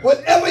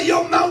 Whatever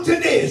your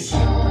mountain is,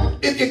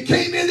 if you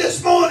came in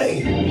this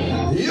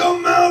morning, your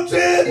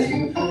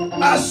mountain,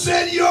 I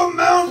said your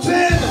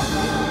mountain,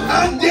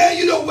 I dare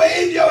you to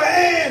wave your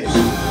hands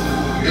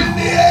in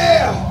the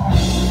air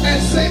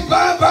and say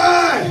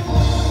bye-bye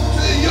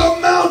to your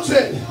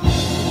mountain.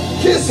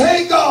 Kiss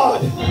Hagar,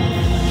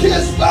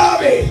 kiss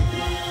Bobby,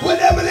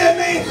 whatever their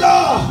names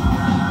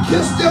are,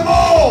 kiss them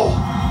all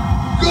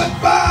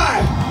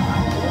goodbye.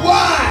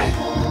 Why?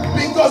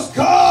 Because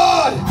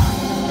God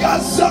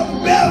got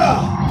something better.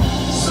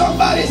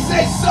 Somebody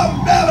say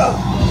something better.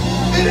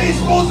 It ain't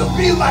supposed to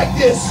be like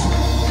this.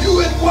 You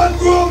in one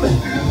room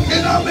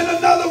and I'm in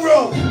another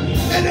room.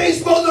 It ain't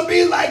supposed to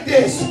be like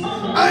this.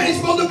 I ain't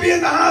supposed to be in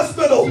the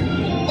hospital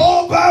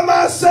all by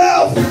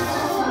myself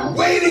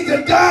waiting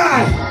to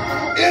die.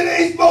 It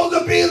ain't supposed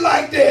to be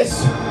like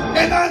this.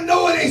 And I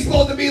know it ain't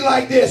supposed to be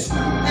like this.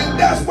 And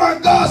that's why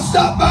God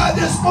stopped by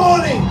this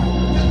morning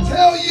to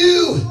tell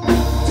you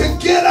to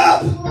Get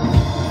up.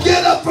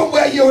 Get up from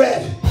where you're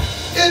at.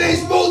 It ain't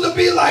supposed to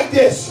be like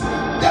this.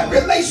 That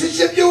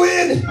relationship you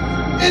in,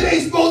 it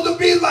ain't supposed to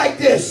be like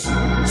this.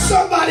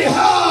 Somebody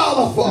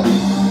holler for me.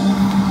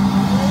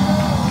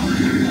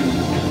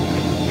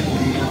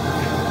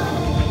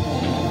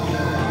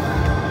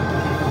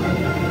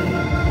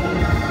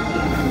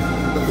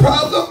 The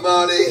problem,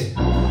 money,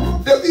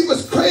 that we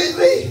was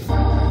crazy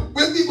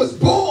when we was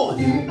born.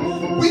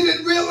 We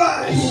didn't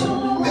realize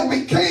that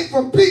we came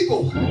from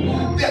people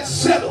that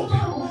settled.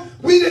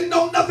 We didn't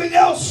know nothing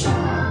else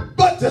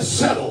but to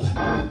settle.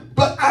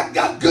 But I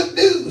got good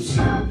news.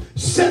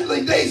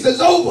 Settling days is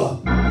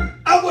over.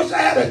 I wish I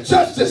had a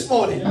church this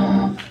morning.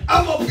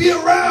 I'm going to be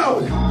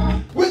around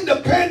when the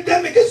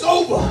pandemic is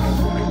over.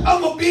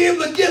 I'm going to be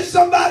able to give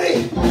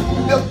somebody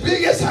the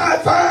biggest high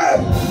five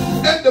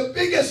and the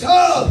biggest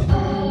hug.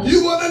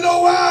 You want to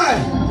know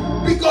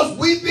why? Because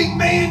weeping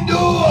may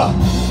endure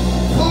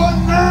for a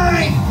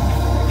night,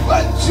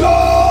 but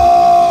joy.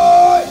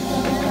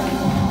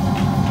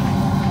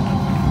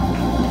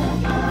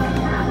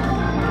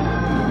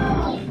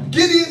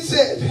 Gideon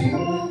said,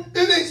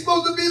 it ain't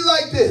supposed to be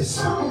like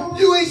this.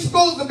 You ain't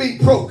supposed to be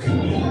broke.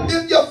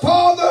 If your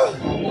father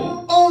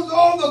owns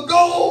all the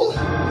gold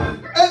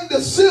and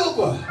the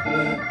silver,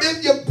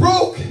 if you're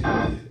broke,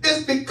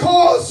 it's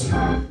because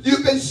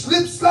you've been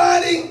slip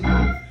sliding.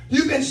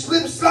 You've been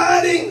slip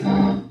sliding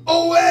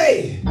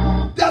away.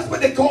 That's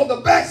what they call the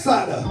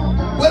backslider.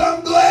 But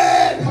I'm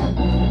glad,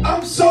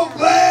 I'm so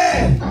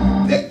glad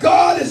that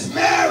God is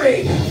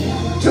married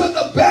to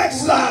the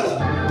backslider.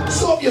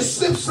 So if you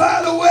slip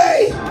slide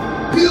away,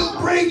 he'll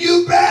bring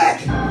you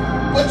back.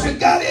 But you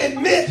gotta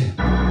admit,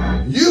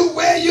 you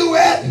where you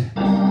at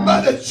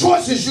by the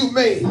choices you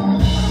made.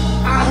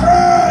 I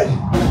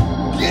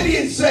heard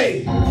Gideon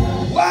say,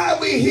 why are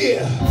we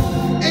here?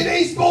 It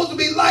ain't supposed to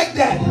be like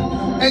that.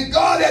 And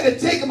God had to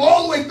take him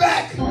all the way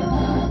back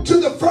to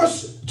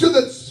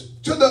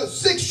the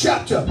sixth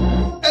chapter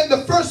and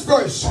the first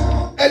verse.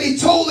 And he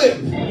told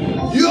him,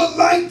 you're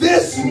like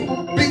this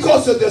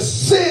because of the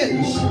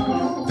sins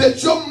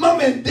that your mom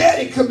and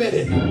daddy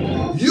committed.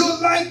 You're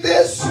like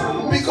this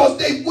because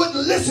they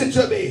wouldn't listen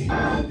to me.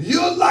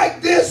 You're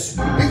like this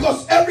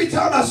because every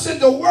time I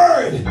sent a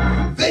word,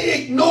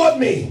 they ignored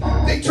me.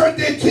 They turned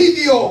their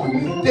TV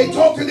on. They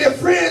talked to their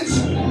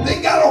friends.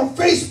 They got on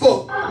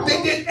Facebook.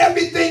 They did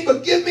everything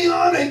but give me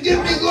honor and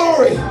give me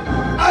glory.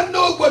 I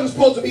know it wasn't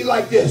supposed to be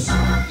like this.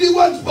 You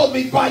wasn't supposed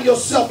to be by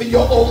yourself in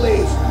your old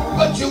age,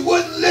 but you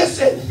wouldn't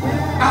listen.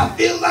 I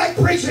feel like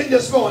preaching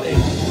this morning.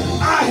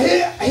 I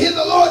hear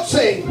the Lord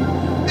saying,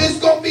 it's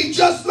going to be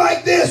just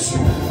like this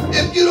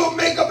if you don't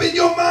make up in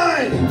your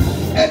mind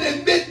and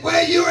admit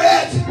where you're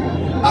at.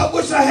 I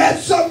wish I had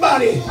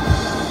somebody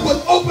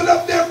would open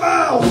up their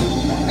mouth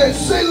and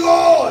say,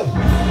 Lord,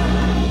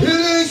 it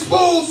ain't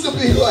supposed to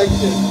be like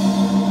this.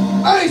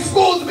 I ain't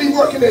supposed to be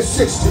working at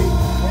 60.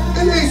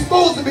 It ain't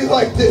supposed to be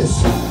like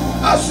this.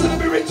 I should have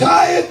been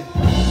retired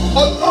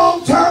a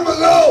long time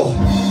ago,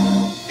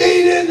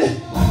 eating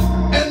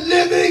and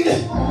living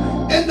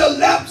in the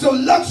laps of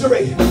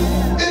luxury.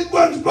 It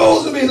wasn't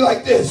supposed to be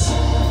like this.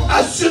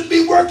 I should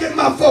be working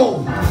my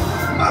phone,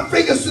 my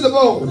fingers to the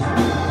bone.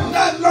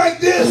 Not like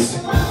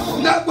this.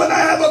 Not when I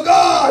have a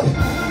God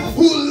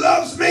who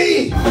loves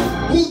me,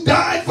 who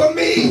died for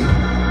me,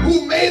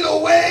 who made a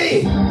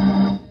way.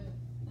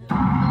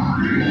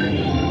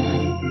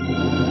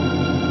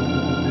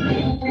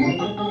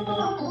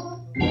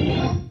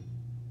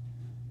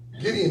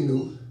 Gideon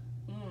knew.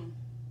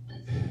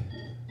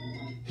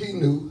 He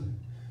knew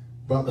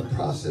by the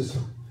process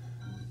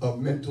of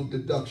mental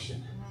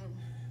deduction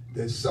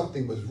that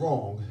something was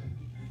wrong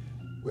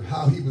with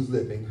how he was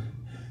living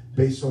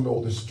based on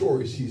all the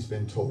stories he's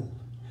been told.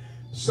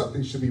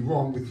 Something should be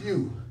wrong with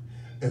you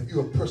if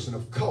you're a person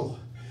of color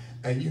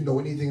and you know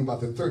anything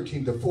about the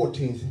 13th, the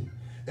 14th,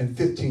 and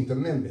 15th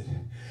Amendment,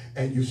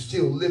 and you're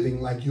still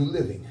living like you're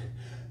living.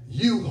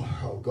 You,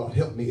 oh God,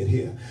 help me in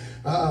here.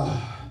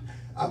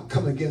 I'm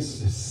coming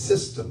against the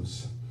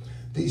systems,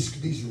 these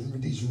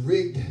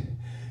rigged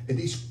and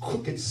these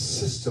crooked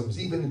systems,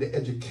 even in the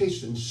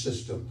education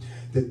system,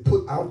 that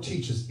put our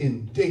teachers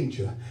in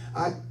danger.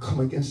 I come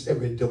against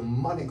every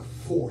demonic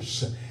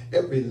force,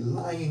 every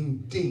lying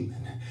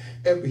demon,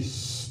 every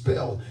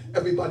spell,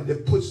 everybody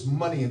that puts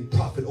money and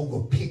profit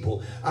over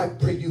people. I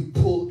pray you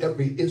pull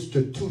every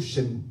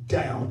institution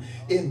down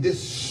in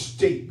this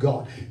state,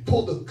 God.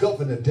 Pull the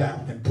governor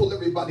down and pull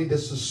everybody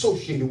that's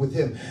associated with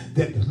him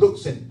that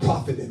looks at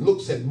profit and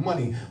looks at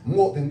money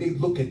more than they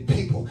look at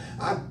people.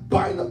 I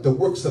bind up the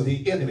works of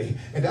the enemy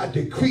and I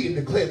decree and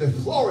declare that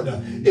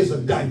Florida is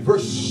a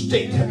diverse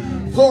state.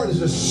 Florida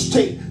is a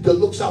state that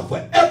looks out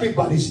for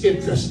everybody's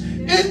interest.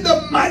 In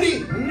the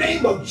mighty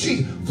name of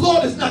Jesus.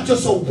 Florida is not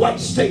just a white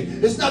state.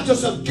 It's not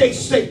just a gay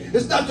state.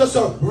 It's not just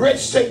a red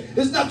state.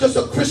 It's not just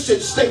a Christian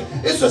state.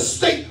 It's a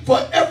state for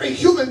every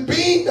human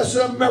being that's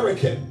an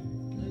American.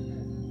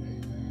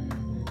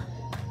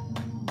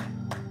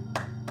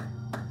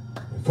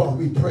 And Father,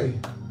 we pray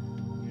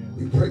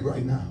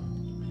right now.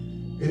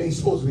 It ain't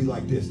supposed to be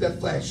like this. That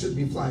flag shouldn't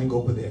be flying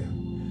over there.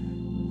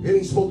 It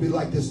ain't supposed to be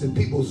like this. And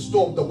people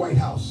storm the White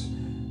House.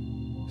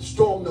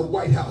 Storm the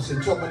White House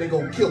and talk about they're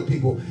going to kill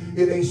people.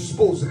 It ain't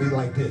supposed to be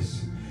like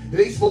this. It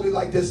ain't supposed to be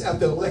like this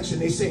after the election.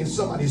 They saying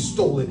somebody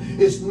stole it.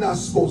 It's not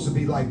supposed to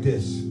be like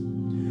this.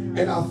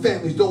 And our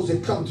families, those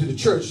that come to the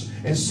church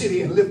and sit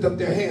here and lift up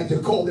their hands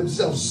and call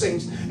themselves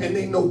saints, and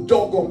they know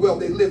doggone well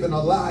they live in a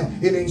lie.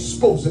 It ain't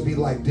supposed to be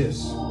like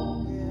this.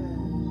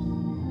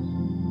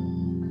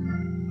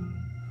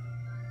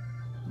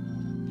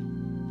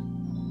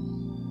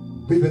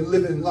 We've been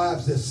living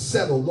lives that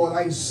settle. Lord,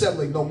 I ain't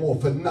settling no more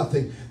for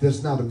nothing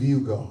that's not of you,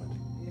 God.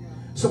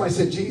 Somebody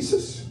said,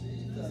 Jesus,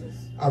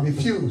 I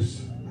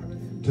refuse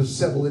to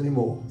settle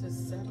anymore.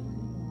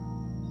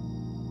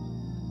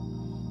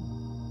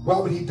 Why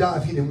would he die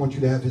if he didn't want you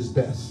to have his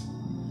best?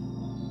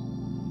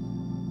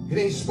 It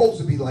ain't supposed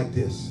to be like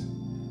this.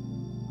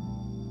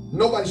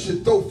 Nobody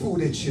should throw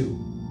food at you.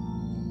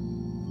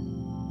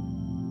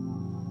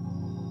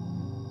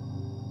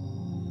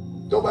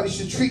 Nobody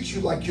should treat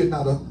you like you're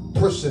not a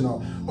person,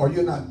 or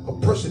you're not a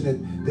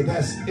person that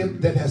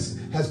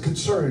has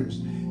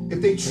concerns.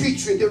 If they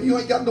treat you, you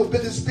ain't got no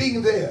business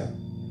being there.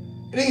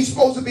 It ain't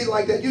supposed to be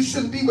like that. You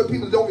shouldn't be with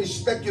people that don't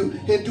respect you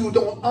and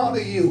don't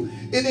honor you.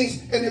 It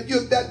ain't, and if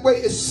you're that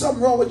way, it's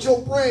something wrong with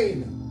your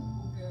brain.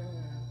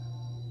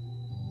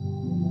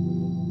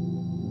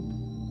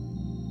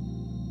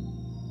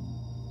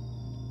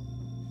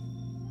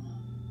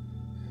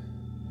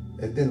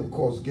 And then, of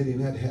course,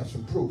 Gideon had to have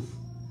some proof.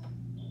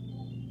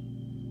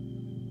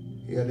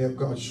 He had to have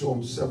God show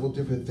him several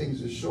different things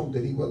to show him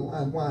that he wasn't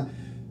lying. Why?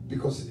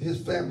 Because his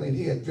family and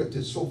he had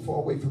drifted so far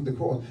away from the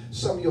cross.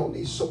 Some of y'all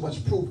need so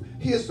much proof.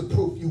 Here's the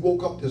proof you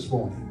woke up this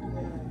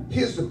morning.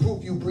 Here's the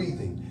proof you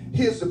breathing.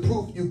 Here's the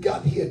proof you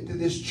got here to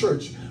this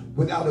church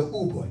without an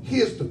Uber.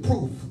 Here's the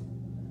proof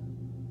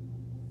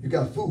you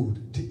got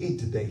food to eat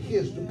today.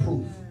 Here's the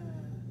proof.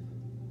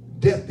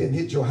 Death didn't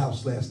hit your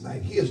house last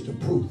night. Here's the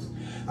proof.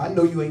 I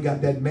know you ain't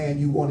got that man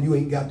you want. You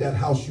ain't got that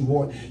house you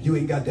want. You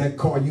ain't got that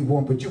car you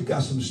want. But you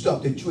got some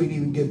stuff that you ain't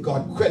even give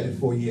God credit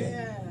for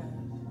yet.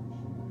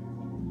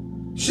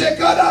 It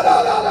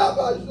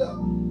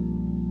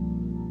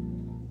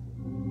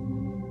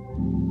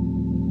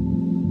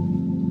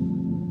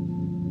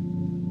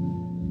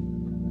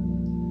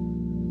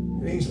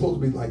ain't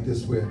supposed to be like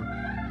this where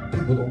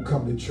people don't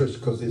come to church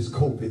because it's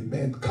COVID.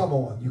 Man, come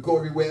on. You go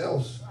everywhere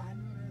else.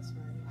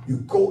 You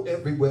go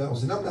everywhere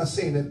else. And I'm not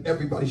saying that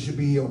everybody should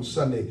be here on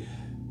Sunday.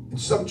 In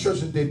some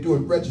churches, they're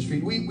doing registry.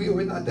 We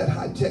are not that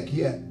high tech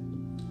yet.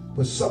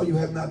 But some of you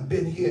have not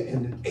been here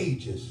in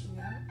ages.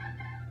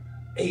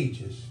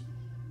 Ages.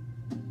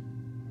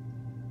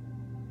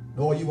 And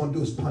all you want to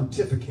do is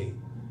pontificate.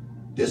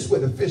 This is where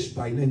the fish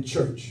biting in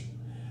church.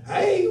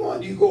 I ain't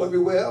want you to go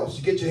everywhere else.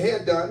 You get your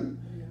hair done.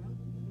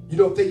 You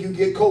don't think you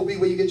get COVID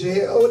where you get your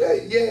hair? Oh,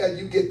 yeah,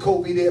 you get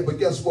COVID there. But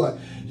guess what?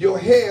 Your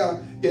hair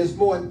is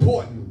more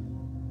important.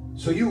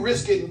 So you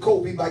risk getting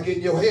COVID by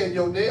getting your hair and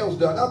your nails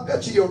done. I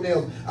bet you your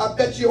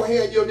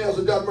hair and your nails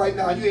are done right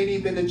now. You ain't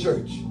even in the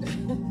church.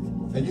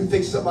 And you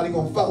think somebody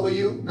gonna follow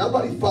you?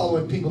 Nobody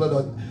following people that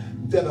are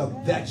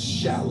that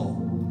shallow.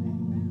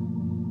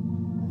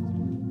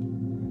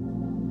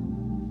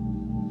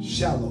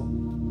 Shallow.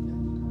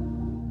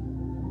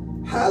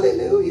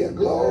 Hallelujah.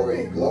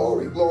 Glory,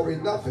 glory, glory.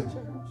 Nothing.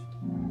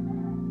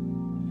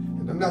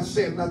 And I'm not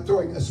saying, I'm not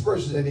throwing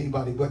aspersions at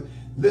anybody, but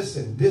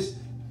listen,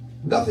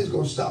 nothing's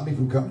going to stop me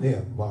from coming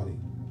here, buddy.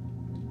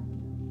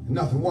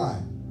 Nothing.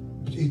 Why?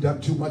 He done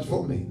too much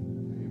for me.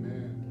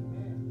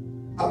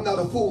 Amen. I'm not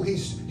a fool.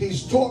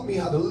 He's taught me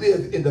how to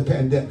live in the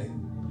pandemic.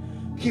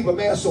 Keep a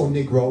mask on,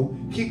 Negro.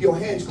 Keep your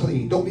hands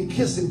clean. Don't be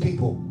kissing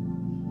people.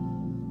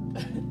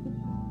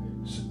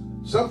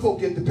 Some folk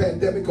get the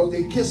pandemic because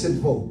they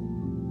kissing folk.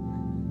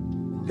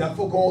 Got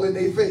folk all in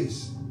their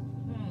face.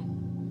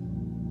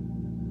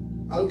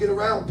 I don't get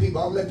around people.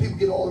 I don't let people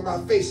get all in my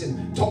face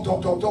and talk.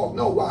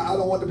 No, why? I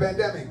don't want the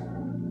pandemic.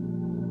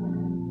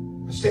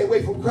 I stay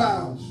away from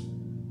crowds.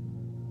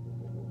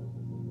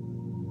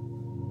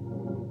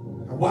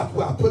 I watch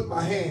where I put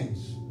my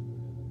hands.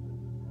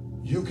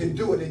 You can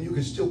do it and you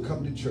can still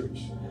come to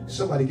church.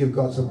 Somebody give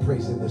God some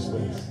praise in this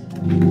place.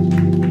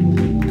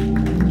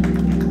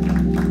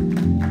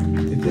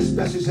 If this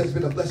message has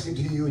been a blessing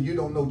to you and you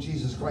don't know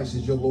Jesus Christ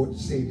as your Lord and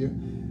Savior,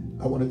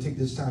 I want to take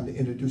this time to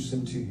introduce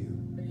him to you.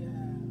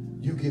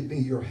 You give me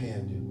your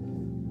hand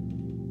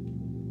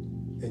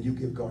and you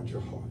give God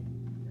your heart.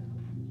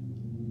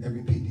 And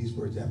repeat these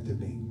words after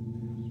me.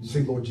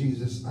 Say, Lord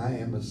Jesus, I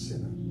am a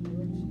sinner.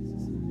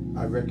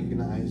 I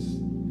recognize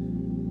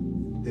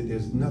that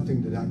there's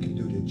nothing that I can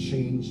do to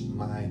change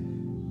my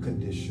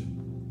condition.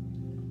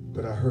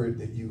 But I heard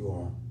that you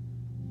are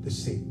the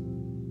Savior.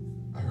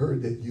 I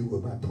heard that you were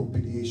my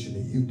propitiation,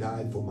 that you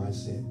died for my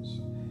sins.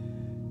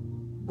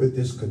 With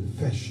this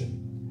confession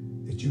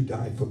that you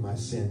died for my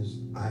sins,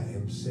 I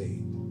am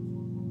saved.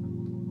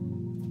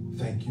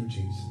 Thank you,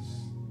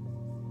 Jesus.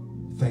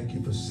 Thank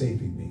you for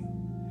saving me.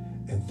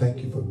 And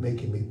thank you for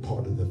making me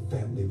part of the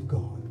family of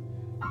God.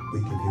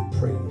 We give you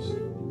praise.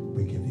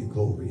 We give you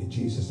glory in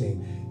Jesus'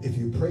 name. If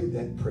you pray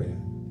that prayer,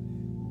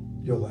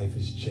 your life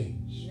is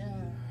changed.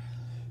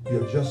 You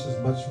have just as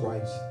much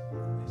rights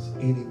as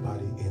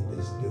anybody in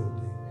this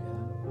building.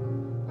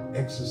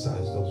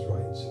 Exercise those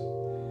rights.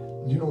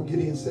 You know what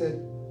Gideon said?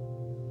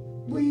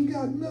 We ain't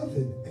got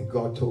nothing. And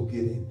God told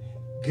Gideon,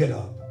 get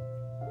up.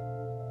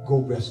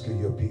 Go rescue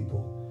your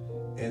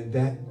people. And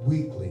that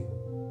weakling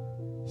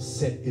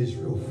set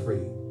Israel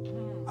free.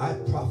 I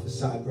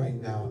prophesied right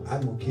now, I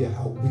don't care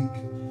how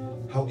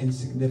weak, how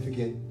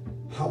insignificant,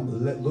 how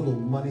little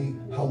money,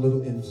 how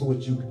little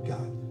influence you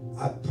got.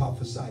 I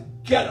prophesied,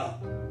 get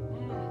up.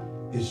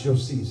 It's your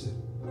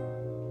season.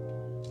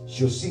 It's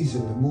your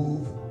season to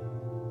move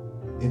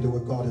into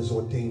what God has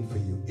ordained for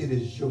you. It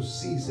is your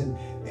season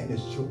and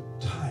it's your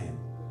time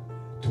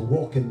to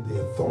walk in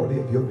the authority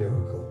of your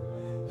miracle.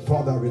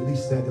 Father, I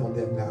release that on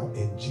them now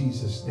in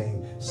Jesus'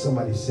 name.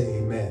 Somebody say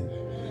amen.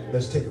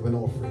 Let's take up an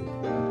offering.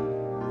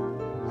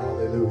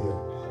 Hallelujah.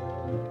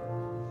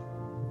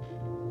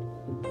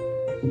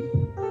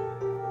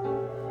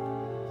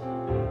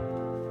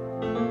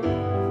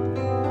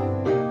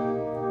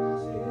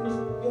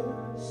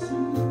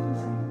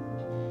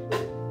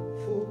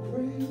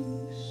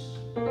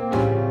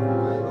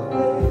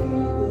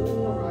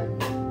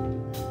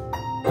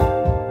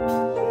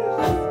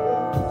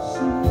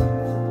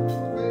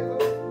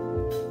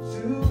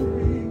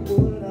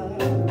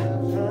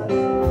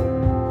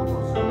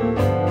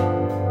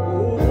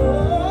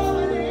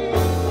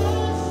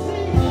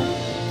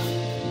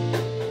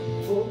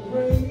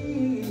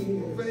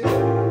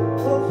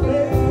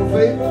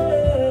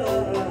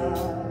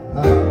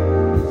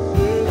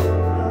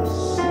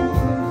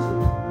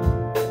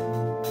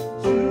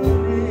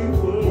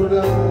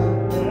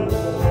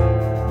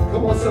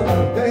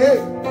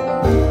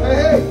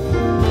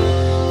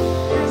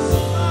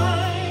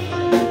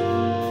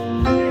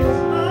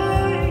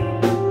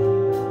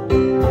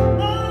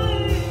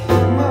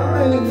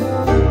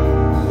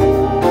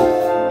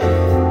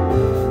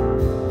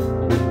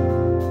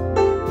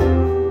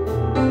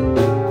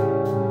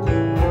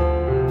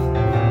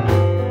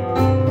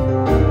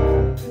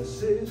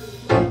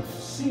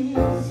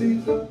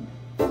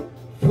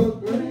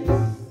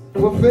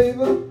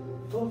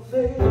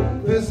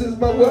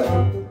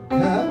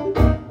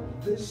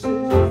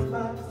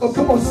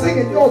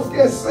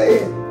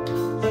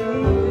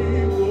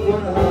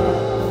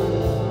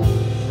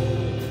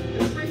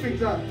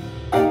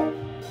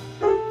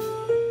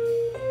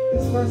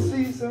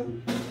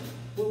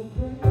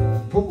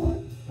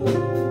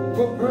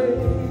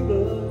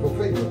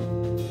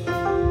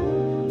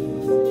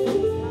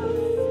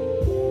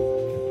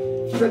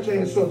 Stretch your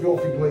hands toward your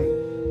offering plate.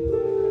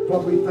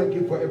 Father, we thank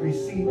you for every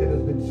seed that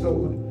has been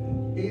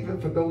sowed, even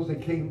for those that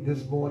came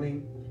this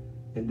morning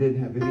and didn't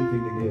have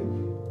anything to give.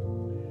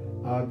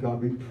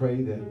 God, we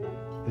pray that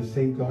the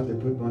same God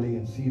that put money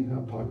and seed in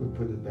our pocket would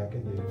put it back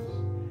in theirs.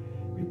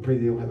 We pray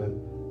they don't have a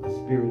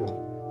spirit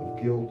of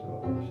guilt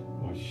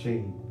or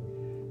shame.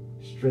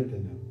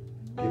 Strengthen them.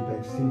 Give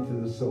back seed to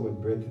the sower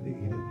and bread to the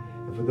eater.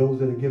 And for those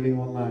that are giving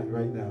online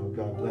right now,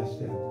 God bless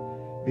them.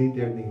 Meet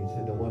their needs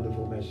in the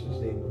wonderful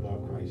message name of our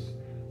Christ.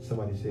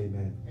 Somebody say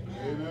amen.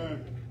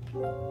 Amen.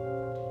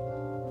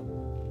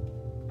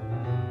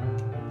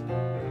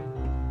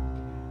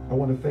 I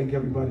want to thank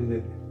everybody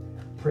that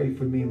prayed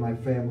for me and my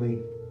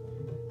family.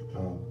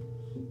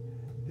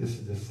 This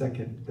is the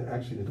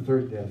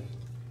third death.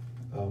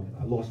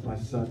 I lost my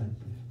son.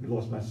 We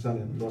lost our son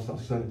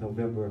in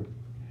November.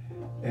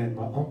 And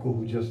my uncle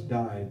who just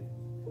died,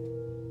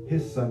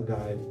 his son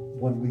died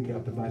 1 week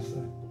after my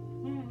son.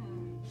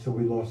 So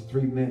we lost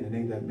 3 men, and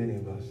ain't that many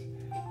of us,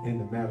 in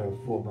the matter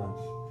of 4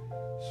 months.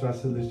 So I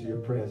solicit your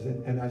prayers.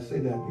 And I say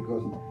that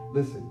because,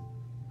 listen,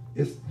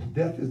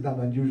 death is not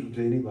unusual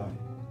to anybody.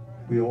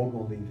 We all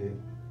going to leave here,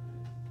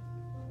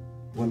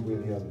 one way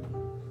or the other.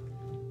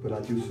 But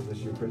I do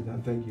solicit your prayers. And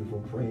I thank you for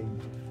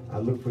praying. I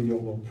look for you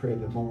all on prayer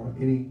tomorrow.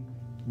 Any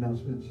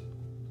announcements?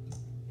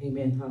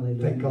 Amen.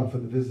 Hallelujah. Thank God for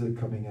the visitor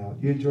coming out.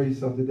 You enjoy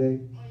yourself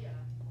today?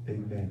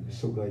 Amen. We're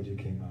so glad you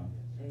came out.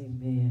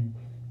 Amen.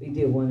 We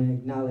did want to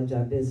acknowledge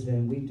our visitor,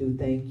 and we do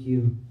thank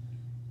you.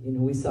 You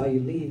know, we saw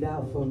you leave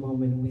out for a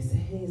moment, and we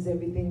said, hey, is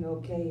everything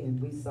okay?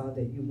 And we saw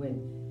that you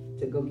went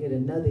to go get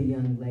another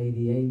young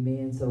lady.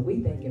 Amen. So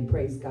we thank and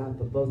praise God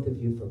for both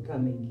of you for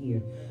coming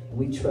here. And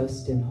we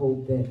trust and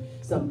hope that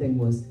something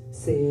was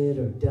said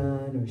or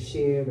done or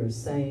shared or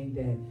sang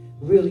that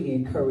really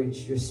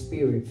encouraged your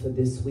spirit for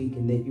this week,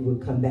 and that you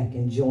will come back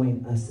and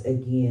join us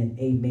again.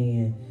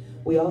 Amen.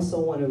 We also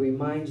want to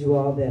remind you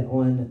all that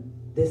on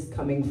this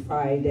coming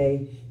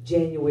Friday,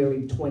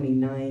 January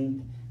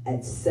 29th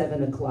at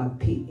 7:00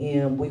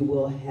 p.m., we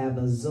will have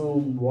a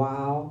Zoom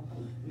WOW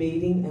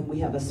meeting, and we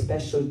have a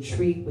special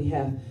treat. We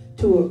have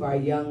 2 of our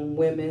young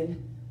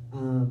women,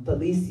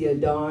 Felicia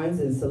Darnes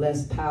and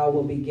Celeste Powell,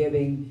 will be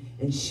giving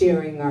and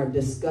sharing our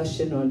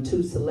discussion on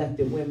 2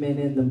 selected women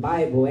in the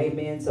Bible.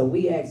 Amen. So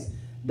we ask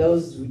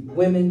those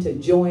women to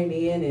join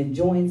in and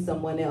join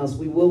someone else.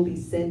 We will be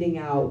sending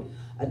out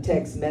a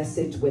text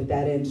message with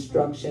that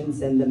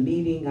instructions and the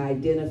meeting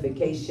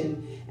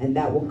identification, and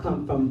that will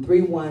come from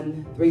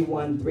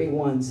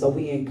 313131. So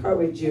we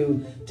encourage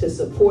you to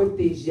support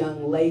these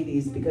young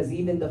ladies, because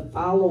even the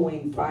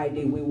following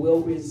Friday we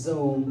will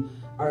resume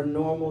our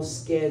normal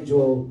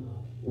schedule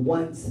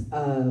once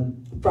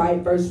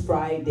first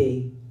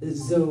Friday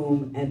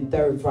Zoom and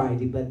third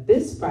Friday. But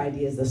this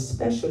Friday is a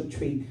special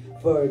treat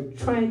for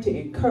trying to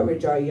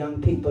encourage our young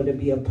people to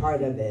be a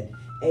part of it.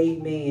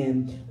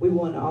 Amen. We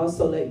want to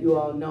also let you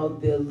all know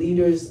the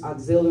Leaders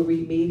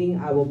Auxiliary meeting.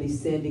 I will be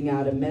sending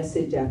out a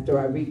message after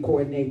I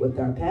re-coordinate with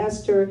our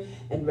pastor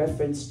in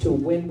reference to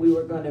when we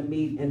were going to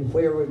meet and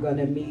where we're going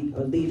to meet,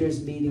 a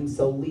leaders meeting.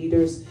 So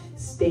leaders,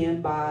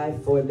 stand by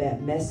for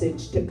that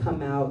message to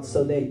come out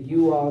so that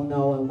you all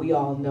know and we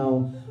all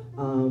know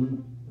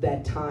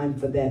that time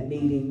for that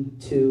meeting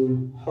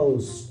to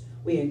host.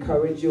 We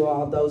encourage you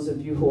all, those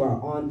of you who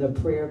are on the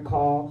prayer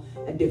call,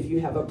 and if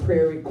you have a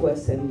prayer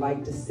request and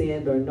like to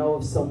send or know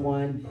of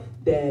someone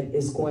that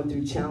is going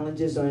through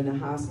challenges or in the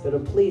hospital,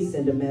 please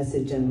send a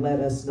message and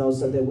let us know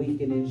so that we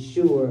can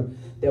ensure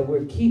that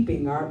we're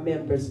keeping our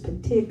members,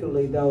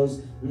 particularly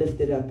those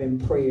lifted up in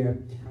prayer.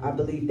 I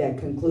believe that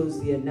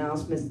concludes the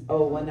announcements.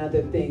 Oh, one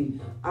other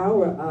thing.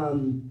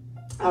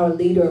 Our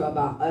leader of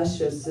our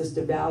ushers,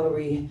 Sister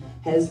Valerie,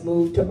 has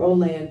moved to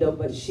Orlando,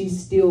 but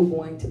she's still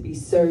going to be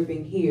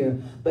serving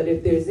here. But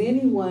if there's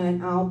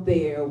anyone out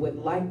there would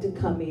like to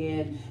come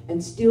in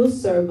and still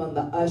serve on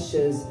the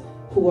ushers,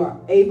 who are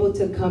able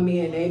to come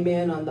in,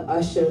 amen, on the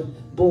usher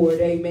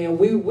board, amen.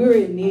 We're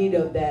in need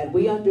of that.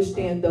 We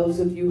understand those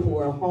of you who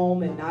are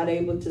home and not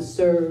able to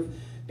serve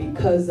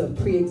because of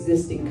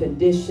pre-existing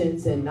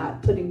conditions and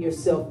not putting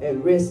yourself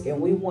at risk, and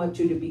we want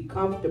you to be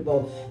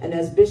comfortable. And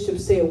as Bishop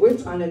said, we're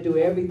trying to do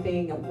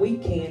everything we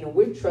can, and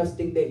we're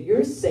trusting that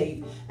you're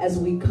safe as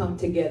we come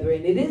together.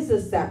 And it is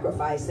a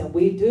sacrifice, and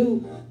we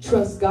do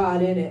trust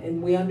God in it,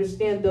 and we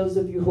understand those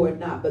of you who are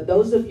not. But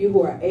those of you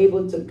who are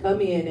able to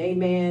come in,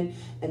 amen,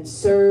 and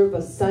serve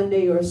a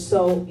Sunday or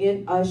so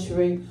in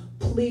ushering,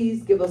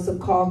 please give us a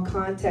call.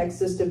 Contact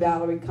Sister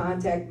Valerie,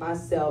 contact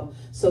myself,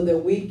 so that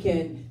we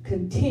can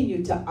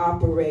continue to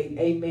operate,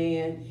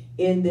 amen,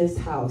 in this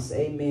house.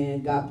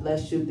 Amen. God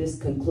bless you. This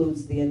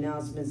concludes the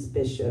announcements,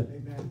 Bishop.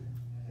 Amen.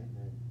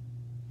 Amen.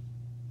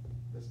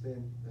 Let's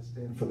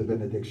stand for the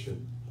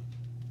benediction.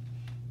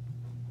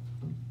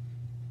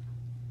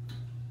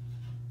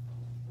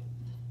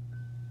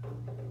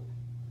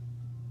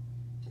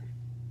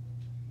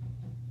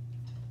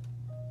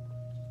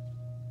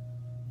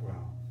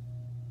 Wow.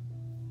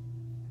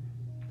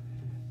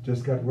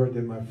 Just got word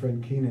that my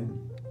friend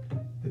Keenan,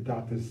 the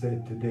doctor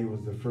said today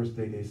was the first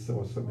day they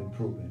saw some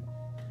improvement.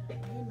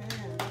 Amen.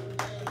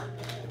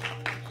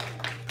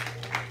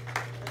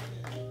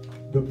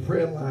 The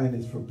prayer line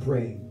is for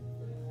praying,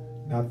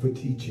 not for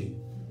teaching.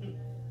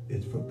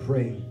 It's for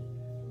praying,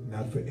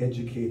 not for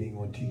educating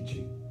on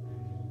teaching.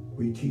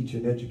 We teach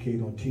and educate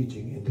on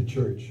teaching in the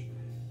church.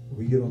 When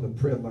we get on the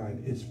prayer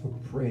line, it's for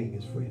praying,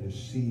 it's for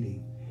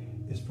interceding,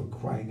 it's for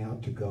crying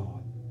out to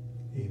God.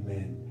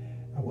 Amen.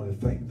 I want to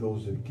thank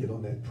those that get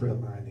on that prayer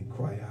line and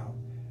cry out.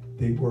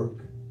 They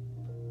work.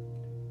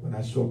 When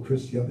I saw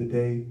Chris the other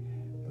day,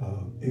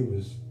 it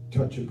was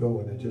touch or go,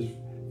 and I just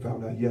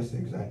found out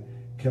yesterday, because I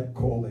kept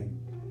calling,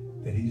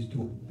 that he's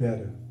doing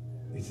better.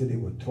 They said they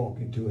were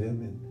talking to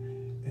him, and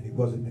he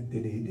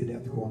didn't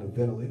have to go on a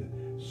ventilator.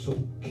 So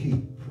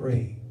keep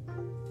praying.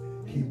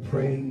 Keep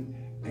praying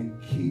and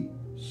keep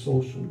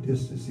social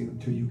distancing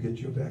until you get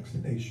your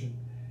vaccination.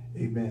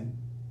 Amen.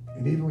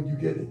 And even when you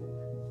get it,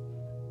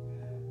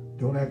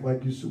 don't act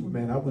like you're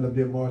Superman. I went up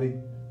there, Marty,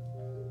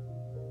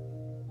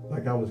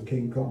 like I was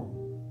King Kong.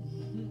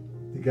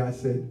 The guy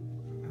said,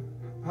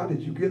 "How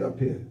did you get up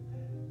here?"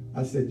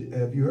 I said,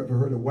 "Have you ever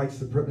heard of white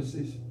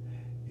supremacists?"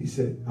 He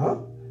said,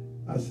 "Huh?"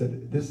 I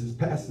said, "This is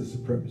pastor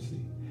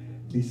supremacy."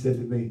 He said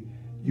to me,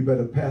 "You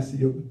better pass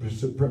your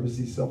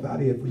supremacy self out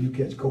of here before you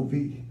catch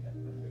COVID."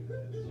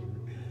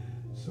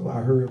 So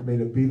I heard,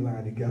 made a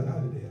beeline and got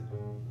out of there.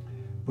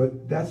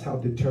 But that's how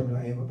determined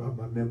I am about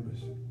my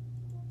members.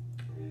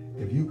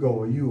 If you go,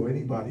 or you or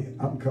anybody,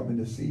 I'm coming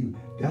to see you.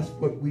 That's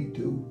what we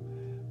do.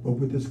 But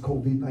with this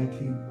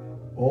COVID-19,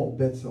 all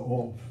bets are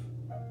off.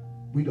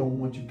 We don't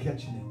want you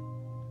catching it.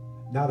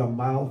 Not a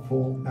mild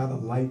form, not a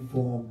light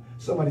form.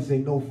 Somebody say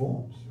no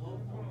forms.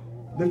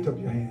 Lift up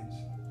your hands.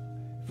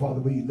 Father,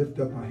 we lift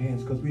up our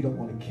hands because we don't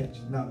want to catch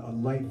not a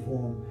light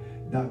form,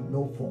 not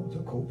no forms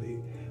of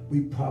COVID. We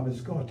promise,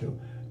 God,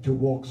 to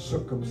walk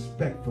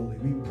circumspectly.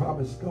 We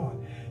promise, God,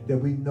 that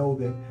we know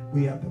that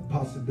we have the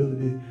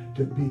possibility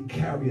to be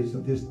carriers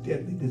of this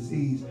deadly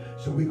disease.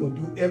 So we're going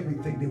to do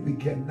everything that we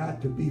can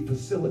not to be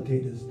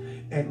facilitators.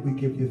 And we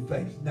give you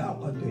thanks now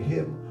unto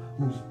him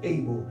who's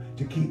able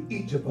to keep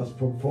each of us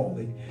from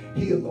falling.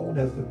 He alone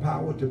has the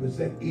power to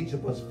present each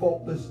of us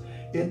faultless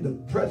in the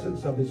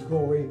presence of his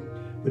glory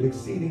with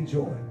exceeding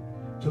joy.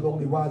 To the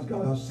only wise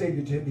God, our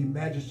Savior, to him be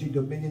majesty,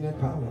 dominion, and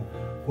power,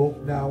 both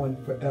now and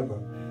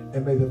forever.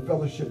 And may the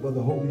fellowship of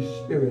the Holy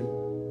Spirit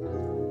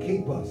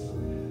keep us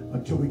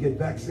until we get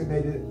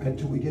vaccinated,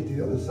 until we get to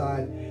the other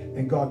side.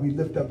 And God, we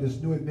lift up this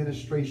new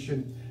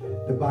administration,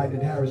 the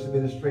Biden-Harris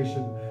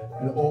administration,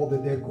 and all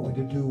that they're going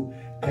to do.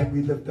 And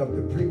we lift up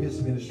the previous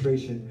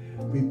administration.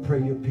 We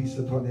pray your peace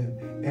upon them.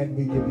 And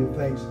we give you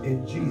thanks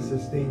in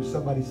Jesus' name.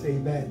 Somebody say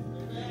amen.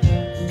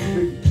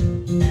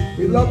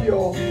 We love you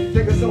all.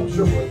 Take us home,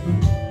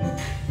 Sherwood.